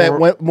remind people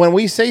that when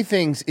we say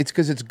things, it's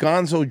because it's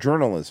gonzo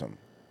journalism.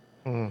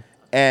 Mhm.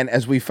 And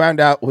as we found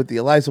out with the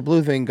Eliza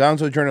Blue thing,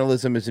 gonzo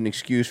journalism is an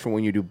excuse for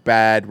when you do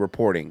bad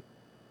reporting.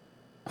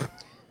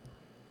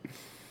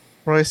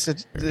 Royce,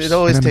 it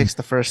always takes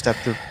the first step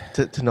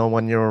to know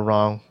when you're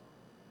wrong.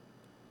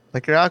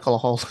 Like your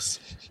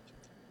alcoholism.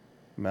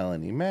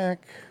 Melanie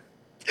Mac.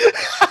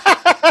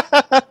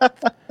 I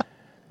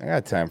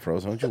got time,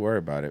 Frozen. Don't you worry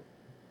about it.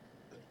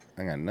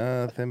 I got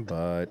nothing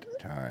but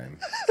time.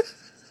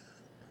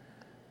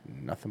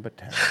 Nothing but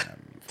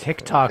time.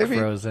 TikTok,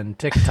 Frozen.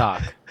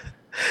 TikTok.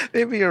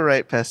 Maybe you're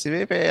right, Pessy.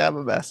 Maybe I am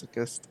a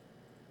masochist.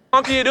 How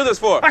long can you do this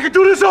for? I can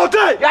do this all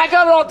day! Yeah, I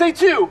got it all day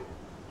too.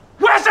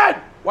 Listen!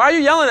 Why are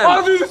you yelling at me?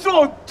 I'll do this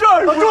all day!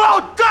 I'll do it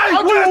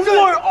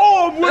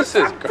all day!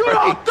 Listen! This is Do it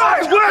all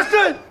day!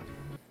 Listen!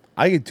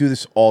 I could do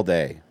this all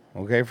day.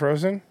 Okay,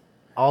 Frozen?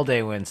 All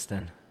day,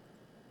 Winston.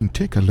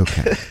 Take a look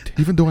at it.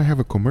 Even though I have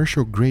a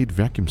commercial grade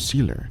vacuum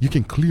sealer, you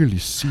can clearly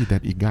see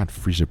that it got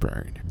freezer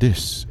burned.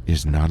 This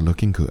is not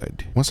looking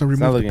good. Once I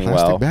remove the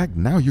plastic bag,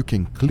 now you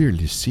can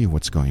clearly see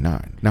what's going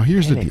on. Now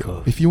here's the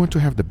deal. If you want to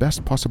have the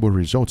best possible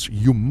results,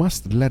 you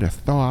must let it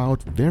thaw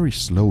out very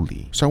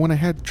slowly. So I went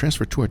ahead,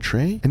 transferred to a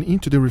tray, and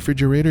into the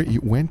refrigerator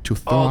it went to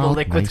thaw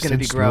out nice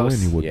and slow,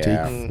 and it would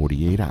take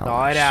 48 hours.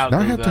 Thaw it out, now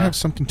I had to have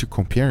something to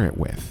compare it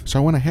with. So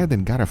I went ahead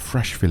and got a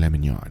fresh filet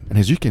mignon. And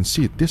as you can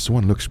see, this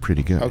one looks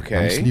pretty good.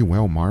 Nicely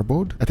well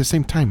marbled. At the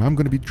same time, I'm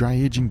going to be dry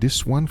aging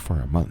this one for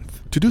a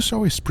month. To do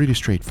so is pretty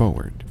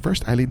straightforward.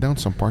 First, I laid down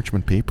some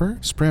parchment paper,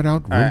 spread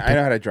out room I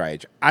know how to dry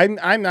age.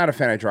 I'm not a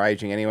fan of dry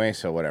aging anyway,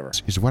 so whatever.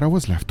 Is what I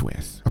was left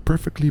with. A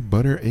perfectly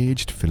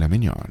butter-aged filet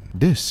mignon.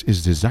 This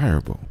is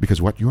desirable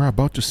because what you are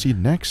about to see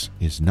next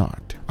is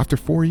not. After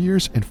 4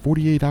 years and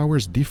 48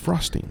 hours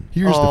defrosting,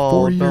 here's the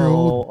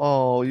 4-year-old. No.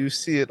 Oh, you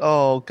see it.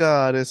 Oh,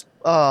 God. It's...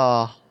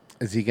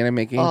 Is he going to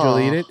make Angel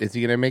eat it? Is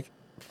he going to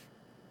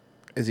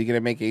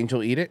make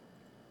Angel eat it?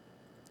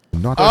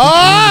 Not in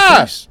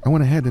the face. I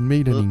went ahead and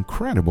made an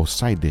incredible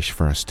side dish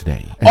for us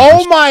today. And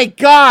oh my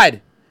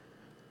God!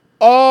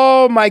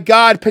 Oh my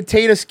God!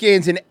 Potato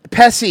skins and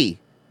Pessy.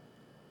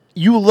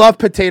 You love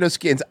potato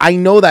skins. I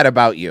know that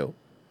about you.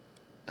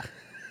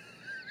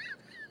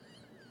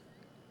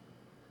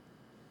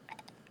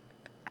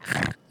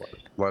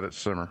 Let it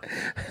simmer.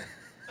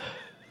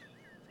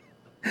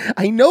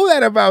 I know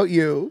that about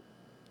you.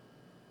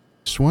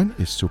 This one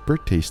is super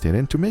tasty,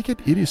 and to make it,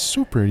 it is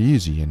super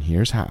easy, and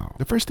here's how.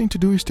 The first thing to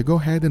do is to go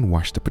ahead and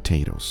wash the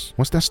potatoes.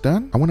 Once that's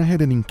done, I went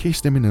ahead and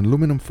encased them in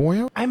aluminum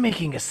foil. I'm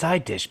making a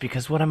side dish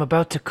because what I'm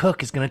about to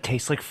cook is going to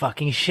taste like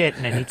fucking shit,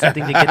 and I need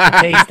something to get the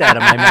taste out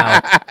of my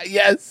mouth.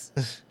 Yes.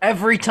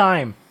 Every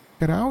time.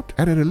 It out,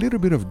 added a little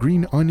bit of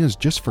green onions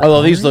just for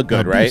although these coloring. look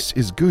good, now, right? This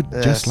is good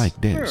just like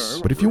this.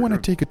 But if you want to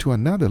take it to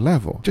another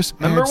level, just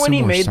Remember add when some he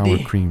more made sour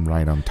the cream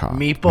right on top. Now, I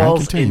can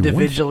meatballs tell you one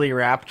individually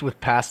wrapped with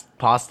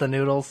pasta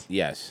noodles?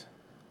 Yes.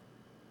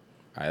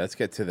 All right, let's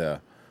get to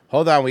the...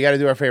 Hold on, we got to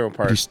do our favorite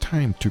part. It's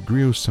time to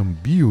grill some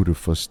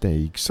beautiful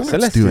steaks. So,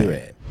 let's do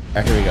it. All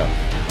right, here we go.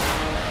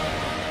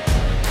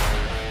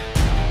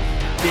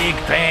 Big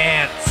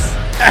pants.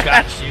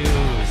 Got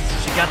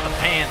shoes. She got the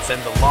pants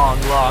and the long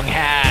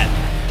hat.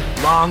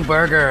 Long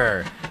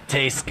burger.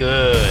 Tastes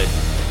good.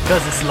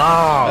 Because it's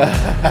long.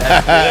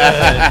 That's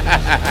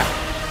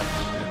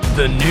good.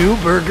 The new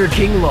Burger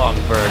King Long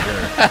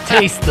Burger.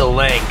 Taste the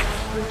length.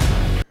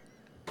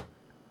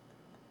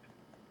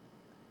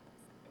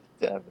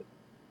 Damn it.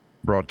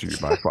 Brought to you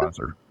by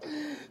Pfizer.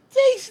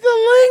 Taste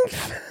the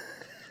length.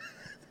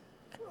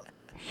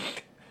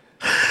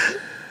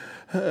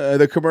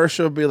 The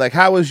commercial will be like,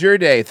 how was your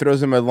day?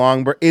 Throws him a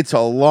long... It's a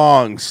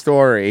long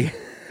story.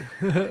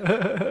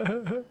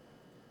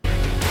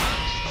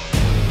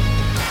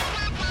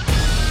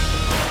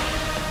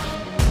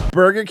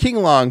 Burger King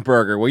Long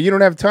Burger. Well, you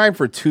don't have time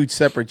for 2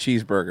 separate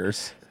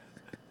cheeseburgers.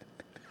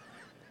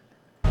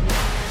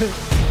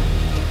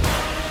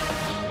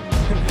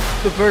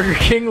 The Burger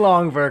King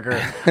Long Burger.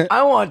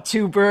 I want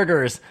 2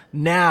 burgers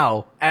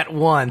now at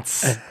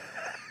once.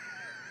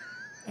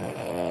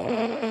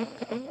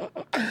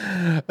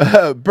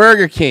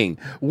 Burger King.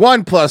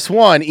 1 +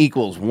 1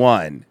 =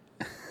 1.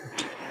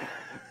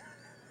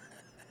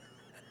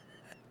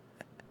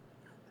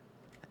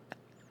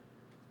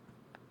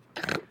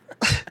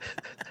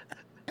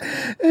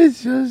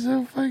 It's just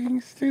so fucking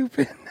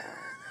stupid.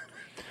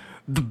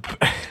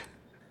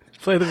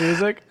 Play the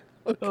music.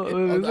 Hold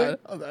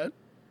on.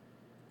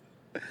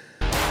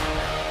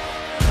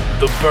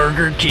 The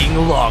Burger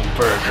King Long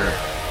Burger.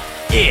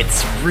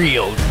 It's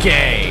real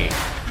gay.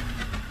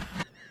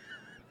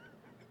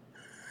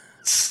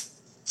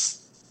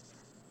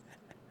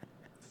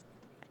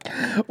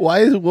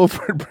 Why is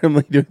Wilford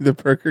Brimley doing the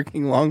Burger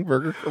King Long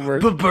Burger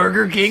commercial? The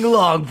Burger King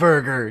Long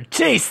Burger.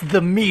 Taste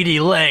the meaty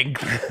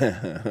length.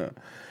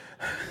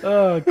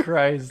 Oh,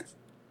 Christ.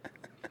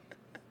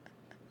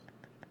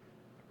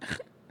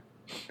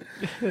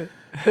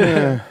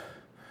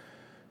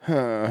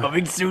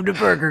 Coming soon to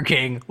Burger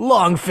King.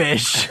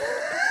 Longfish.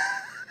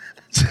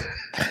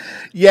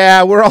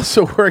 Yeah, we're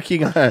also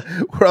working on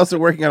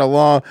a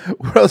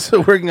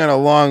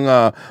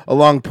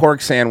long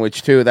pork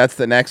sandwich too. That's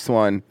the next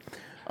one.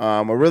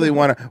 I really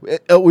want to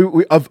a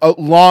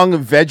long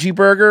veggie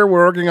burger.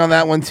 We're working on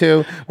that one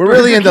too. We're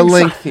really into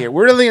length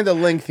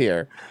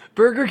here.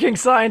 Burger King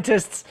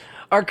scientists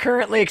are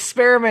currently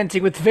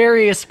experimenting with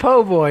various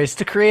po' boys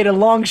to create a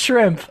long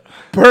shrimp.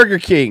 Burger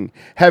King,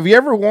 have you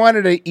ever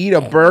wanted to eat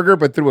a burger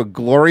but through a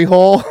glory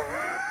hole?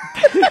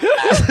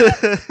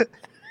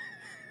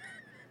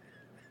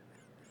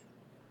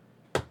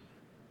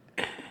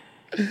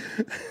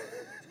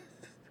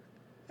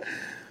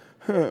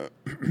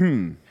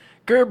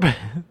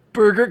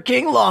 Burger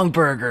King Long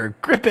Burger.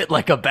 Grip it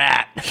like a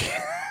bat.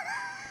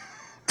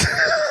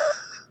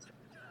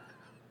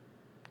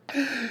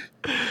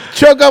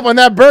 Choke up on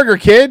that burger,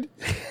 kid.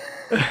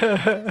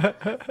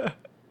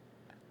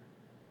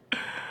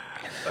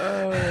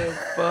 Oh,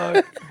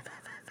 fuck.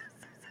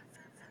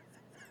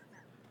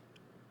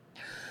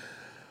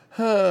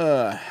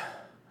 Can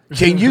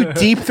you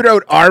deep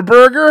throat our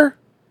burger?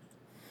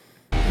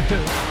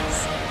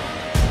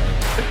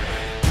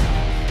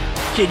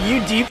 Can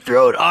you deep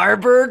throat our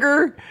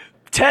burger?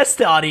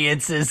 Test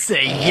audiences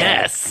say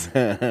yes.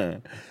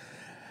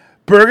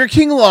 Burger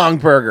King Long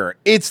Burger.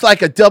 It's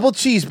like a double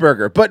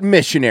cheeseburger, but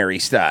missionary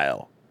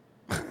style.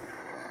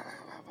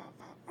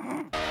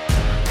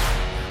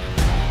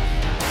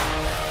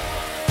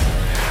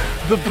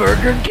 The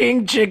Burger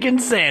King chicken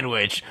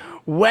sandwich.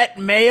 Wet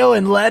mayo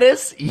and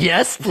lettuce?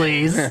 Yes,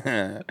 please.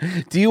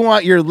 Do you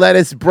want your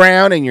lettuce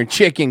brown and your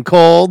chicken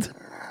cold?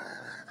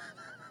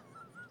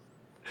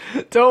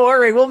 Don't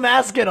worry, we'll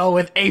mask it all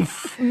with a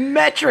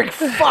metric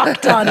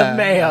fuck ton of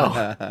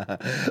mayo.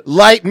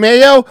 Light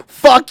mayo?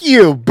 Fuck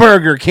you,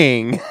 Burger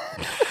King.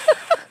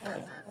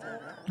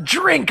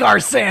 Drink our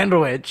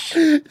sandwich.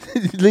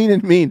 Lean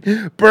and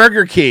mean.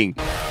 Burger King.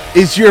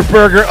 Is your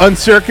burger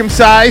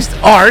uncircumcised?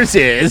 Ours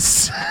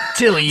is.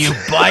 Till you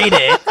bite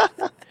it.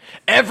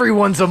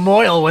 Everyone's a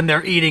moil when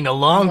they're eating a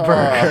long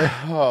burger.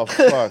 Oh,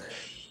 fuck.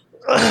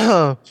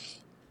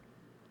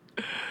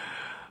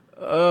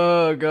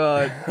 Oh,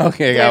 God.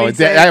 Okay, Danny okay,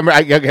 said- I'm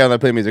gonna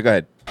play music. Go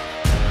ahead.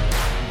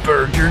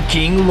 Burger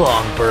King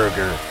Long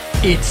Burger.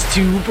 It's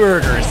 2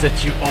 burgers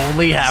that you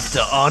only have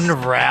to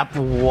unwrap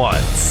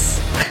once.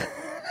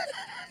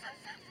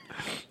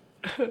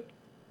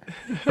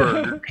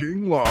 Burger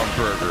King Long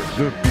Burger,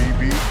 the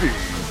BBB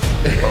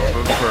of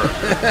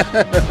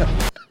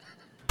burger.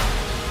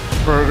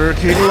 Burger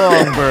King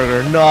Long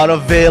Burger, not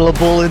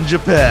available in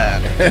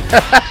Japan.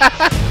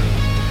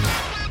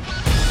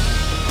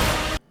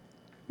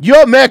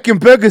 Your American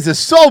burgers are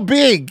so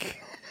big.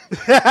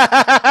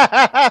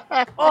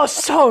 Oh,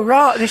 so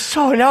wrong. They're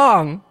so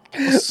long.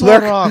 So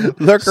wrong.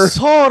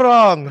 So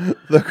wrong.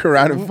 Look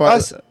around and find.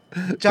 Us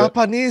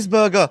Japanese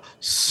burger,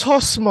 so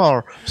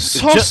small.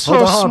 So Hold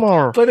on.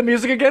 small. Play the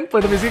music again.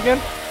 Play the music again.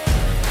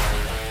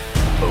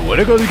 我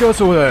がが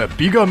そうだ、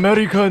Big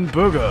American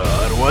Burger。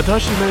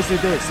私のせい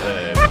です。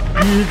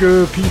Big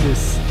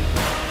penis。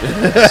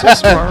 So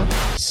small.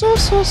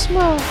 So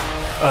small.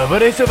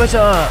 But it's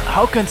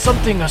how can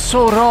something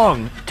so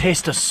wrong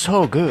taste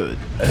so good?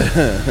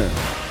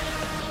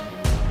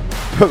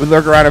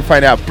 Look around and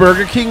find out.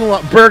 Burger King.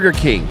 Burger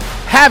King.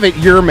 Have it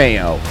your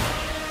mayo.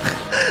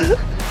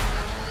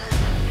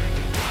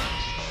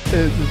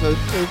 This is so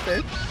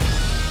stupid.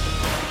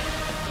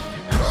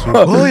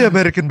 Sugoi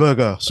American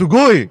burger.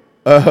 Sugoi.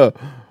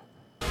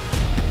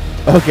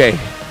 Okay.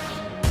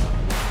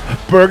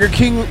 Burger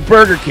King,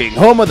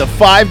 home of the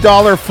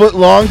 $5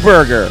 foot-long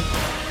burger.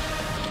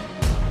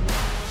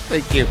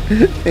 Thank you,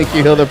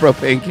 Hilda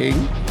Propane King.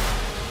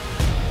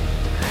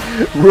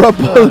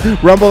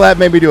 Rumble that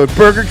made me do it.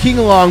 Burger King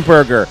Long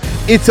Burger.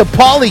 It's a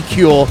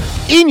polycule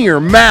in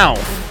your mouth.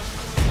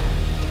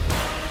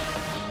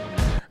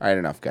 All right,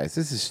 enough, guys.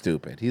 This is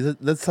stupid.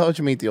 Let's let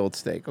you meet the old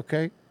steak,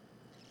 okay?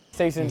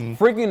 Steak's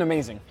freaking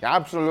amazing.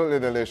 Absolutely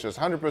delicious.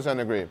 100%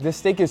 agree. This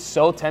steak is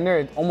so tender,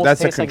 it almost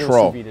That's a tastes like it was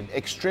control. sous vide.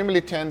 Extremely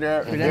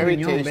tender, Filet very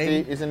mignon, tasty.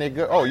 baby. Isn't it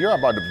good? Oh, you're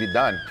about to be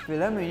done.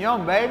 Filet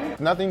mignon, baby.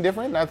 Nothing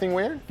different? Nothing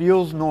weird?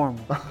 Feels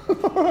normal.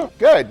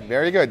 Good.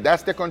 Very good.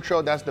 That's the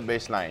control. That's the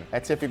baseline.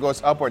 Let's see if it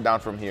goes up or down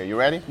from here. You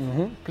ready?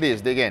 Mm-hmm.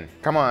 Please dig in.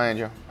 Come on,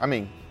 Angel.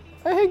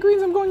 Hey,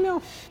 Greens, I'm going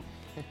now.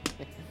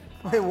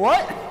 Wait,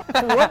 what? What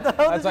the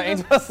hell? That's what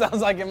Angel sounds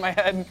like in my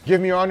head.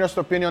 Give me your honest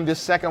opinion on this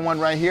second one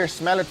right here.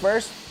 Smell it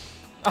first.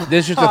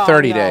 This is just a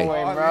 30-day. No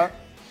way, bro.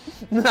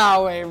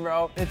 No way,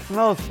 bro. It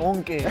smells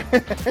funky.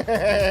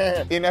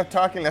 Enough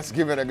talking. Let's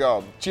give it a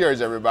go.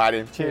 Cheers,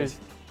 everybody. Cheers.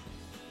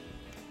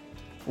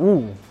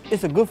 Ooh.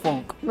 It's a good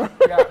funk.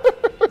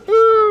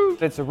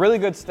 It's a really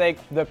good steak.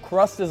 The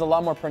crust is a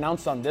lot more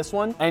pronounced on this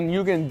one, and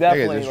you can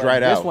definitely. it's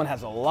dried out. This one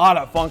has a lot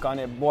of funk on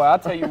it, boy. I'll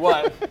tell you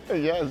what.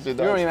 Yes, it You does.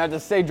 don't even have to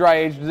say dry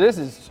aged. This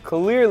is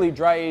clearly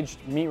dry aged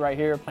meat right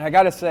here. And I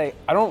gotta say,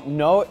 I don't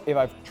know if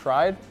I've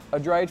tried a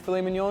dry aged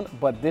filet mignon,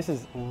 but this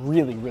is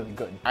really, really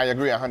good. I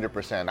agree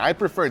 100%. I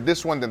prefer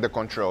this one than the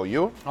control.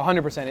 You?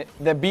 100%.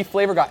 The beef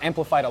flavor got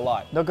amplified a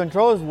lot. The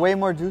control is way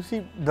more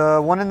juicy. The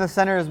one in the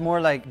center is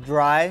more like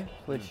dry,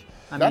 which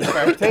I mean, That's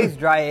fair. it tastes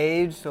dry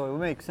aged, so it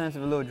would make sense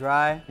if a little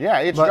dry. Yeah,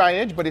 it's But- dry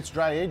aged, but it's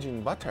dry aged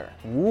in butter.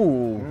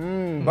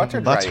 Ooh. Butter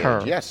dry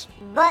aged, yes.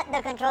 But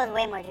the control is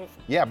way more juicy.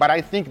 Yeah, but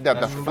I think that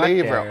the That's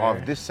flavor butter.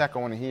 of this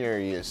second one here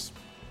is.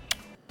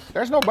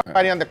 There's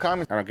nobody on the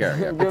comments. I don't care.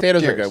 Yeah,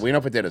 potatoes are Cheers. good. We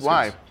know potatoes.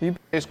 Why?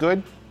 It's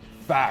good?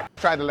 Fact.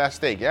 Try the last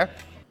steak, yeah?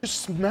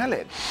 Just smell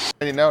it.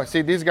 You know,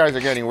 see, these guys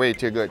are getting way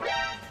too good.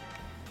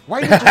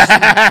 Why did you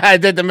I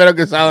did the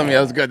middle salami.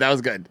 That was good. That was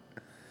good.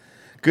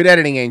 Good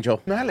editing, Angel.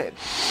 smell it?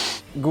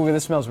 Google,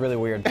 this smells really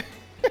weird.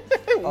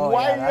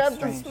 Why you have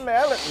to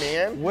smell it,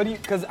 man? What do you?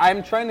 Because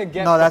I'm trying to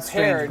get No, that's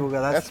strange, prepared.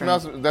 Google. That That's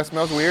strange.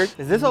 smells weird.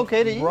 Is this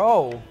okay to eat?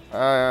 Bro.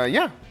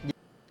 Yeah.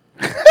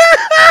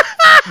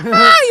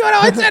 You want to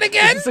watch that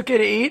again? Is this okay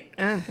to eat?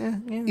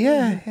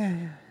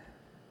 Yeah.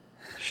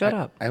 Shut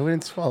up. I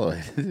wouldn't swallow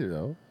it, you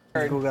know.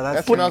 Google, That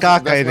that's smells,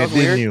 caca that in it, smells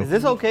weird. didn't you? Is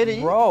this okay to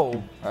eat?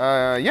 Bro.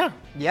 Yeah.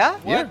 Yeah?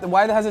 What?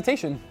 Why the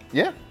hesitation?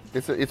 Yeah.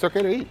 It's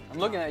okay to eat. I'm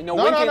looking at you. No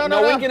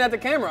winking at the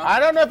camera. I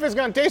don't know if it's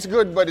gonna taste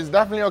good, but it's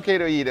definitely okay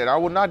to eat it. I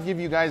will not give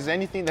you guys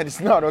anything that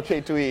is not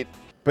okay to eat.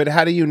 But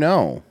how do you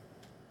know?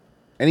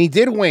 And he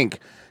did wink.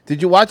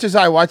 Did you watch his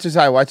eye? Watch his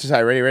eye. Watch his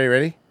eye.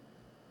 Ready?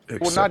 I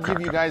will not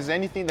give you guys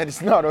anything that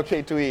is not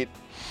okay to eat.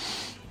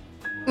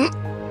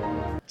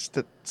 It's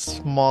the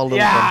small little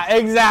Yeah, one.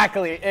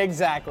 exactly.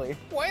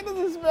 Why does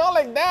it smell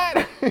like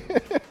that?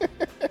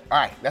 All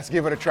right, let's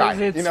give it a try.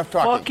 It's Enough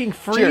talking.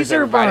 fucking Cheers, freezer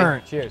everybody.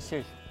 burnt. Cheers.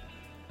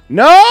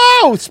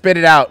 No! Spit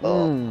it out.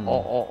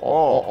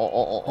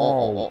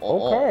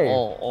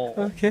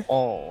 Okay.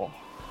 Oh,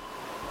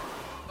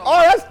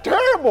 that's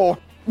terrible.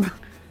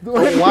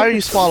 Why are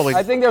you swallowing?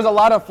 I think there's a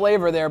lot of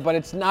flavor there, but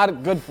it's not a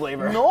good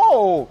flavor.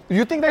 No.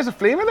 You think there's a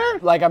flavor there?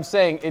 Like I'm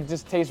saying, it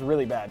just tastes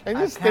really bad. It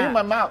just stayed in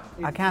my mouth.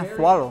 I can't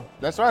swallow.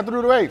 That's why I threw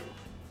it away.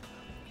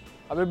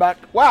 I'll be back.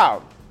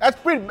 Wow, that's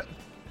pretty.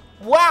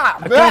 Wow.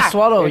 I can't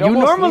swallow. It You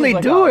almost normally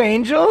leaves do, like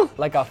Angel.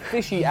 Like a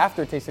fishy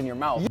aftertaste in your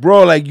mouth.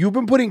 Bro, like, you've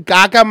been putting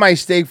caca on my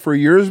steak for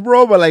years,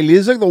 bro, but, like, this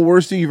is, like, the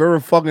worst thing you've ever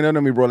fucking done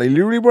to me, bro. Like,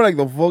 literally, bro, like,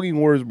 the fucking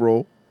worst,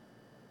 bro.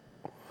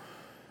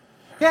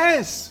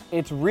 Yes!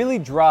 It's really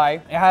dry.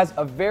 It has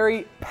a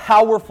very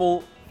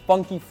powerful,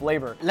 funky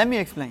flavor. Let me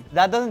explain.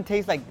 That doesn't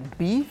taste like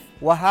beef.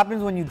 What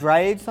happens when you dry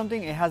age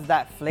something, it has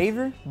that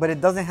flavor, but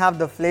it doesn't have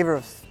the flavor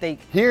of steak.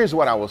 Here's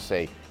what I will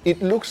say. It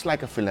looks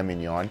like a filet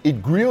mignon.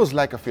 It grills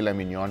like a filet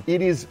mignon.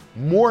 It is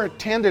more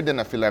tender than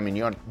a filet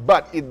mignon,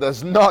 but it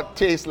does not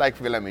taste like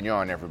filet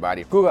mignon,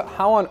 everybody. Guga,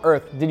 how on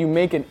earth did you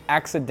make an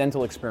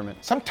accidental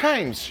experiment?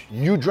 Sometimes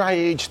you dry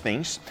age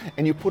things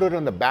and you put it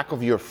on the back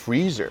of your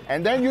freezer,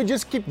 and then you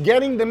just keep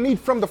getting the meat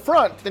from the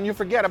front, then you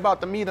forget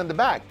about the meat on the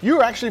back.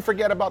 You actually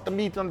forget about the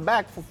meat on the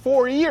back for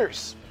 4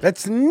 years.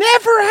 That's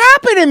never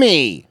happened to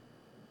me.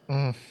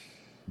 Yeah,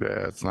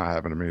 it's not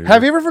happening to me.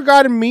 Have you ever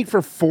forgotten meat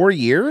for 4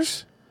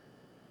 years?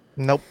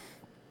 Nope.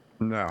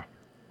 No.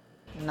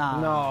 Nah.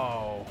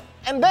 No.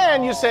 And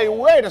then you say,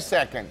 wait a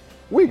second,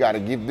 we gotta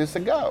give this a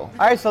go. All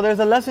right, so there's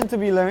a lesson to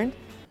be learned.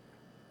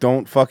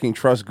 Don't fucking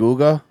trust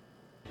Guga.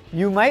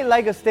 You might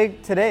like a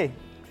steak today,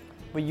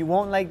 but you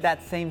won't like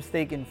that same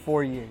steak in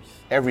 4 years.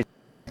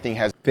 Everything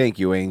has. Thank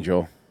you,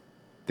 Angel.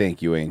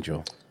 Thank you,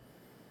 Angel.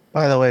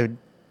 By the way,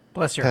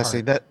 Bless your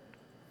Tessie, heart.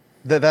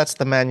 that's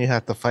the man you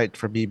have to fight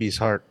for BB's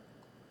heart.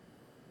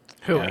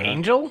 Who,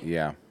 Angel?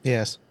 Yeah.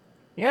 Yes.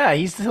 Yeah,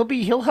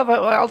 he'll have a.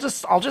 I'll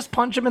just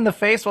punch him in the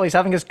face while he's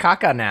having his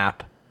caca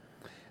nap.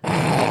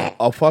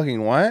 Oh,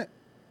 fucking what?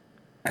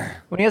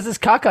 When he has his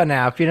caca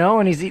nap, you know,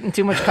 and he's eating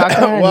too much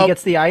caca and he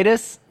gets the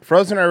itis.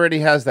 Frozen already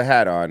has the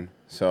hat on,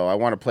 so I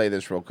want to play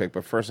this real quick.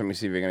 But first, let me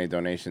see if we get any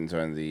donations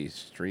on the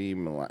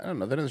stream. I don't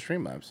know. They're in the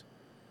Streamlabs.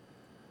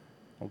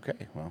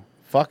 Okay, well,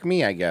 fuck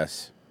me, I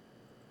guess.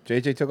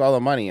 JJ took all the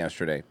money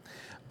yesterday.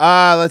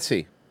 Let's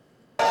see.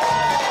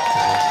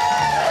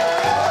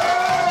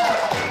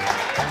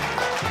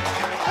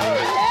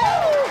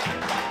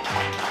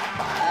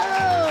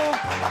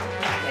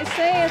 They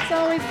say it's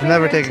always I'm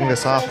never bigger in taking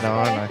this Texas, off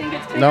now, but aren't I I? think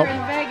it's bigger Nope.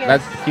 in Vegas.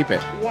 Let's keep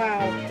it. Wow,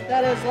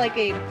 that is like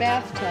a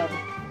bathtub.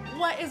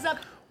 What is up?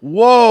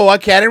 Whoa,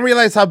 okay, I didn't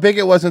realize how big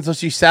it was until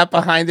she sat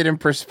behind it in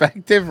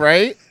perspective,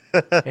 right?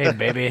 Hey,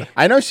 baby.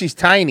 I know she's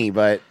tiny,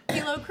 but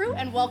Kilo Crew,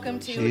 and welcome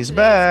to She's today's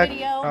back.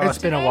 video. Oh, it's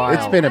been a Today, while.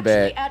 It's been a I'm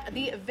bit.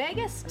 actually at the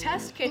Vegas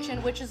Test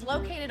Kitchen, which is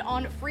located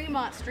on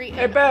Fremont Street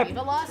Hey, in babe.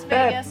 Viva Las Babe.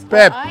 Vegas.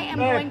 Babe. I am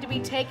Babe. going to be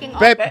taking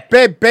babe, on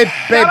babe.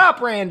 Shut up,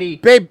 Randy.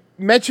 Babe,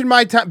 mention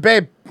my time,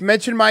 babe.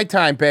 Mention my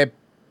time, babe.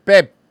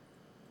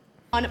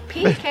 on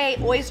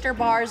PK Oyster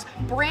Bar's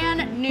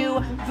brand new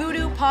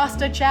Voodoo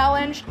Pasta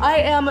Challenge. I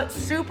am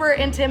super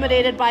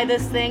intimidated by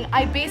this thing.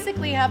 I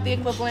basically have the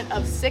equivalent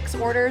of 6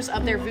 orders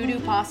of their Voodoo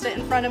Pasta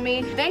in front of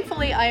me.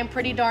 Thankfully, I am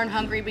pretty darn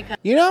hungry because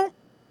You know,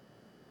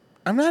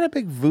 I'm not a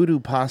big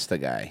voodoo pasta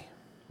guy.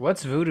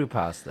 What's voodoo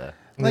pasta?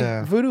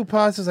 Like voodoo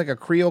pasta is like a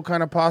Creole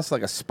kind of pasta,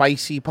 like a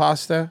spicy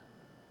pasta.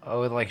 Oh,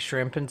 with like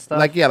shrimp and stuff?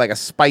 Like like a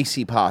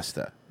spicy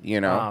pasta.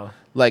 You know, Oh.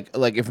 like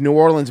if New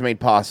Orleans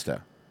made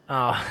pasta.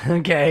 Oh,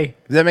 okay.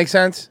 Does that make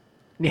sense?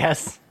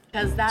 Yes.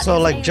 that So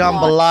is like a lot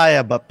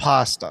jambalaya, but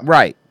pasta.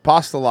 Right,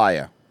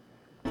 pastalaya.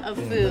 of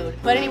food.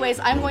 But anyways,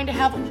 I'm going to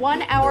have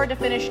 1 hour to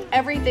finish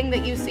everything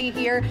that you see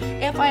here.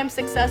 If I am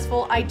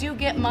successful, I do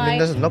get my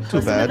doesn't look too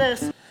listen bad. to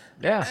this.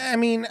 Yeah. I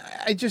mean,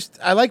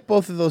 I like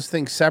both of those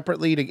things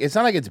separately. It's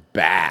not like it's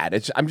bad.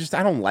 I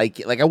don't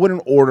like it. Like I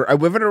wouldn't order. I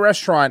live in a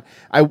restaurant.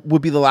 I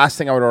would be the last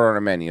thing I would order on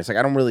a menu. It's like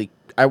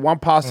I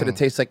want pasta to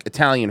taste like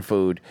Italian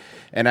food,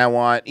 and I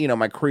want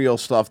my Creole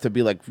stuff to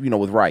be like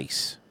with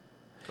rice.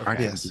 I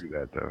can do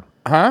that though.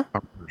 Huh?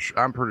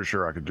 I'm pretty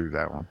sure I could do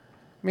that one.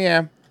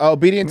 Yeah.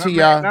 Obedient to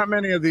Not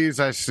many of these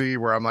I see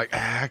where I'm like,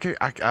 I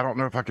don't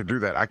know if I could do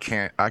that. I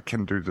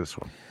can do this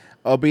one.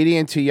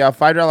 Obedient to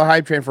 $5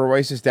 hype train for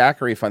Oasis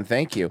Daiquiri fund.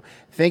 Thank you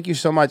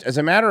so much. As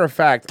a matter of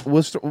fact, I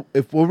have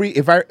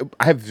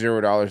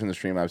 $0 in the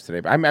Streamlabs today,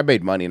 but I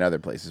made money in other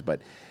places.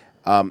 But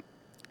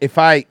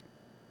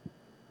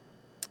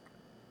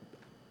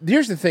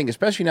here's the thing,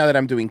 especially now that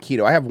I'm doing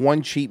keto, I have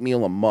one cheat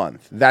meal a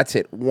month. That's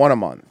it, one a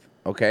month.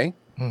 Okay,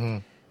 Mm-hmm.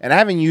 and I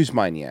haven't used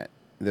mine yet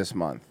this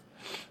month.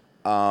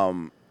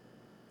 I'll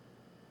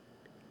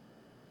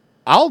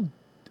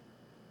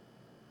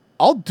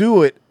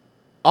do it.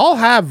 I'll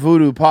have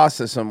voodoo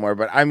pasta somewhere,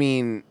 but I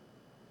mean,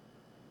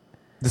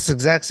 this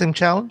exact same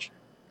challenge.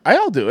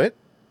 I'll do it.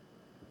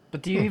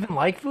 But do you even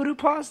like voodoo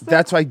pasta?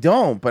 That's why I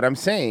don't. But I'm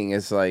saying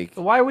it's like,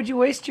 why would you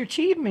waste your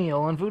cheat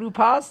meal on voodoo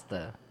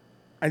pasta?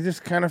 I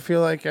just kind of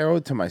feel like I owe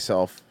it to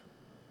myself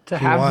To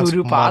have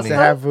voodoo pasta? To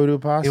have voodoo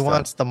pasta. He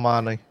wants the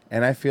money.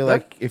 And I feel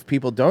like if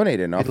people donate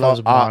enough,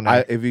 loves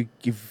money.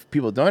 if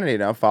people donate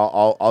enough,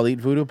 I'll eat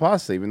voodoo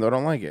pasta, even though I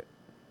don't like it.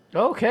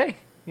 Okay.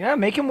 Yeah,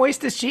 make him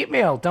waste his cheat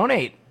meal.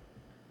 Donate.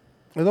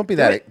 Well, don't be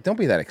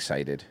that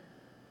excited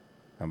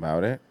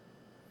about it.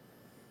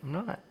 I'm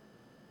not.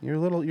 You're a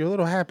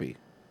little happy.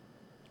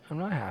 I'm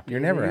not happy.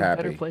 You're never There are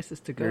happy. Better places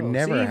to go. You're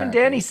never See, even happy.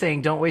 Danny's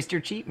saying don't waste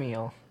your cheat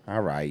meal.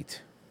 All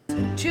right.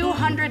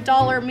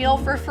 $200 meal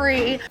for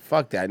free.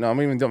 Fuck that. No, I'm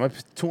not going to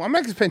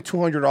spend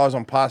 $200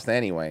 on pasta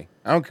anyway.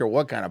 I don't care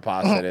what kind of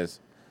pasta it is.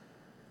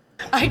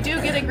 I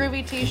do get a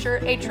Groovy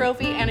t-shirt, a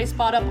trophy, and a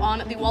spot up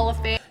on the Wall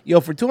of Fame Yo,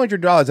 for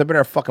 $200, I better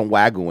have fucking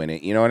Wagyu in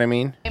it. You know what I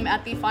mean?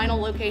 at the final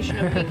location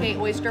of PK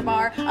Oyster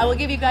Bar. I will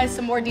give you guys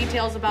some more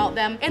details about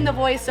them in the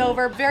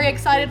voiceover. Very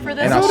excited for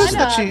this I one. noticed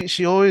that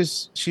she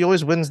always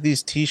wins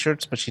these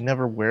T-shirts, but she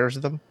never wears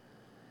them.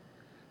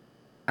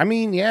 I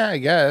mean, yeah, I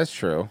guess that's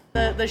true.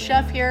 The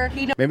chef here,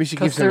 he knows. Maybe she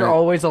Because keeps them they're in-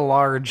 always a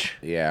large.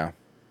 Yeah.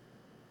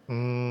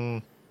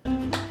 Thank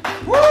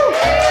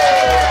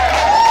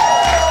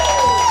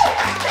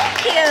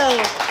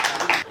you.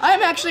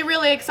 I'm actually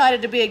really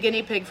excited to be a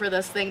guinea pig for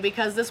this thing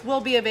because this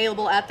will be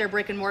available at their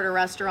brick and mortar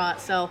restaurant.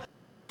 So,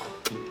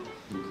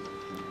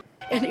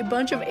 and a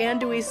bunch of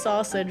andouille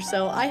sausage.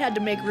 So I had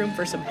to make room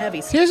for some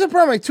heavy stuff. Here's the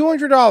problem, like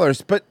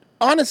 $200, but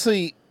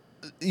honestly,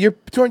 you're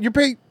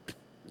paying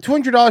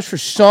 $200 for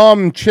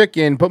some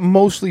chicken, but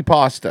mostly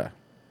pasta.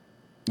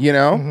 You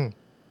know?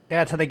 Yeah,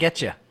 that's how they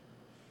get you.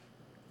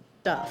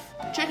 Stuff.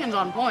 Chicken's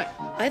on point.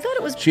 I thought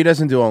it was She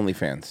doesn't do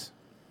OnlyFans.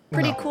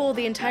 pretty cool,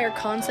 the entire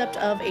concept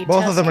of a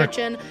Both test of them are-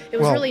 kitchen. It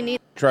was well, really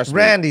neat. Trust me.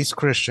 Randy's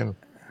Christian.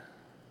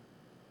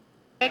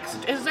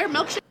 Is there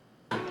milkshake?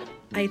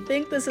 I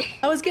think this is.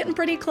 I was getting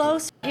pretty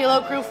close.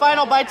 Kilo Crew,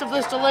 final bites of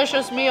this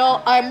delicious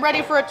meal. I'm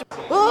ready for it to.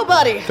 Oh,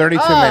 buddy.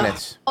 32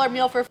 minutes. Our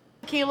meal for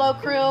Kilo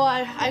Crew.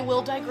 I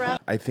will digress.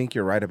 I think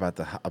you're right about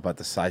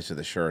the size of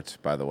the shirts,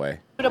 by the way.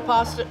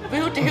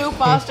 Voodoo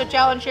pasta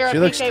challenge here She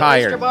at looks PK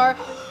tired. Oyster Bar.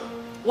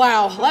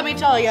 Wow, let me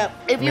tell you,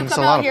 if you it's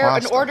come a lot out of here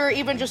and pasta. order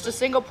even just a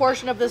single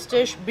portion of this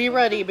dish, be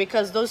ready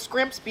because those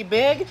scrimps be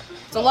big.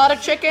 It's a lot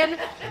of chicken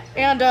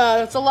and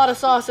it's a lot of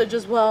sausage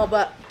as well.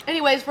 But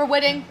anyways, for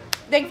winning,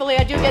 thankfully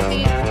I do get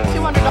the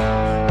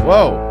 $200.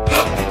 Whoa.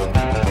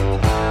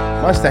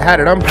 Must have had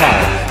it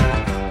umpired.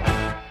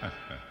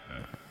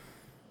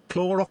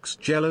 Clorox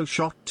Jello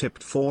shot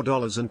tipped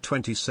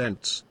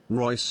 $4.20.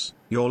 Royce,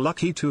 you're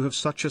lucky to have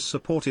such a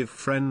supportive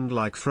friend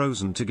like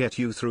Frozen to get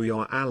you through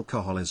your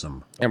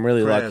alcoholism. I'm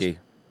really Prayers, lucky.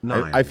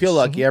 Nines. I feel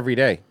lucky every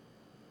day.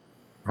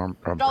 I'm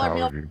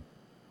Dollar meal.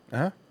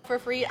 Huh? For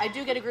free, I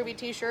do get a Groovy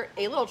t-shirt,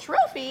 a little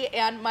trophy,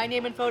 and my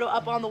name and photo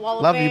up on the Wall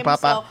of Love you, Fame.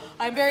 Papa. So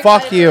I'm very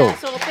Fuck excited you.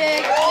 for that. So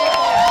big.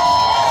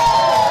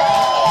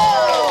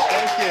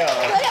 Thank you.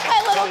 Look at my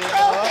little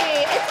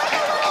trophy. It's like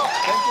a little.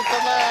 Thank you so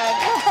much.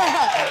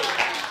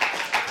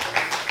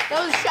 That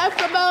was Chef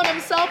Ramon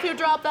himself who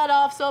dropped that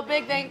off. So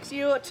big thanks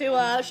you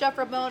to Chef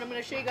Ramon. I'm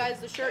going to show you guys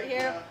the shirt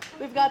here.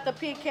 We've got the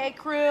PK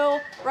Crew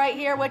right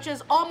here, which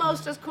is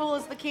almost as cool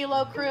as the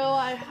Kilo Crew.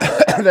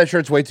 That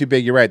shirt's way too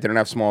big. You're right. They don't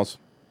have smalls.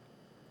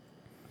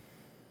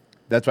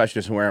 That's why I should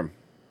just wear them.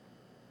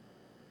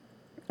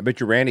 I bet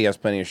you Randy has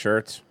plenty of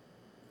shirts.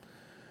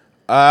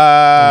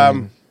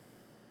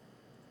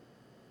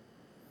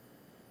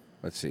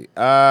 Let's see.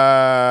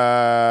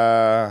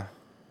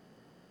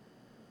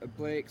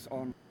 Blake's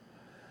on.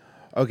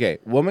 Okay.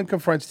 Woman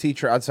confronts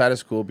teacher outside of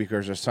school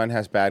because her son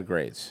has bad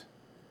grades.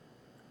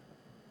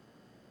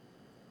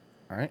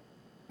 All right.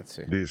 Let's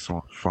see. These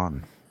ones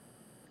fun.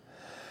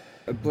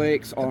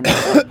 Blake's on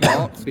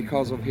reports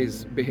because of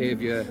his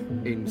behaviour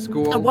in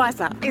school. And why is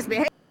that? His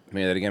behaviour.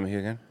 May that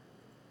again?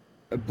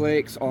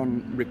 Blake's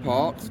on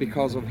reports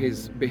because of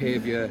his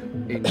behaviour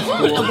in And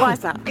school. why is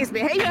that? His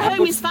behaviour at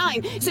home is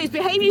fine. So his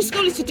behaviour in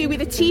school is to do with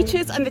the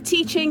teachers and the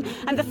teaching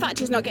and the fact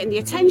he's not getting the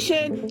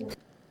attention.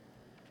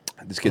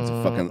 This kid's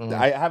a fucking.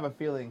 I have a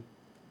feeling.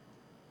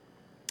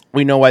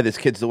 We know why this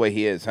kid's the way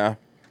he is, huh?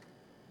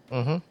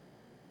 Mm-hmm.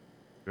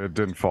 It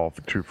didn't fall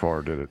too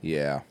far, did it?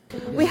 Yeah.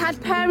 We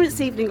had parents'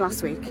 evening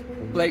last week.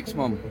 Blake's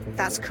mum.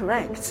 That's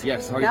correct.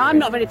 Yes, how you Now, I'm doing?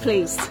 not very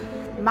pleased.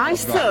 My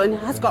son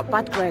has got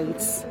bad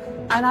grades,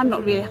 and I'm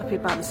not really happy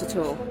about this at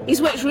all.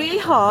 He's worked really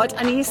hard,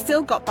 and he's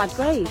still got bad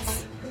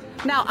grades.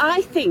 Now,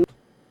 I think...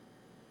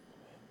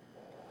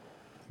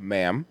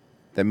 Ma'am,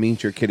 that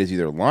means your kid is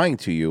either lying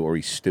to you or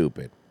he's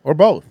stupid. Or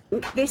both.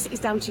 this is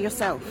down to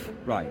yourself.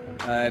 Right.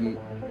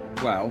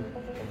 Well,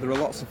 there are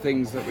lots of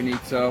things that we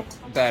need to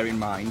bear in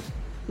mind.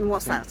 And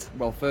what's that?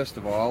 Well, first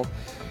of all,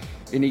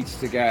 he needs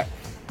to get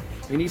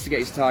He needs to get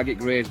his target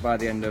grades by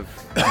the end of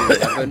year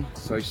 11,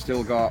 so he's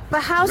still got...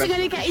 But how's he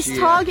going to get his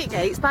target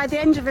grades by the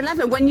end of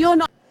 11 when you're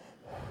not...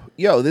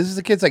 Yo, this is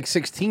the kid's like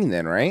 16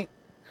 then, right?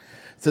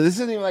 So this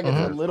isn't even like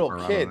a little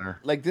kid.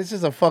 Like, this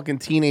is a fucking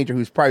teenager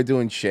who's probably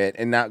doing shit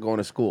and not going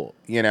to school,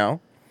 you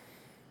know?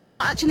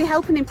 actually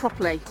helping him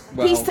properly.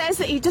 Well, he says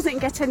that he doesn't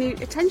get any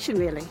attention,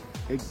 really.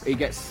 He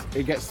gets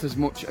as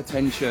much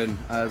attention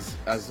as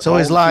So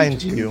he's all lying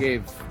teachers to you. can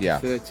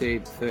give 30,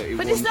 31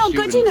 But it's not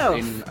good students enough.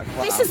 in a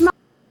class. This is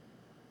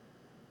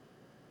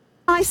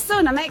my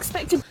son, and I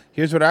expected...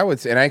 Here's what I would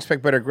say, and I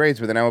expect better grades,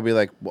 but then I would be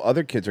like, well,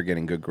 other kids are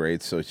getting good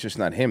grades, so it's just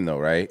not him, though,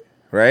 right?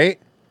 Right?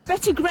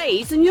 better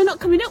grades, and you're not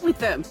coming up with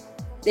them.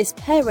 This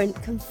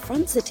parent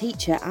confronts a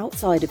teacher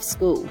outside of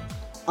school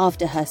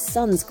after her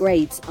son's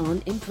grades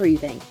aren't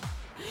improving.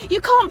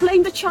 You can't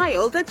blame the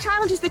child. The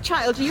child is the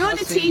child. You're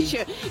the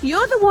teacher.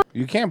 You're the one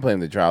You can't blame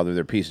the child if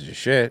they're pieces of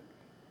shit.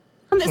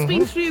 that's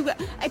been through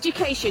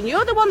education.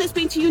 You're the one that's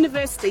been to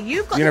university.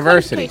 You've got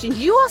University. the qualifications.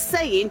 You are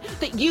saying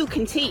that you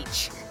can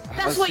teach.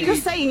 That's what you're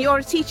saying. You're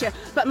a teacher.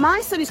 But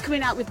my son is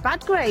coming out with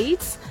bad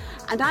grades,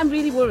 and I'm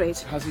really worried.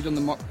 Has he done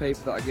the mock paper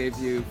that I gave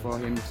you for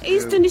him to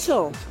He's do? done it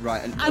all.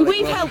 Right, And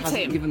we've he helped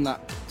hasn't him. given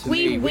that to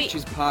We- me, we- which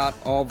is part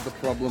of the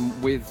problem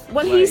with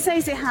Well, he Blake.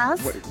 says it has.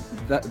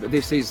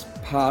 This is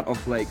part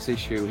of Blake's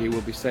issue. He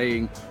will be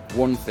saying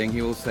one thing,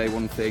 he will say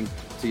one thing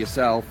to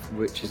yourself,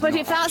 which is But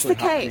not if that's actually the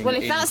case, happening well,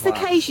 if in that's the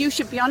class. case, you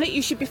should be on it.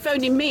 You should be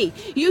phoning me.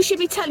 You should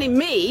be telling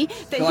me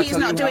that Shall I he's tell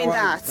not you doing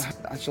how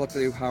that. Shall I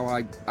tell you how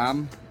I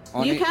am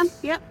on You it? can,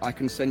 yep. I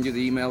can send you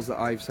the emails that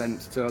I've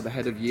sent to the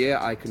head of year.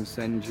 I can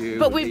send you...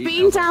 But the we've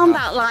been emails down I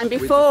have that line with the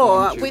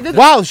before. form With tutor.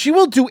 Wow, she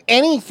will do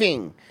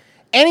anything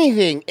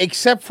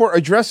except for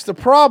address the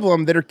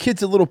problem that her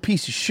kid's a little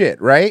piece of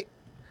shit, right?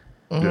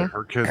 Yeah,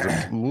 her kid's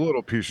a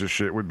little piece of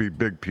shit would be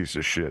big piece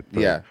of shit.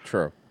 but Yeah,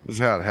 true. This is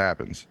how it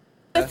happens.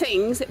 The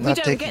things we Not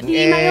don't get taking the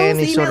emails.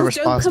 any The sort of emails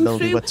don't come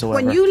responsibility through. whatsoever.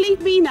 When you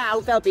leave me now,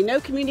 there'll be no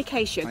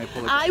communication.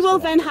 I will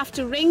then have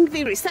to ring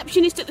the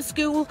receptionist at the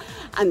school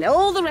and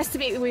all the rest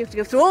of it. We have to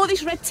go through all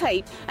this red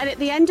tape, and at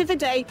the end of the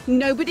day,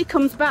 nobody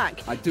comes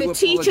back. I do The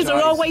teachers are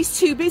apologise. always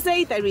too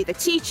busy. They're either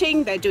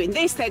teaching, they're doing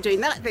this, they're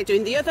doing that, they're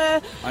doing the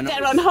other. I know They're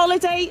this- on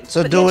holiday.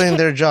 So but the doing educa-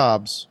 their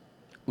jobs.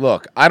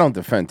 Look, I don't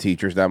defend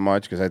teachers that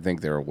much because I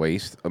think they're a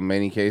waste in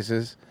many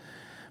cases.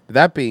 But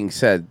that being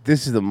said,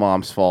 this is the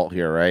mom's fault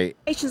here, right?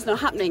 Education's not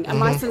happening, and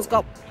my son's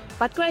got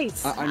bad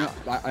grades.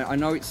 I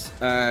know it's...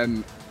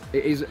 it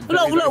is...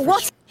 Look,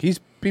 what? He's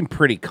been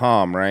pretty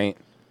calm, right?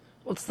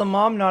 Well, it's the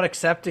mom not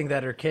accepting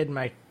that her kid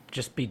might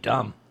just be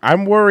dumb.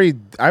 I'm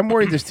worried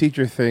this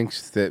teacher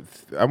thinks that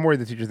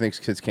the teacher thinks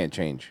kids can't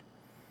change.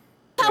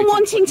 What I'm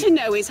wanting to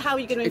know is how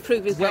you're going to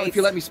improve his grades. If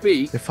you let me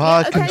speak... If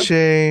I can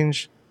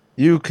change,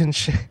 you can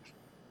change.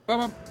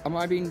 Am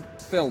I being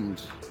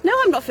filmed? No,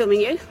 I'm not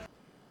filming you.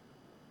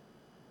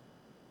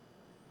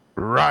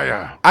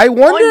 Raya. I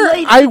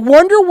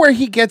wonder where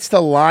he gets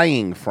the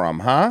lying from,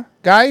 huh,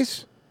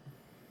 guys?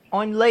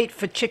 I'm late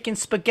for chicken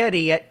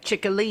spaghetti at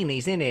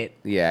Ciccolini's, innit?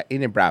 Yeah,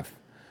 in it, bruv.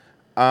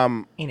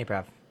 In it,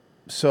 bruv.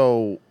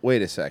 So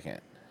wait a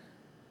second.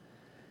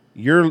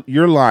 You're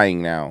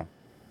lying now.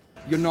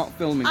 You're not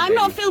filming I'm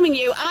not filming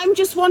you. I'm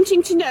just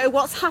wanting to know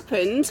what's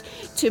happened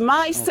to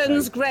my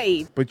son's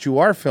grade. But you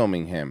are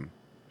filming him.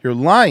 You're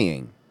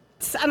lying.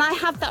 And I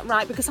have that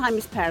right because I'm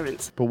his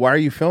parent. But why are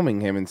you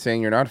filming him and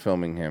saying you're not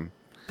filming him?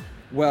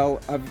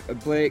 Well,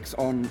 Blake's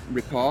on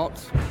report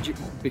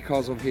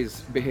because of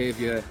his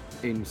behaviour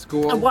in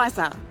school. And why is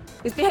that?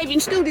 His behaviour in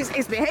school his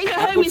behaviour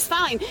at home is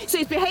fine. So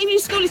his behaviour in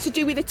school is to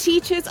do with the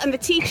teachers and the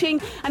teaching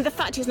and the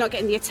fact he's not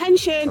getting the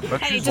attention. I bet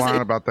and he she's lying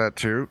doesn't. about that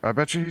too. I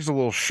bet you he's a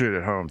little shit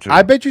at home too.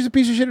 I bet you he's a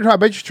piece of shit at home. I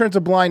bet you turns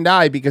a blind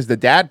eye because the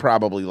dad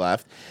probably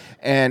left.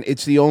 And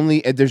it's the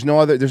only, there's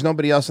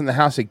nobody else in the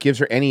house that gives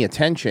her any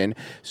attention.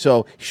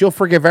 So she'll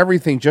forgive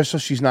everything just so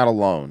she's not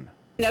alone.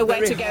 Know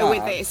where Very to go with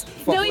hard this.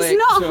 for No, it's Blake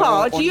not to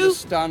hard. You.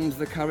 understand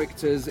the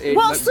characters in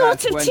What Macbeth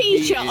sort of when he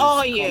teacher is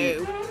are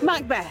you?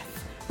 Macbeth.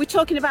 We're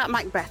talking about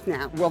Macbeth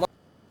now. Well,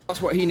 that's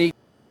what he needs.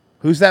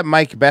 Who's that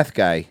Mike Beth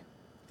guy?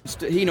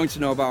 He needs to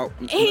know about.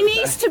 He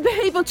needs to be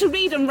able to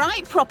read and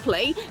write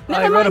properly.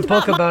 I wrote a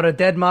book about a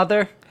dead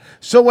mother.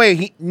 So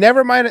wait,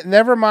 never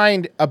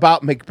mind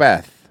about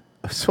Macbeth.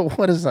 So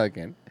what a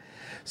second.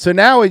 So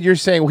now you're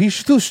saying, well,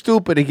 he's too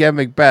stupid to get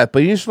Macbeth,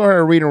 but he needs to learn how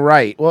to read and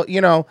write. Well, I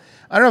don't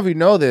know if you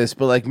know this,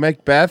 but like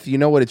Macbeth, you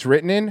know what it's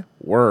written in?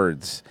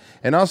 Words.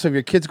 And also, if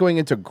your kid's going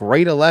into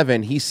grade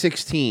 11, he's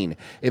 16.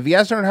 If he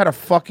hasn't learned how to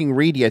fucking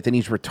read yet, then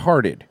he's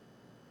retarded.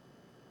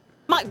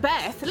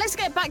 Macbeth. Let's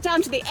get back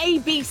down to the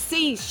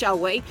ABCs, shall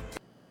we?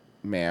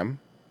 Ma'am,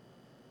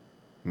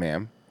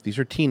 these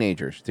are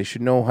teenagers. They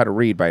should know how to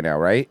read by now,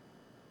 right?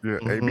 Yeah,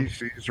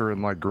 ABCs are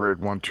in like grade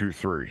 1, 2,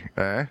 3.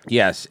 Eh?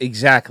 Yes,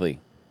 exactly.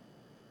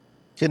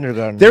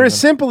 Kindergarten. They're as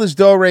simple as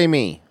do, re,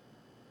 mi.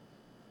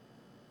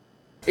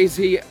 Is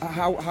he?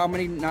 How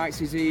many nights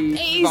is he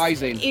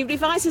revising? He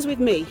revises with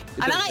me,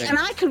 and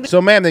I can.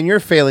 So, ma'am, then you're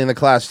failing the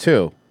class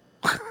too.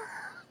 I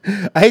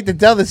hate to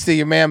tell this to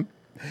you, ma'am,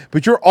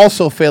 but you're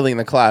also failing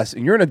the class,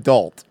 and you're an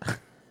adult.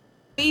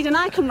 read and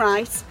I can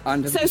write.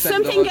 And have So you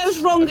sent something those- goes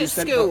wrong have you at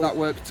sent school. that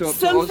work to us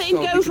Something so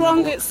we goes can wrong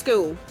have a look? at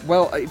school.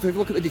 Well, if you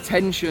look at the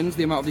detentions,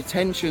 the amount of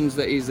detentions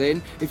that he's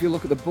in, if you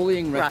look at the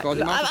bullying Right, record,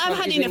 the look, amount of I've time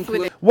had he's enough in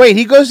with it. Wait,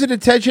 he goes to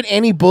detention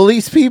and he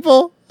bullies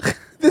people?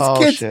 This Oh,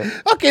 kid's shit.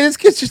 okay. This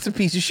kid's just a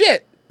piece of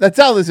shit. That's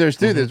all there's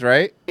to this,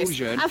 right?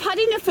 I've had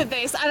enough of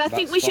this, and I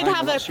think That's we should fine,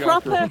 have a that's your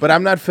proper problem. But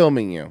I'm not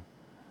filming you.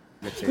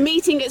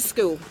 meeting at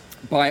school.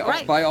 By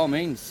Right. all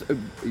means,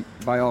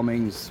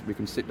 we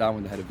can sit down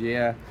with the head of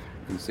year.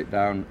 We can sit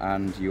down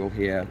and you'll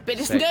hear. But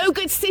it's say- no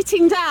good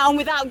sitting down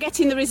without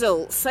getting the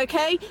results,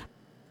 okay?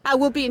 I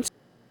will be in.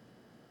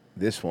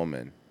 This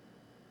woman.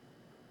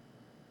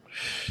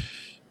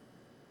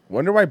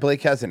 Wonder why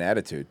Blake has an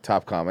attitude.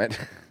 Top comment.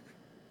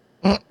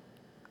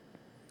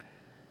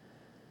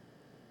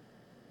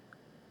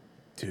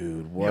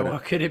 Dude, what? Yeah,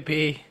 what could it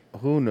be?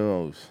 Who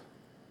knows?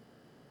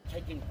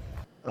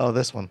 Oh,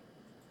 this one.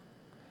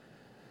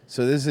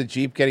 So this is a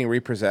Jeep getting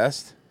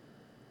repossessed?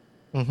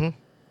 Mm-hmm.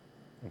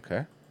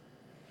 Okay.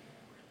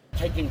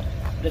 Taking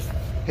this.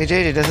 Hey,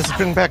 JJ, does this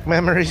bring back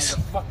memories?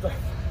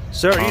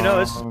 Sir, you know,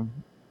 it's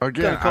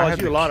Again, gonna I cause had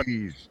you the a lot of.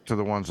 keys to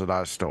the ones that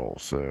I stole,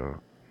 so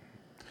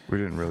we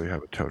didn't really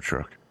have a tow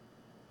truck.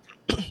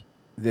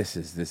 This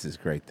is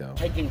great though.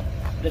 Taking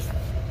this.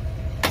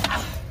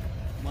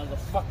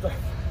 Motherfucker.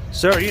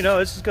 Sir, you know,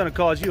 this is going to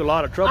cause you a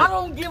lot of trouble. I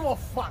don't give a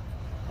fuck.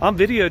 I'm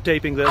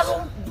videotaping this.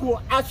 I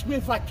don't ask me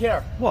if I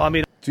care. Well, I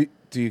mean, do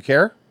you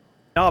care?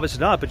 No,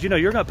 obviously not, but you know,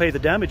 you're going to pay the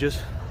damages.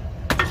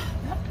 Not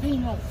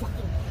paying no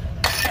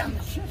fucking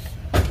damages.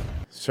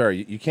 Sir,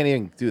 you can't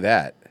even do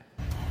that.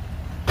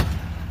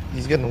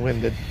 He's getting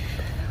winded.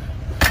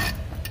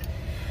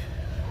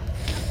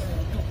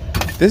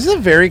 This is a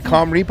very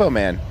calm repo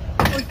man.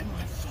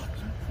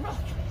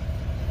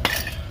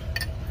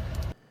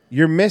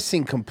 You're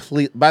missing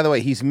complete. By the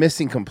way, he's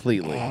missing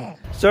completely.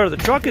 Sir, the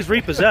truck is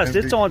repossessed.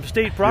 It's on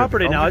state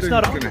property now. It's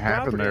not going to on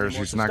happen there is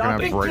he's not going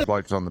to have brake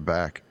lights on the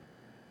back.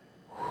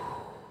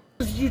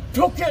 You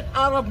took it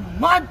out of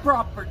my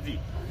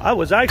property. I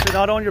was actually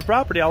not on your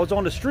property. I was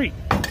on the street.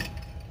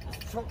 The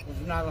truck was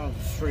not on the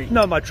street.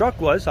 No, my truck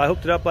was. I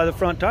hooked it up by the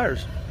front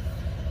tires.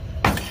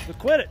 So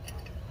quit it.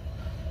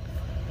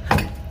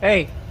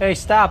 Hey,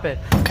 stop it.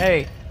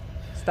 Hey,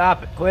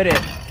 stop it. Quit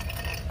it.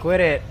 Quit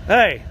it.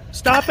 Hey,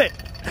 stop it.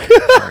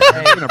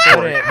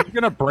 He's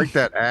gonna break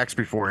that axe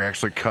before he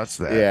actually cuts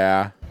that.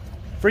 Yeah.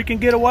 Freaking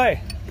get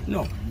away.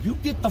 No, you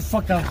get the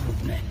fuck out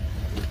of me.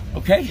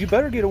 Okay? You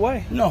better get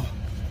away. No.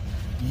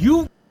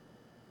 You.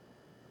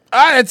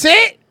 Ah, that's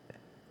it?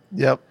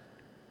 Yep.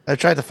 I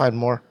tried to find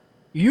more.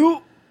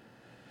 You.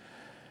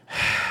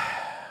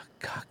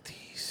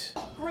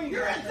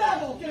 You're a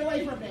devil. Get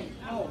away from me.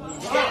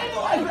 Get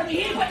away from me.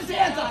 He put his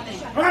hands on me.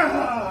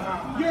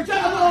 You're a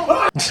devil.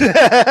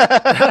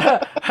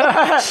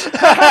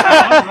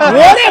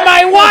 What am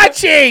I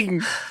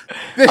watching?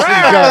 This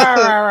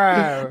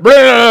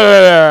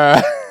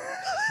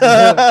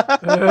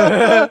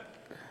is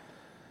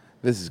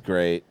This is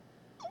great.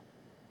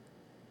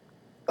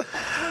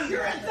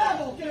 You're a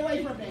devil. Get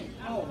away from me.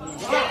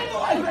 Get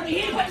away from me.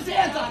 He put his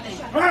hands on me.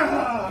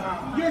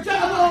 You're a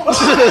devil.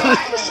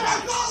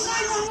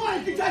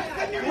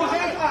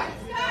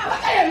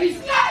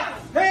 He's not.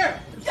 Here.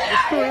 Get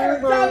out of here.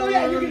 Devil.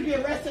 Yeah, you're gonna be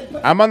arrested.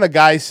 I'm on the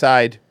guy's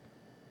side.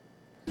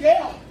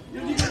 Jail.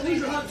 You're gonna leave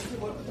your house to the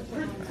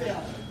prison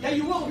jail. Yeah,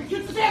 you will.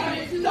 Because the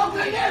devil. Don't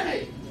come near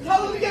me.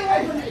 Tell them to get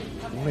away from me.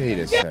 Wait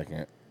a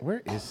second.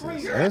 Where is this? Oh,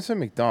 that's a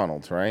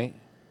McDonald's, right?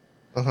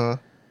 Uh-huh.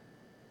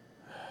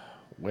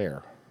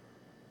 Where?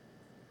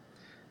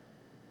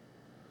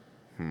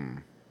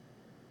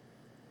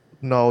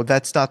 No,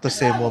 that's not the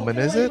same woman,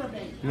 is it?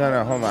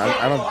 No, hold on.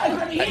 I don't.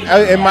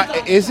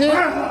 Is it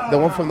the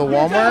one from the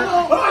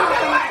Walmart?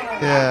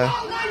 Yeah.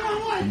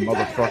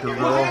 Motherfucker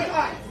girl.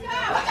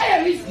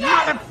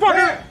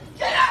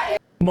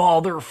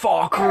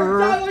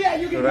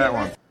 Motherfucker. That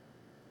one.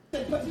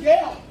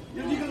 Jail.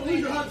 You're gonna leave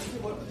your house to the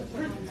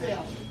prison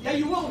jail. Yeah,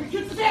 you will.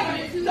 Because the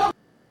devil.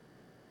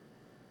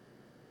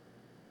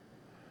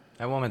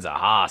 That woman's a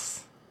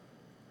hoss.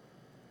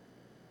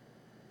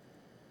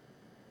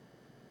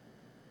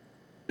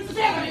 Don't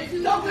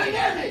come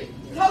near me.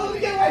 Tell them to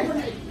get away from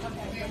me.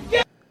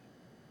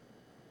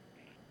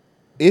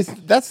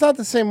 That's not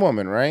the same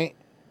woman, right?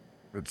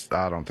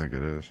 I don't think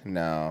it is.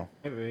 No.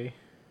 Maybe.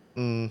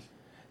 I'm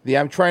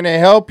trying to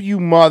help you,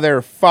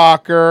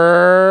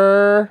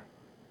 motherfucker.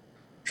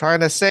 Trying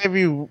to save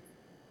you.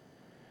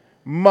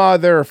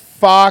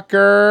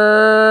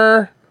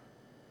 Motherfucker.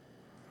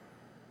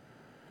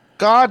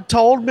 God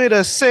told me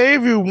to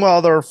save you,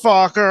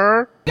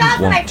 motherfucker.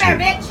 God's my fair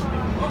bitch.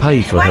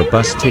 Pay for her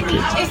bus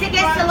ticket. It's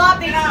against the law,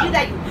 bitch, to do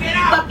that, you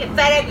fucking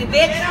fat ugly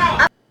bitch.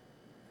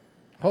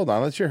 Hold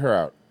on, let's hear her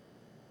out.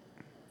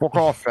 Fuck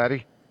off,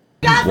 fatty.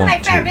 God's my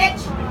fair bitch.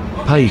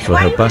 Pay for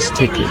her bus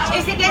ticket.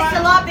 It's against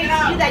the law, bitch,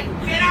 to do that, you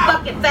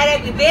fucking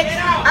fat ugly bitch.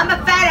 I'm a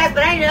fat ass,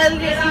 but I ain't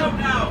ugly as you.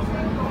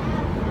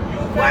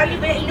 Why are you,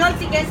 you know it's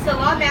against the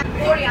law, man.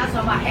 40 ounce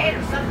on my head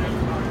or something.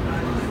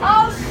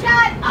 Oh,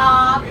 shut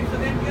up.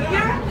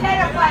 You're a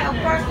pedophile,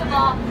 first of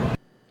all.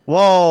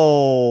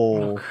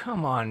 Whoa. Oh,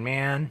 come on,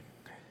 man.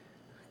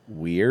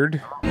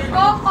 Weird.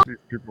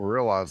 People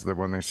realize that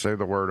when they say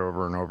the word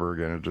over and over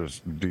again, it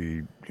just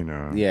Yeah.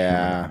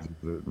 humanizes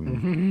it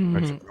and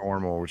makes it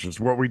normal, which is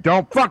what we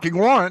don't fucking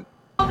want.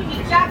 Okay.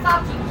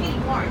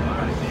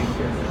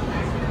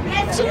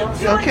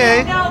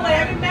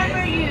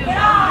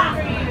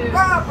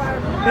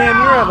 Ma'am,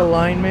 you're out of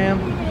line, ma'am.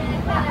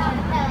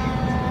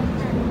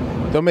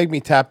 Don't make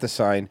me tap the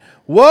sign.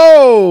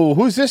 Whoa!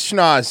 Who's this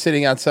schnoz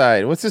sitting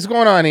outside? What's this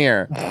going on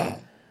here?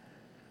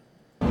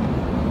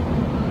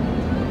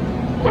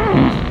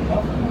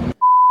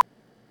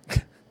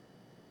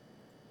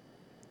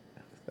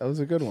 That was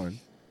a good one.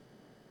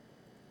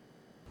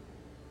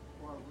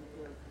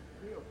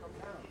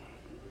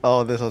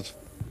 Oh, this was.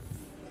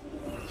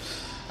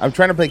 I'm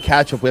trying to play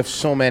catch up. We have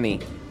so many.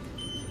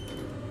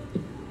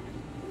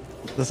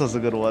 This was a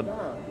good one. That's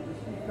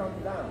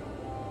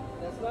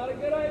not a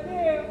good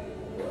idea.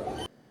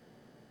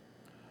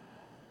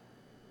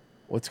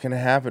 What's gonna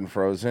happen,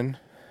 Frozen?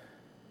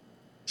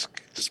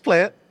 Just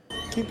play it.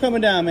 Keep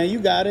coming down, man. You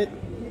got it.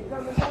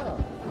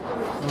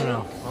 Oh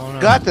no. Oh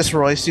no. Got this,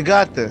 Royce. You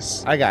got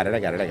this. I got it.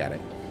 Turn to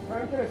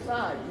the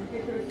side. You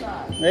get to the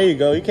side. There you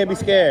go. You can't be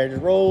scared.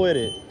 Just roll with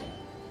it.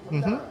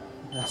 Mm-hmm.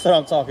 That's what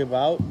I'm talking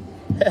about.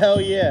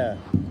 Hell yeah.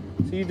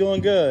 So you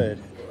doing good.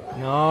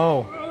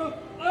 No.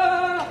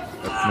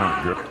 That's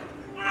not good.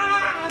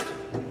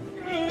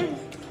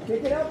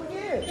 Pick it up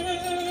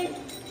again.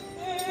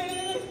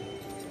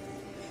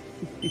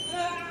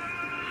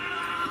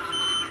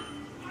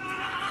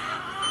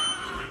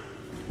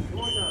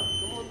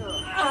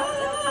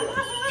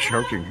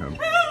 Choking him.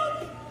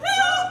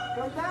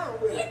 Come down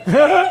with it.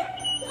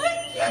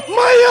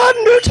 My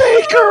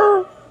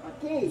Undertaker!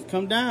 Just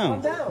come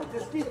down. Come down.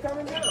 Just keep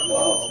coming down.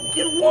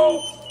 Get a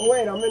wall. Oh,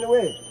 wait, I'm in the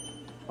way.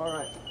 All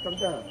right, come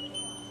down.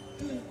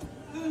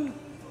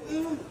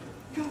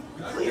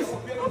 Please,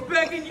 I'm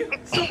begging you.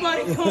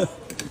 Somebody come.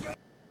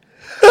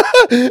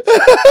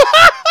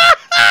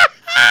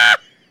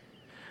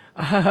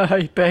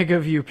 I beg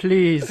of you,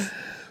 please.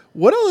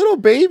 What a little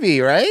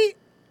baby, right?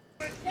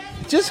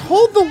 Just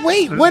hold the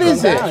weight. What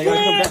is it?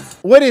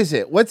 What is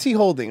it? What's he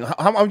holding?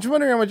 I'm just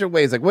wondering how much it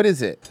weighs. Like, what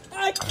is it?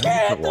 I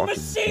can't. The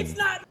machine's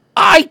not.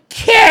 I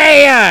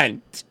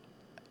can't.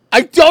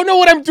 I don't know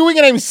what I'm doing,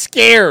 and I'm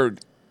scared.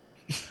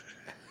 You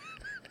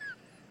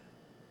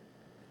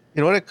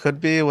know what it could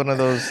be? One of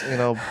those,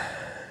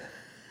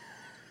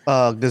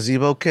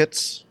 gazebo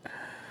kits.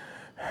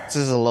 This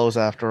is a Lowe's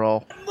after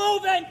all.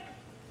 Moving.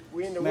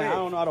 We in the way. Man, I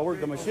don't know how to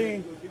work the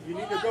machine. You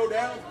need to go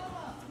down.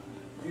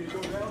 You need to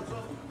go down.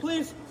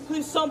 Please,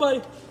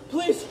 somebody.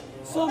 Please,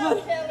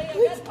 somebody.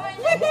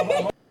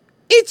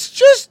 It's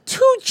just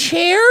two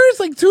chairs,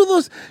 like two of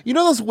those. You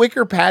know those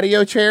wicker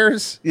patio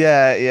chairs?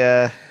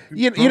 Yeah.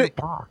 You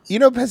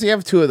know, Pessy, I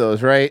have two of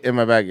those right in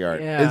my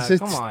backyard. Yeah,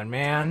 come on,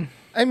 man.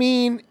 I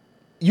mean,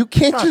 you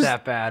can't It's not just.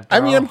 that bad, I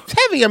mean, bro. I'm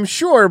heavy, I'm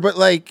sure, but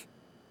like,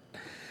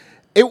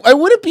 I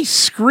wouldn't be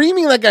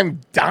screaming like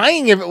I'm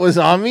dying if it was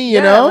on me.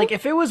 You know, like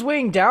if it was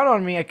weighing down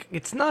on me,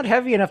 it's not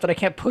heavy enough that I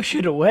can't push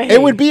it away. it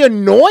would be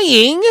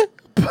annoying,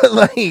 but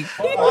like,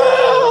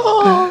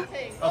 I'm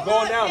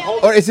going down.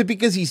 Hold or is it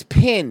because he's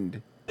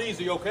pinned? Please,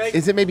 are you okay?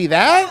 Is it maybe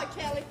that?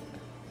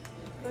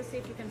 Let's see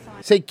if you can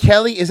find. Say,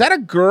 Kelly, is that a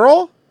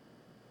girl?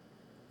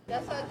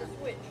 That's how the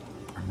switch.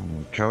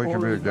 Kelly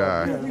could be a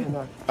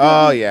guy.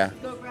 Oh yeah.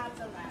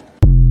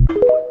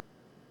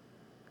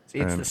 See,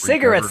 it's And the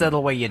cigarettes recovered.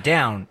 that'll weigh you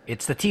down.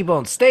 It's the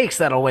T-bone steaks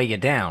that'll weigh you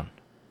down.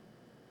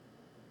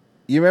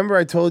 You remember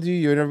I told you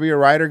you'd never be a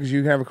writer because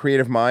you can have a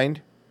creative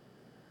mind?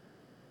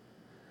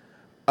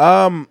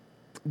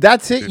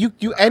 That's it.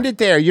 You end it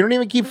there. You don't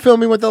even keep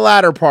filming with the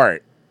latter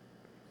part.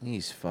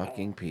 These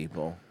fucking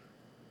people.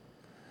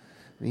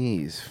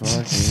 These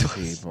fucking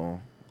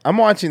people. I'm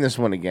watching this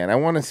one again. I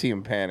want to see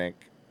him panic.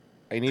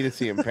 I need to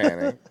see him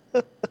panic.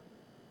 Heel,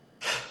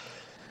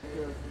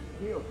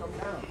 come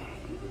down.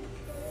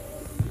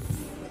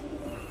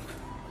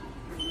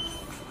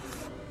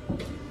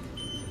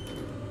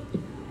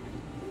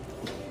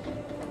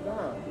 Come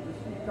down.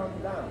 Just keep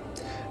coming down.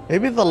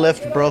 Maybe the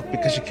lift broke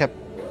because you kept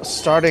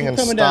starting and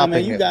Coming stopping down,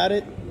 man. it. You got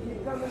it.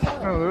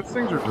 No, those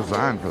things are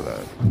designed for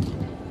that.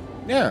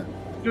 Yeah.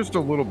 Just a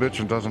little bitch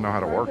and doesn't know how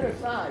to work it.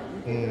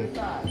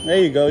 There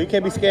you go. You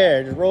can't be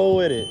scared. Just roll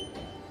with it.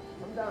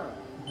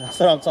 That's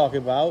what I'm talking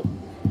about.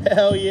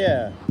 Hell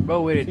yeah.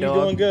 Roll with it, So you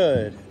dog. doing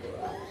good.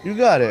 You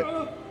got it.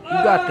 You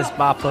got this,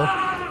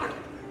 Bappa.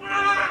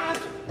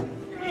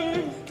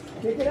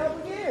 Pick it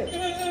up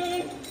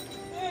again.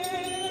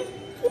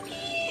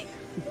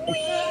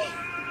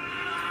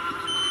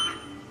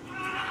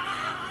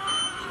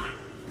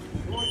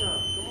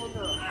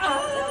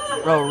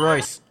 Oh,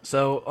 Royce.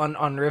 So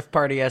on Rift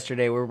Party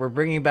yesterday, we're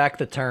bringing back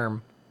the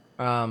term.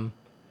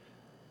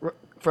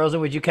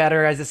 Frozen, would you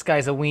categorize this guy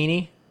as a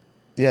weenie?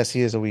 Yes,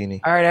 he is a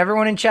weenie. All right,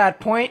 everyone in chat,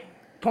 point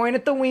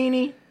at the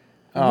weenie.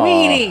 Aw.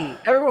 Weenie.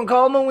 Everyone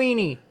call him a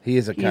weenie. He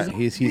is a he's a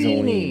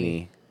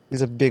weenie.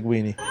 He's a big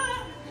weenie.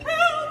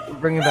 We're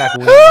bringing back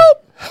weenie.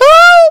 Help!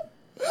 Help!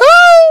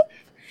 Help!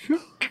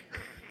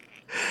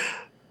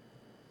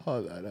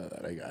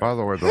 By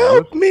the way, the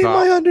Help lift me,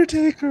 stopped. my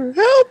Undertaker!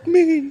 Help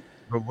me!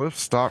 The lift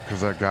stopped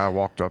because that guy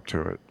walked up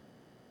to it.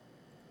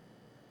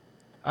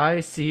 I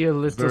see a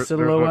little There's a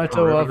silhouette of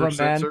perimeter a man.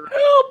 sensor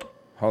Help!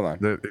 Hold on.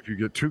 that if you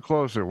get too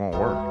close, it won't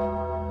work.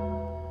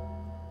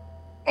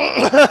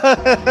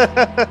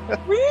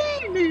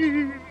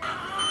 Really?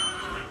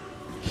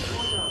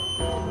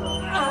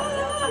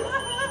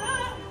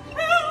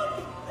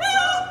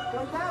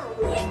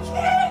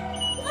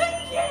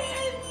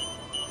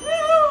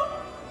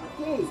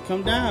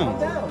 Come down.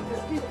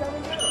 Just keep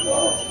coming down.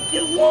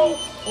 It won't.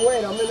 Oh,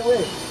 wait, I'm in the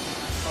way.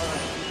 All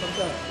right, come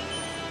down.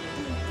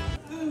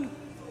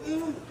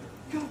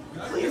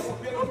 Please,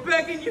 I'm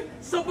begging you.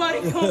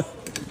 Somebody come.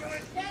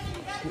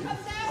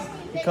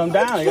 Come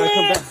down. You gotta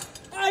come down.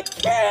 I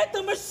can't.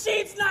 The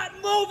machine's not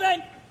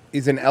moving.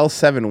 He's an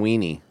L7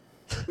 weenie.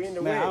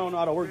 Man, I don't know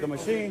how to work the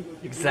machine.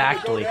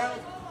 Exactly.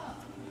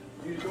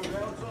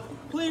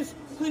 Please,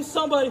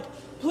 somebody.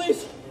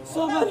 Please,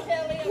 somebody.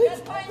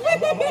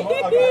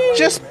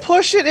 Just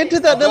push it into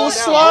that little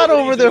slot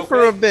over there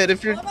for a bit.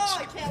 If you're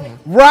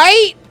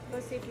right.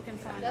 Let's see if you can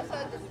find it.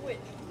 That's the switch.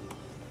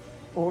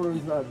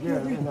 Order's not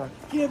there.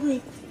 Can't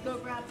breathe.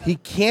 He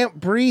can't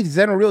breathe. He's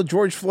in a real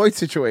George Floyd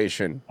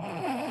situation.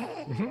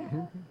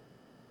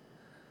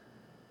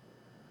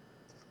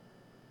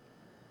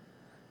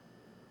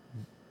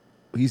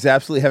 He's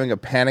absolutely having a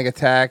panic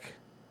attack.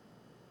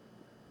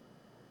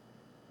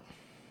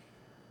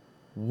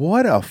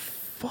 What a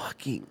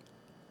fucking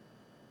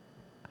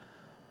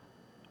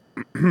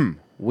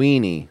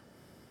weenie.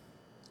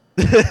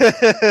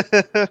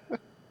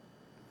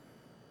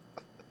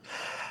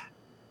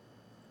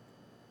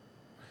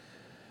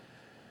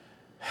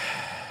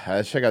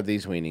 Let's check out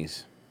these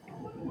weenies.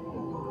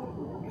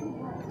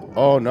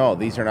 Oh no,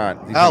 these are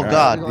not. These are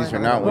not, these are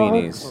not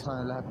weenies.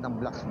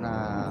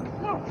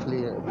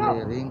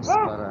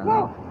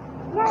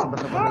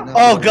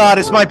 Oh God,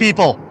 it's my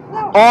people.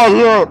 Oh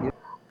yeah.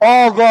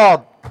 Oh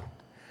God.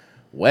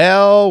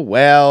 Well,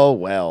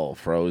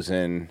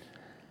 Frozen.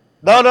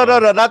 No,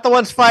 not the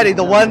ones fighting.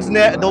 The ones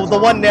the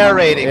one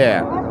narrating.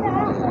 Yeah.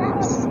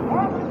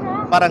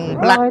 Parang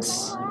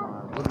blacks. I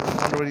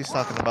wonder what he's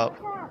talking about.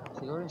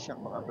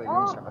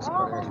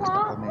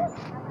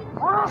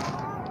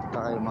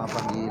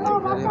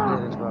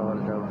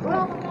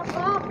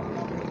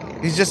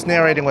 He's just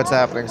narrating what's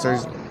happening. So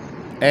he's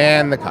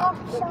and the cops.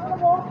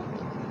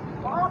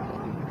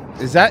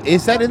 Is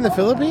that in the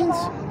Philippines?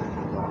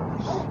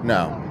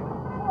 No.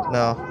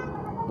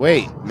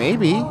 Wait,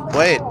 maybe.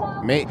 Wait.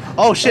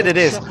 Oh shit! It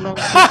is.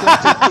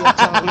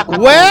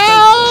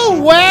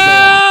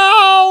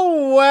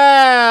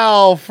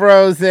 Well,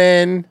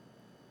 Frozen.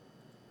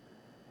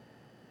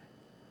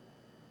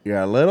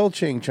 Your little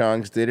ching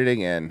chongs did it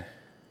again.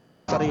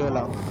 I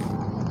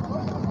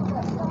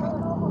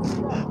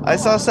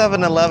saw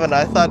 7-Eleven.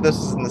 I thought this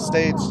was in the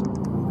States.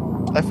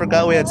 I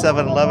forgot we had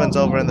 7-Elevens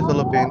over in the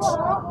Philippines.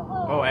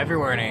 Oh,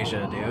 everywhere in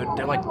Asia, dude.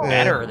 They're like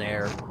better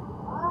there.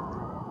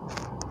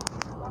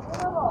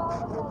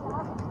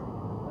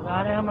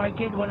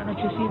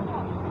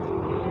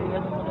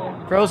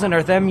 Frozen,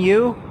 are them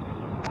you?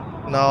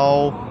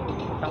 No.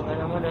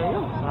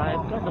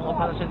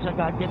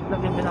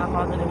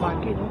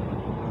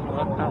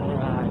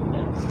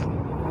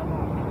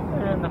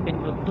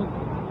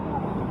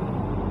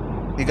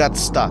 He got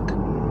stuck.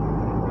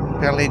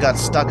 Apparently he got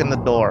stuck in the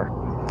door.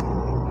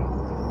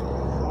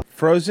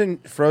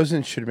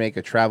 Frozen should make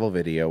a travel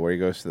video where he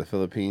goes to the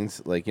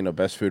Philippines, like, you know,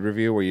 best food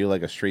review, where you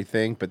like a street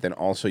thing, but then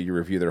also you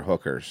review their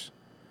hookers.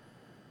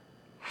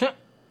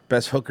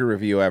 Best hooker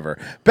review ever.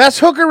 Best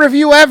hooker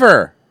review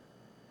ever!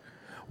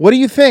 What do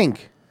you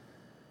think?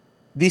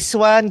 This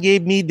one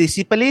gave me the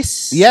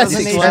syphilis. Yes,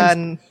 this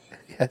one.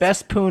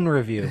 Best poon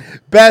review.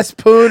 Best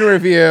poon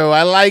review.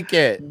 I like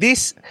it.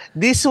 This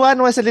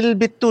one was a little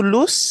bit too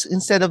loose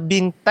instead of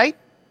being tight.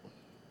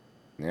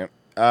 Yep.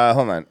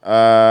 Hold on.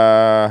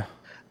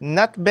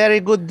 Not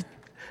very good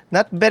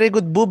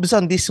boobs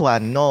on this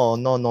one.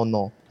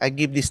 No. I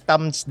give this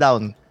thumbs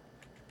down.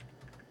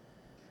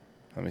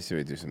 Let me see if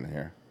we do something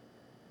here.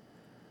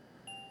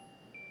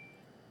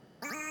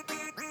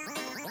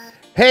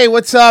 Hey,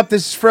 what's up?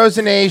 This is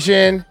Frozen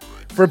Asian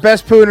for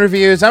Best Poon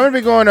Reviews. I'm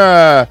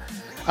gonna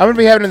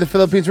be having in the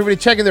Philippines. We're gonna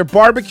be checking their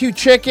barbecue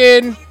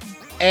chicken,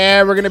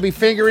 and we're gonna be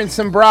fingering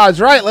some bras.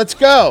 Right, let's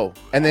go.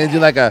 And then do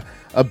like a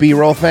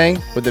B-roll thing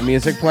with the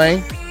music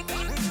playing.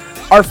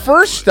 Our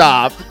first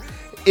stop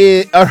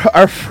is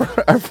our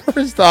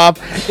first stop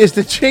is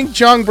the Ching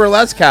Chong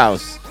Burlesque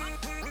House.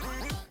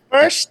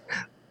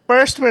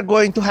 First, we're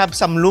going to have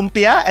some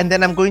lumpia, and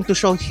then I'm going to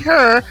show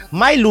her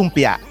my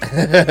lumpia.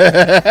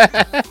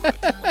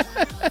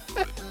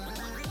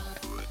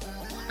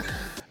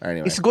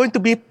 Anyway. It's going to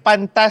be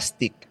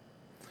fantastic.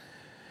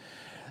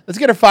 Let's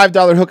get a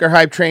 $5 hooker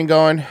hype train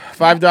going.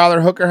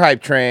 $5 hooker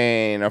hype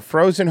train. A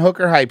Frozen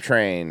hooker hype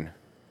train.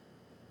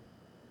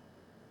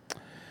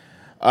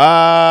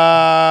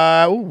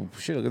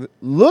 Shit,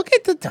 look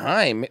at the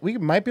time. We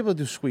might be able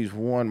to squeeze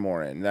one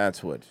more in.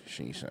 That's what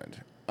she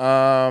said.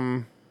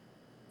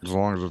 As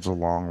long as it's a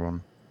long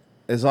one.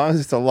 As long as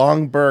it's a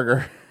long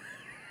burger.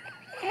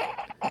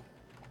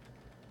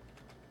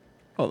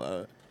 Hold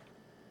on.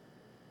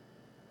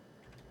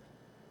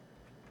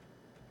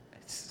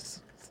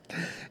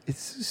 It's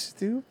so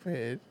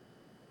stupid.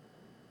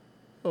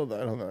 Hold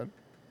on.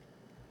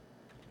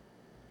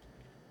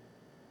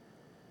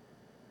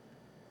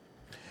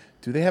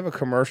 Do they have a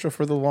commercial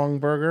for the long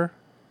burger?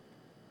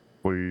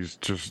 Please,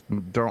 just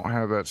don't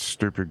have that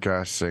stupid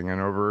guy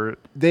singing over it.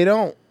 They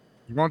don't.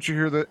 Once you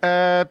hear the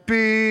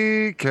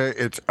epic,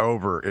 it's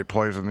over. It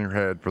plays in your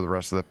head for the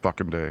rest of the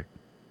fucking day.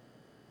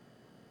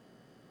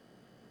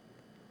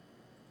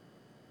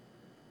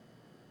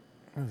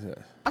 What is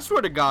this? I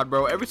swear to God,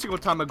 bro, every single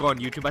time I go on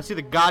YouTube, I see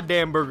the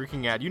goddamn Burger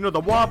King ad. You know,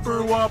 the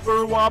Whopper,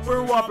 Whopper,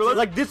 Whopper, Whopper.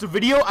 Like this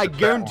video, I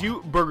guarantee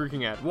you, Burger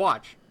King ad.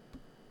 Watch.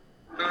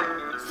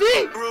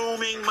 See?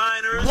 Grooming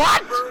minors.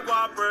 What?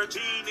 Whopper,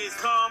 genies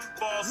come,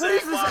 balls What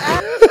is and this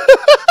whopper.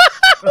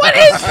 What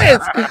is this?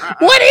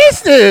 What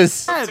is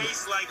this?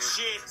 Tastes like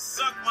shit.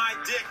 Suck my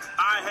dick.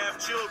 I have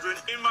children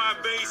in my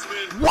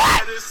basement. What?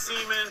 That is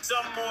semen.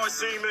 Some more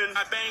semen.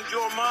 I banged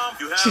your mom.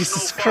 You have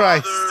Jesus no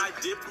Christ. father. I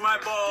dipped my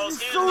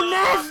balls in so the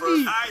nasty.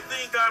 Whopper. I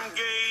think I'm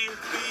gay.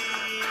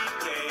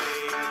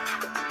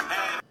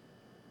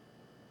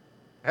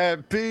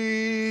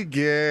 Happy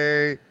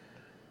gay.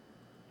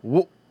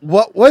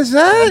 What was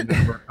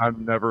that?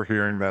 I'm never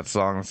hearing that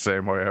song the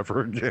same way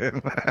ever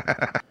again.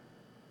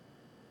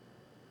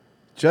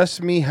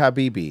 Just me,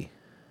 Habibi.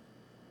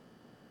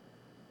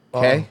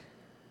 Okay.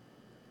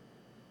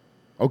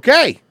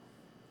 Okay.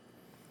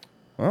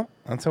 Well,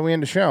 that's how we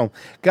end the show.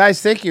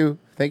 Guys, thank you.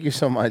 Thank you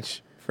so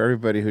much for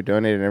everybody who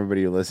donated and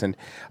everybody who listened.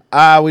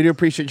 We do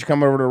appreciate you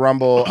coming over to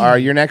Rumble.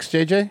 You're next,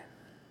 JJ?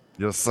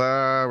 Yes,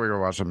 sir. We're going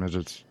to watch some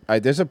midgets. All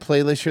right, there's a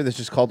playlist here that's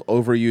just called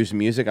Overused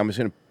Music. I'm just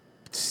going to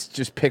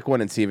just pick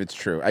one and see if it's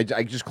true. I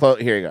just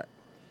close. Here you go.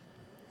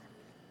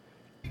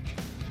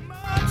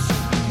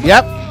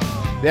 Yep.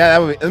 Yeah,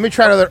 that would be. Let me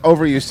try another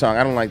overused song.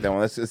 I don't like that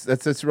one. Let's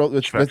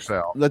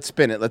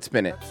spin it. Let's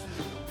spin it.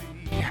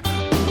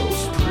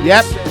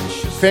 Yep.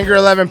 Finger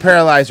 11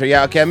 Paralyzer.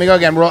 Yeah. Okay. Let me go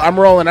again. I'm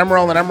rolling.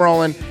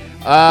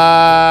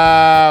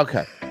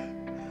 Okay.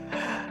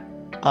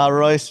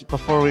 Royce,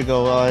 before we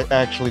go,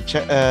 actually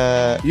check.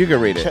 You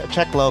can read it.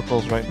 Check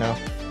locals right now.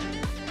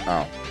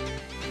 Oh.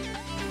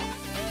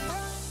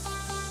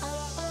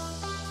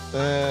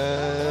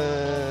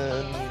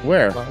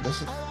 Where? Wow,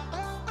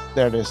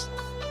 there it is.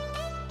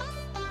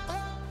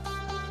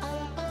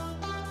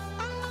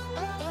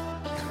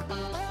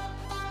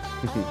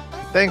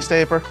 Thanks,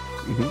 Taper.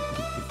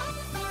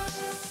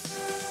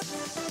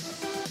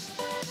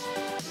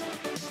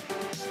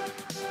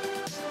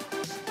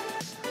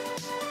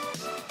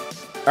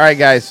 All right,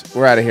 guys,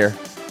 we're out of here.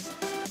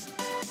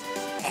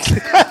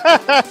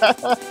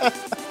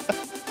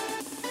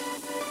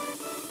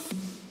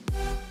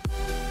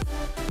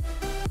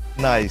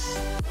 Nice.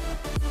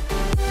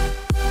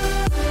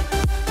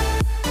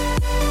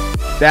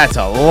 That's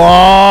a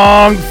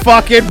long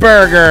fucking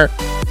burger.